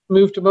we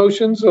move to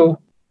motions? Or?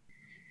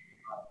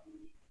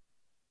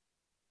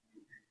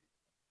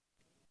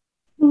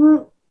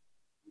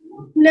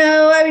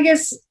 No, I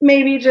guess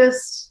maybe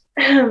just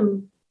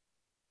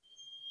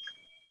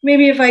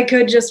maybe if I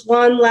could just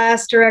one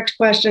last direct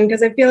question,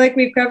 because I feel like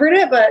we've covered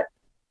it, but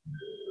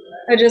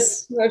I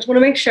just want to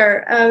make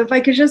sure. If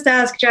I could just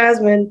ask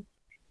Jasmine,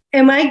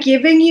 am I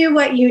giving you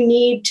what you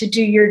need to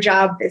do your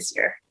job this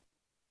year?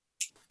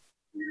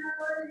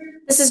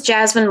 This is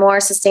Jasmine Moore,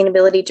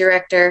 Sustainability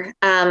Director.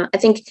 I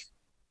think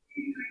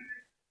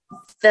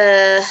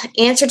the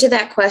answer to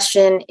that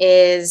question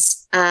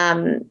is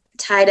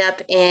tied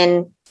up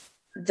in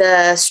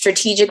the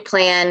strategic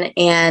plan.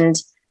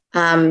 And,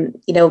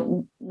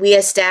 we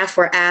as staff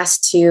were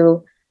asked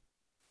to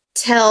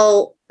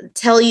tell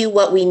you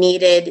what we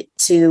needed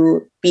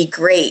to be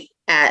great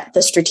at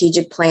the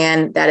strategic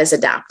plan that is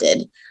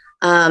adopted.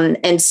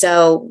 And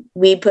so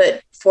we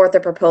put forth a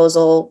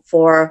proposal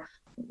for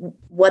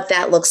what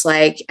that looks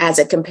like as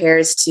it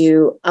compares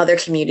to other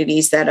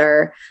communities that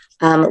are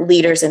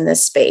leaders in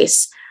this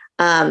space.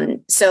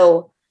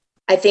 So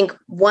I think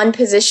one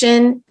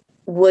position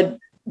would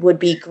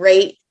be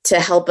great to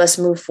help us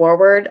move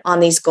forward on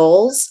these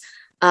goals.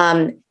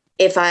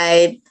 If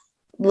I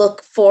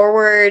look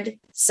forward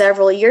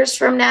several years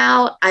from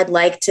now, I'd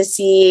like to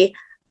see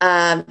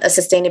a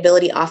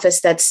sustainability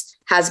office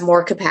has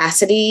more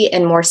capacity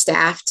and more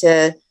staff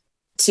to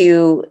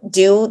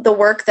do the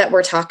work that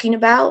we're talking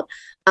about.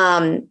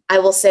 I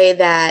will say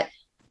that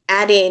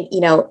adding,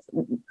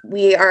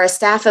 we are a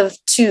staff of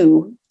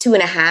two and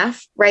a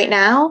half right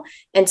now.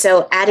 And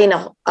so adding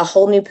a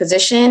whole new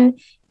position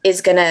is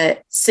going to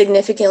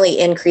significantly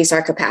increase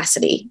our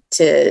capacity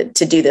to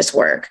do this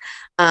work.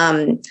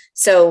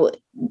 So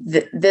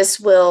this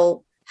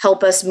will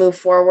help us move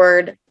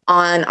forward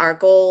on our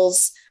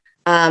goals.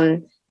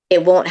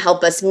 It won't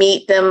help us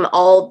meet them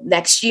all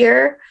next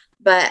year,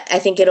 but I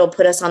think it'll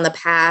put us on the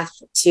path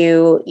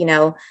to,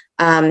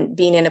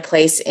 being in a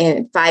place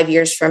in 5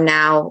 years from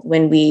now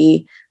when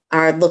we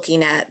are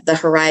looking at the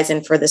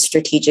horizon for the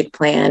strategic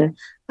plan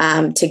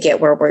to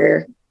get where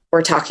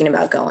we're talking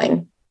about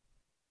going.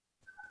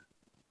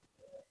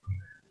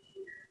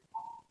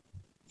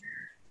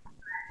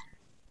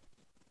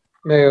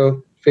 Mayor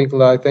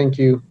Finkel, thank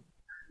you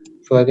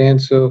for that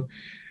answer.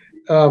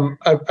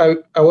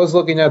 I was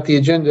looking at the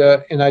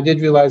agenda and I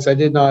did realize I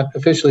did not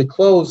officially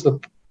close the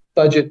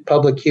budget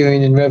public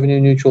hearing and revenue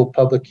neutral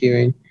public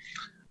hearing.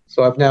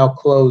 So I've now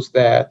closed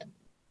that.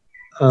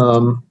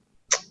 Other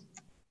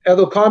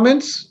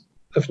comments?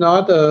 If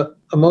not, a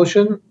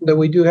motion that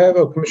we do have,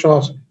 Commissioner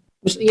Lawson.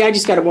 Yeah, I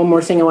just got one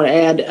more thing I want to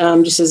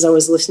add. Just as I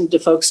was listening to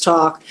folks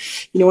talk,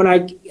 when I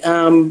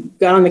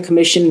got on the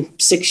commission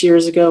 6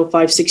 years ago,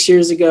 5-6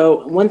 years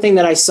ago, one thing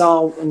that I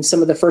saw in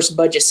some of the first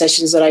budget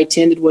sessions that I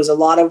attended was a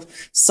lot of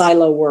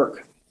silo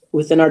work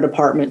within our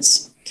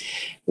departments,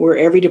 where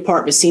every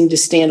department seemed to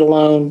stand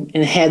alone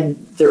and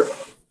had their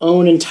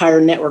own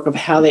entire network of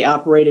how they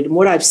operated. And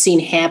what I've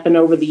seen happen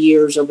over the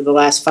years, over the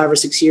last 5 or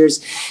 6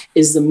 years,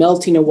 is the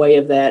melting away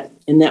of that,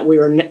 and that we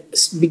are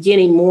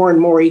beginning more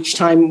and more each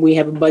time we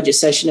have a budget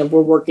session of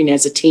we're working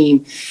as a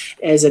team,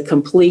 as a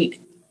complete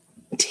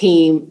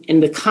team.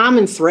 And the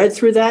common thread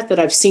through that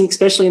I've seen,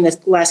 especially in the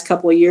last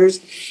couple of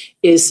years,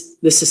 is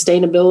the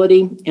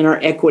sustainability and our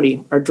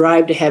equity, our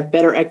drive to have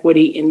better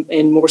equity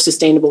in more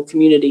sustainable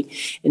community.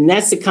 And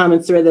that's the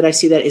common thread that I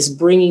see that is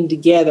bringing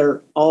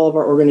together all of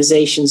our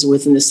organizations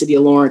within the city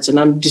of Lawrence. And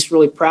I'm just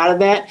really proud of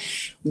that.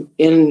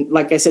 And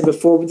like I said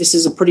before, this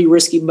is a pretty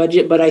risky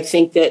budget, but I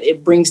think that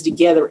it brings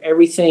together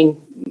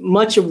everything,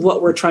 much of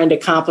what we're trying to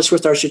accomplish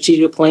with our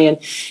strategic plan,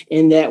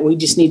 and that we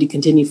just need to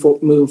continue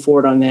moving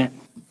forward on that.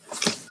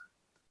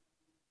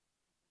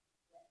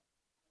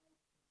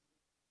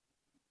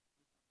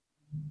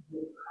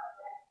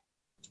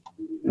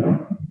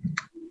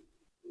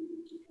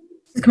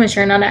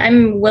 Commissioner Nanda,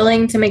 I'm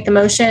willing to make the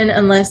motion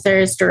unless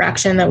there's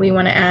direction that we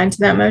want to add to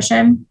that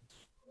motion.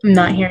 I'm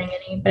not hearing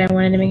any, but I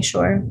wanted to make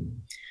sure.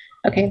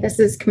 Okay, this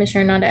is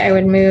Commissioner Nanda. I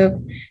would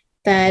move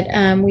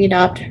that we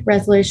adopt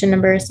resolution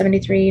number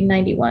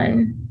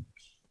 7391.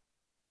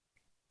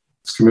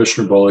 It's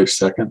Commissioner Bowley,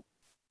 second.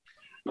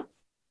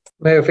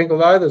 Mayor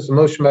Finkel, aye. There's a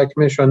motion by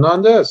Commissioner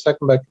Nanda, a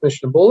second by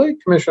Commissioner Bully.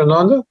 Commissioner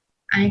Nanda?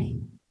 Aye.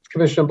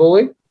 Commissioner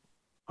Bully?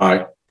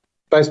 Aye.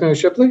 Vice Mayor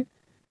Shipley?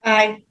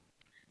 Aye.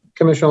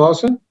 Commissioner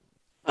Lawson?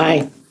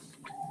 Aye.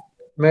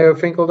 Mayor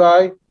Finkel,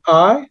 aye.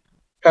 Aye.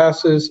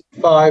 Passes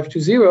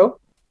 5-0.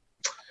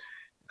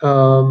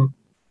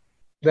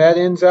 That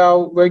ends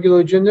our regular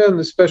agenda and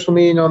the special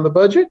meeting on the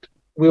budget.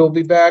 We'll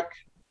be back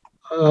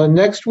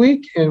next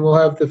week, and we'll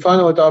have the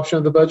final adoption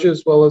of the budget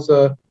as well as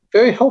a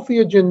very healthy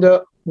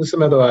agenda with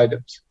some other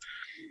items.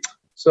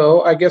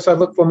 So I guess I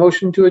look for a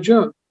motion to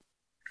adjourn.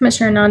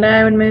 Commissioner Nanda,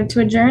 I would move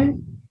to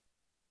adjourn.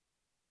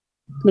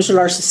 Commissioner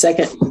Larson,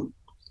 second.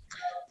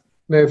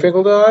 Mayor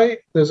Finkel, aye.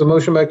 There's a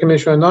motion by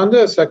Commissioner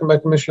Nanda, a second by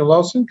Commissioner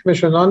Lawson.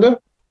 Commissioner Nanda?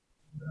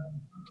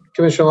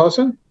 Commissioner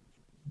Lawson?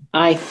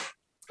 Aye.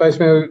 Vice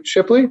Mayor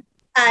Shipley?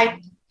 Aye.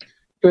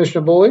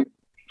 Commissioner Bully?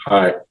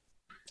 Aye.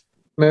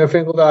 Mayor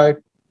Finkel, aye.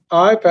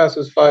 Aye.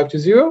 Passes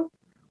 5-0.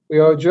 We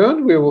are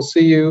adjourned. We will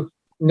see you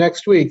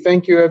next week.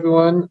 Thank you,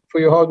 everyone, for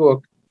your hard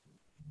work.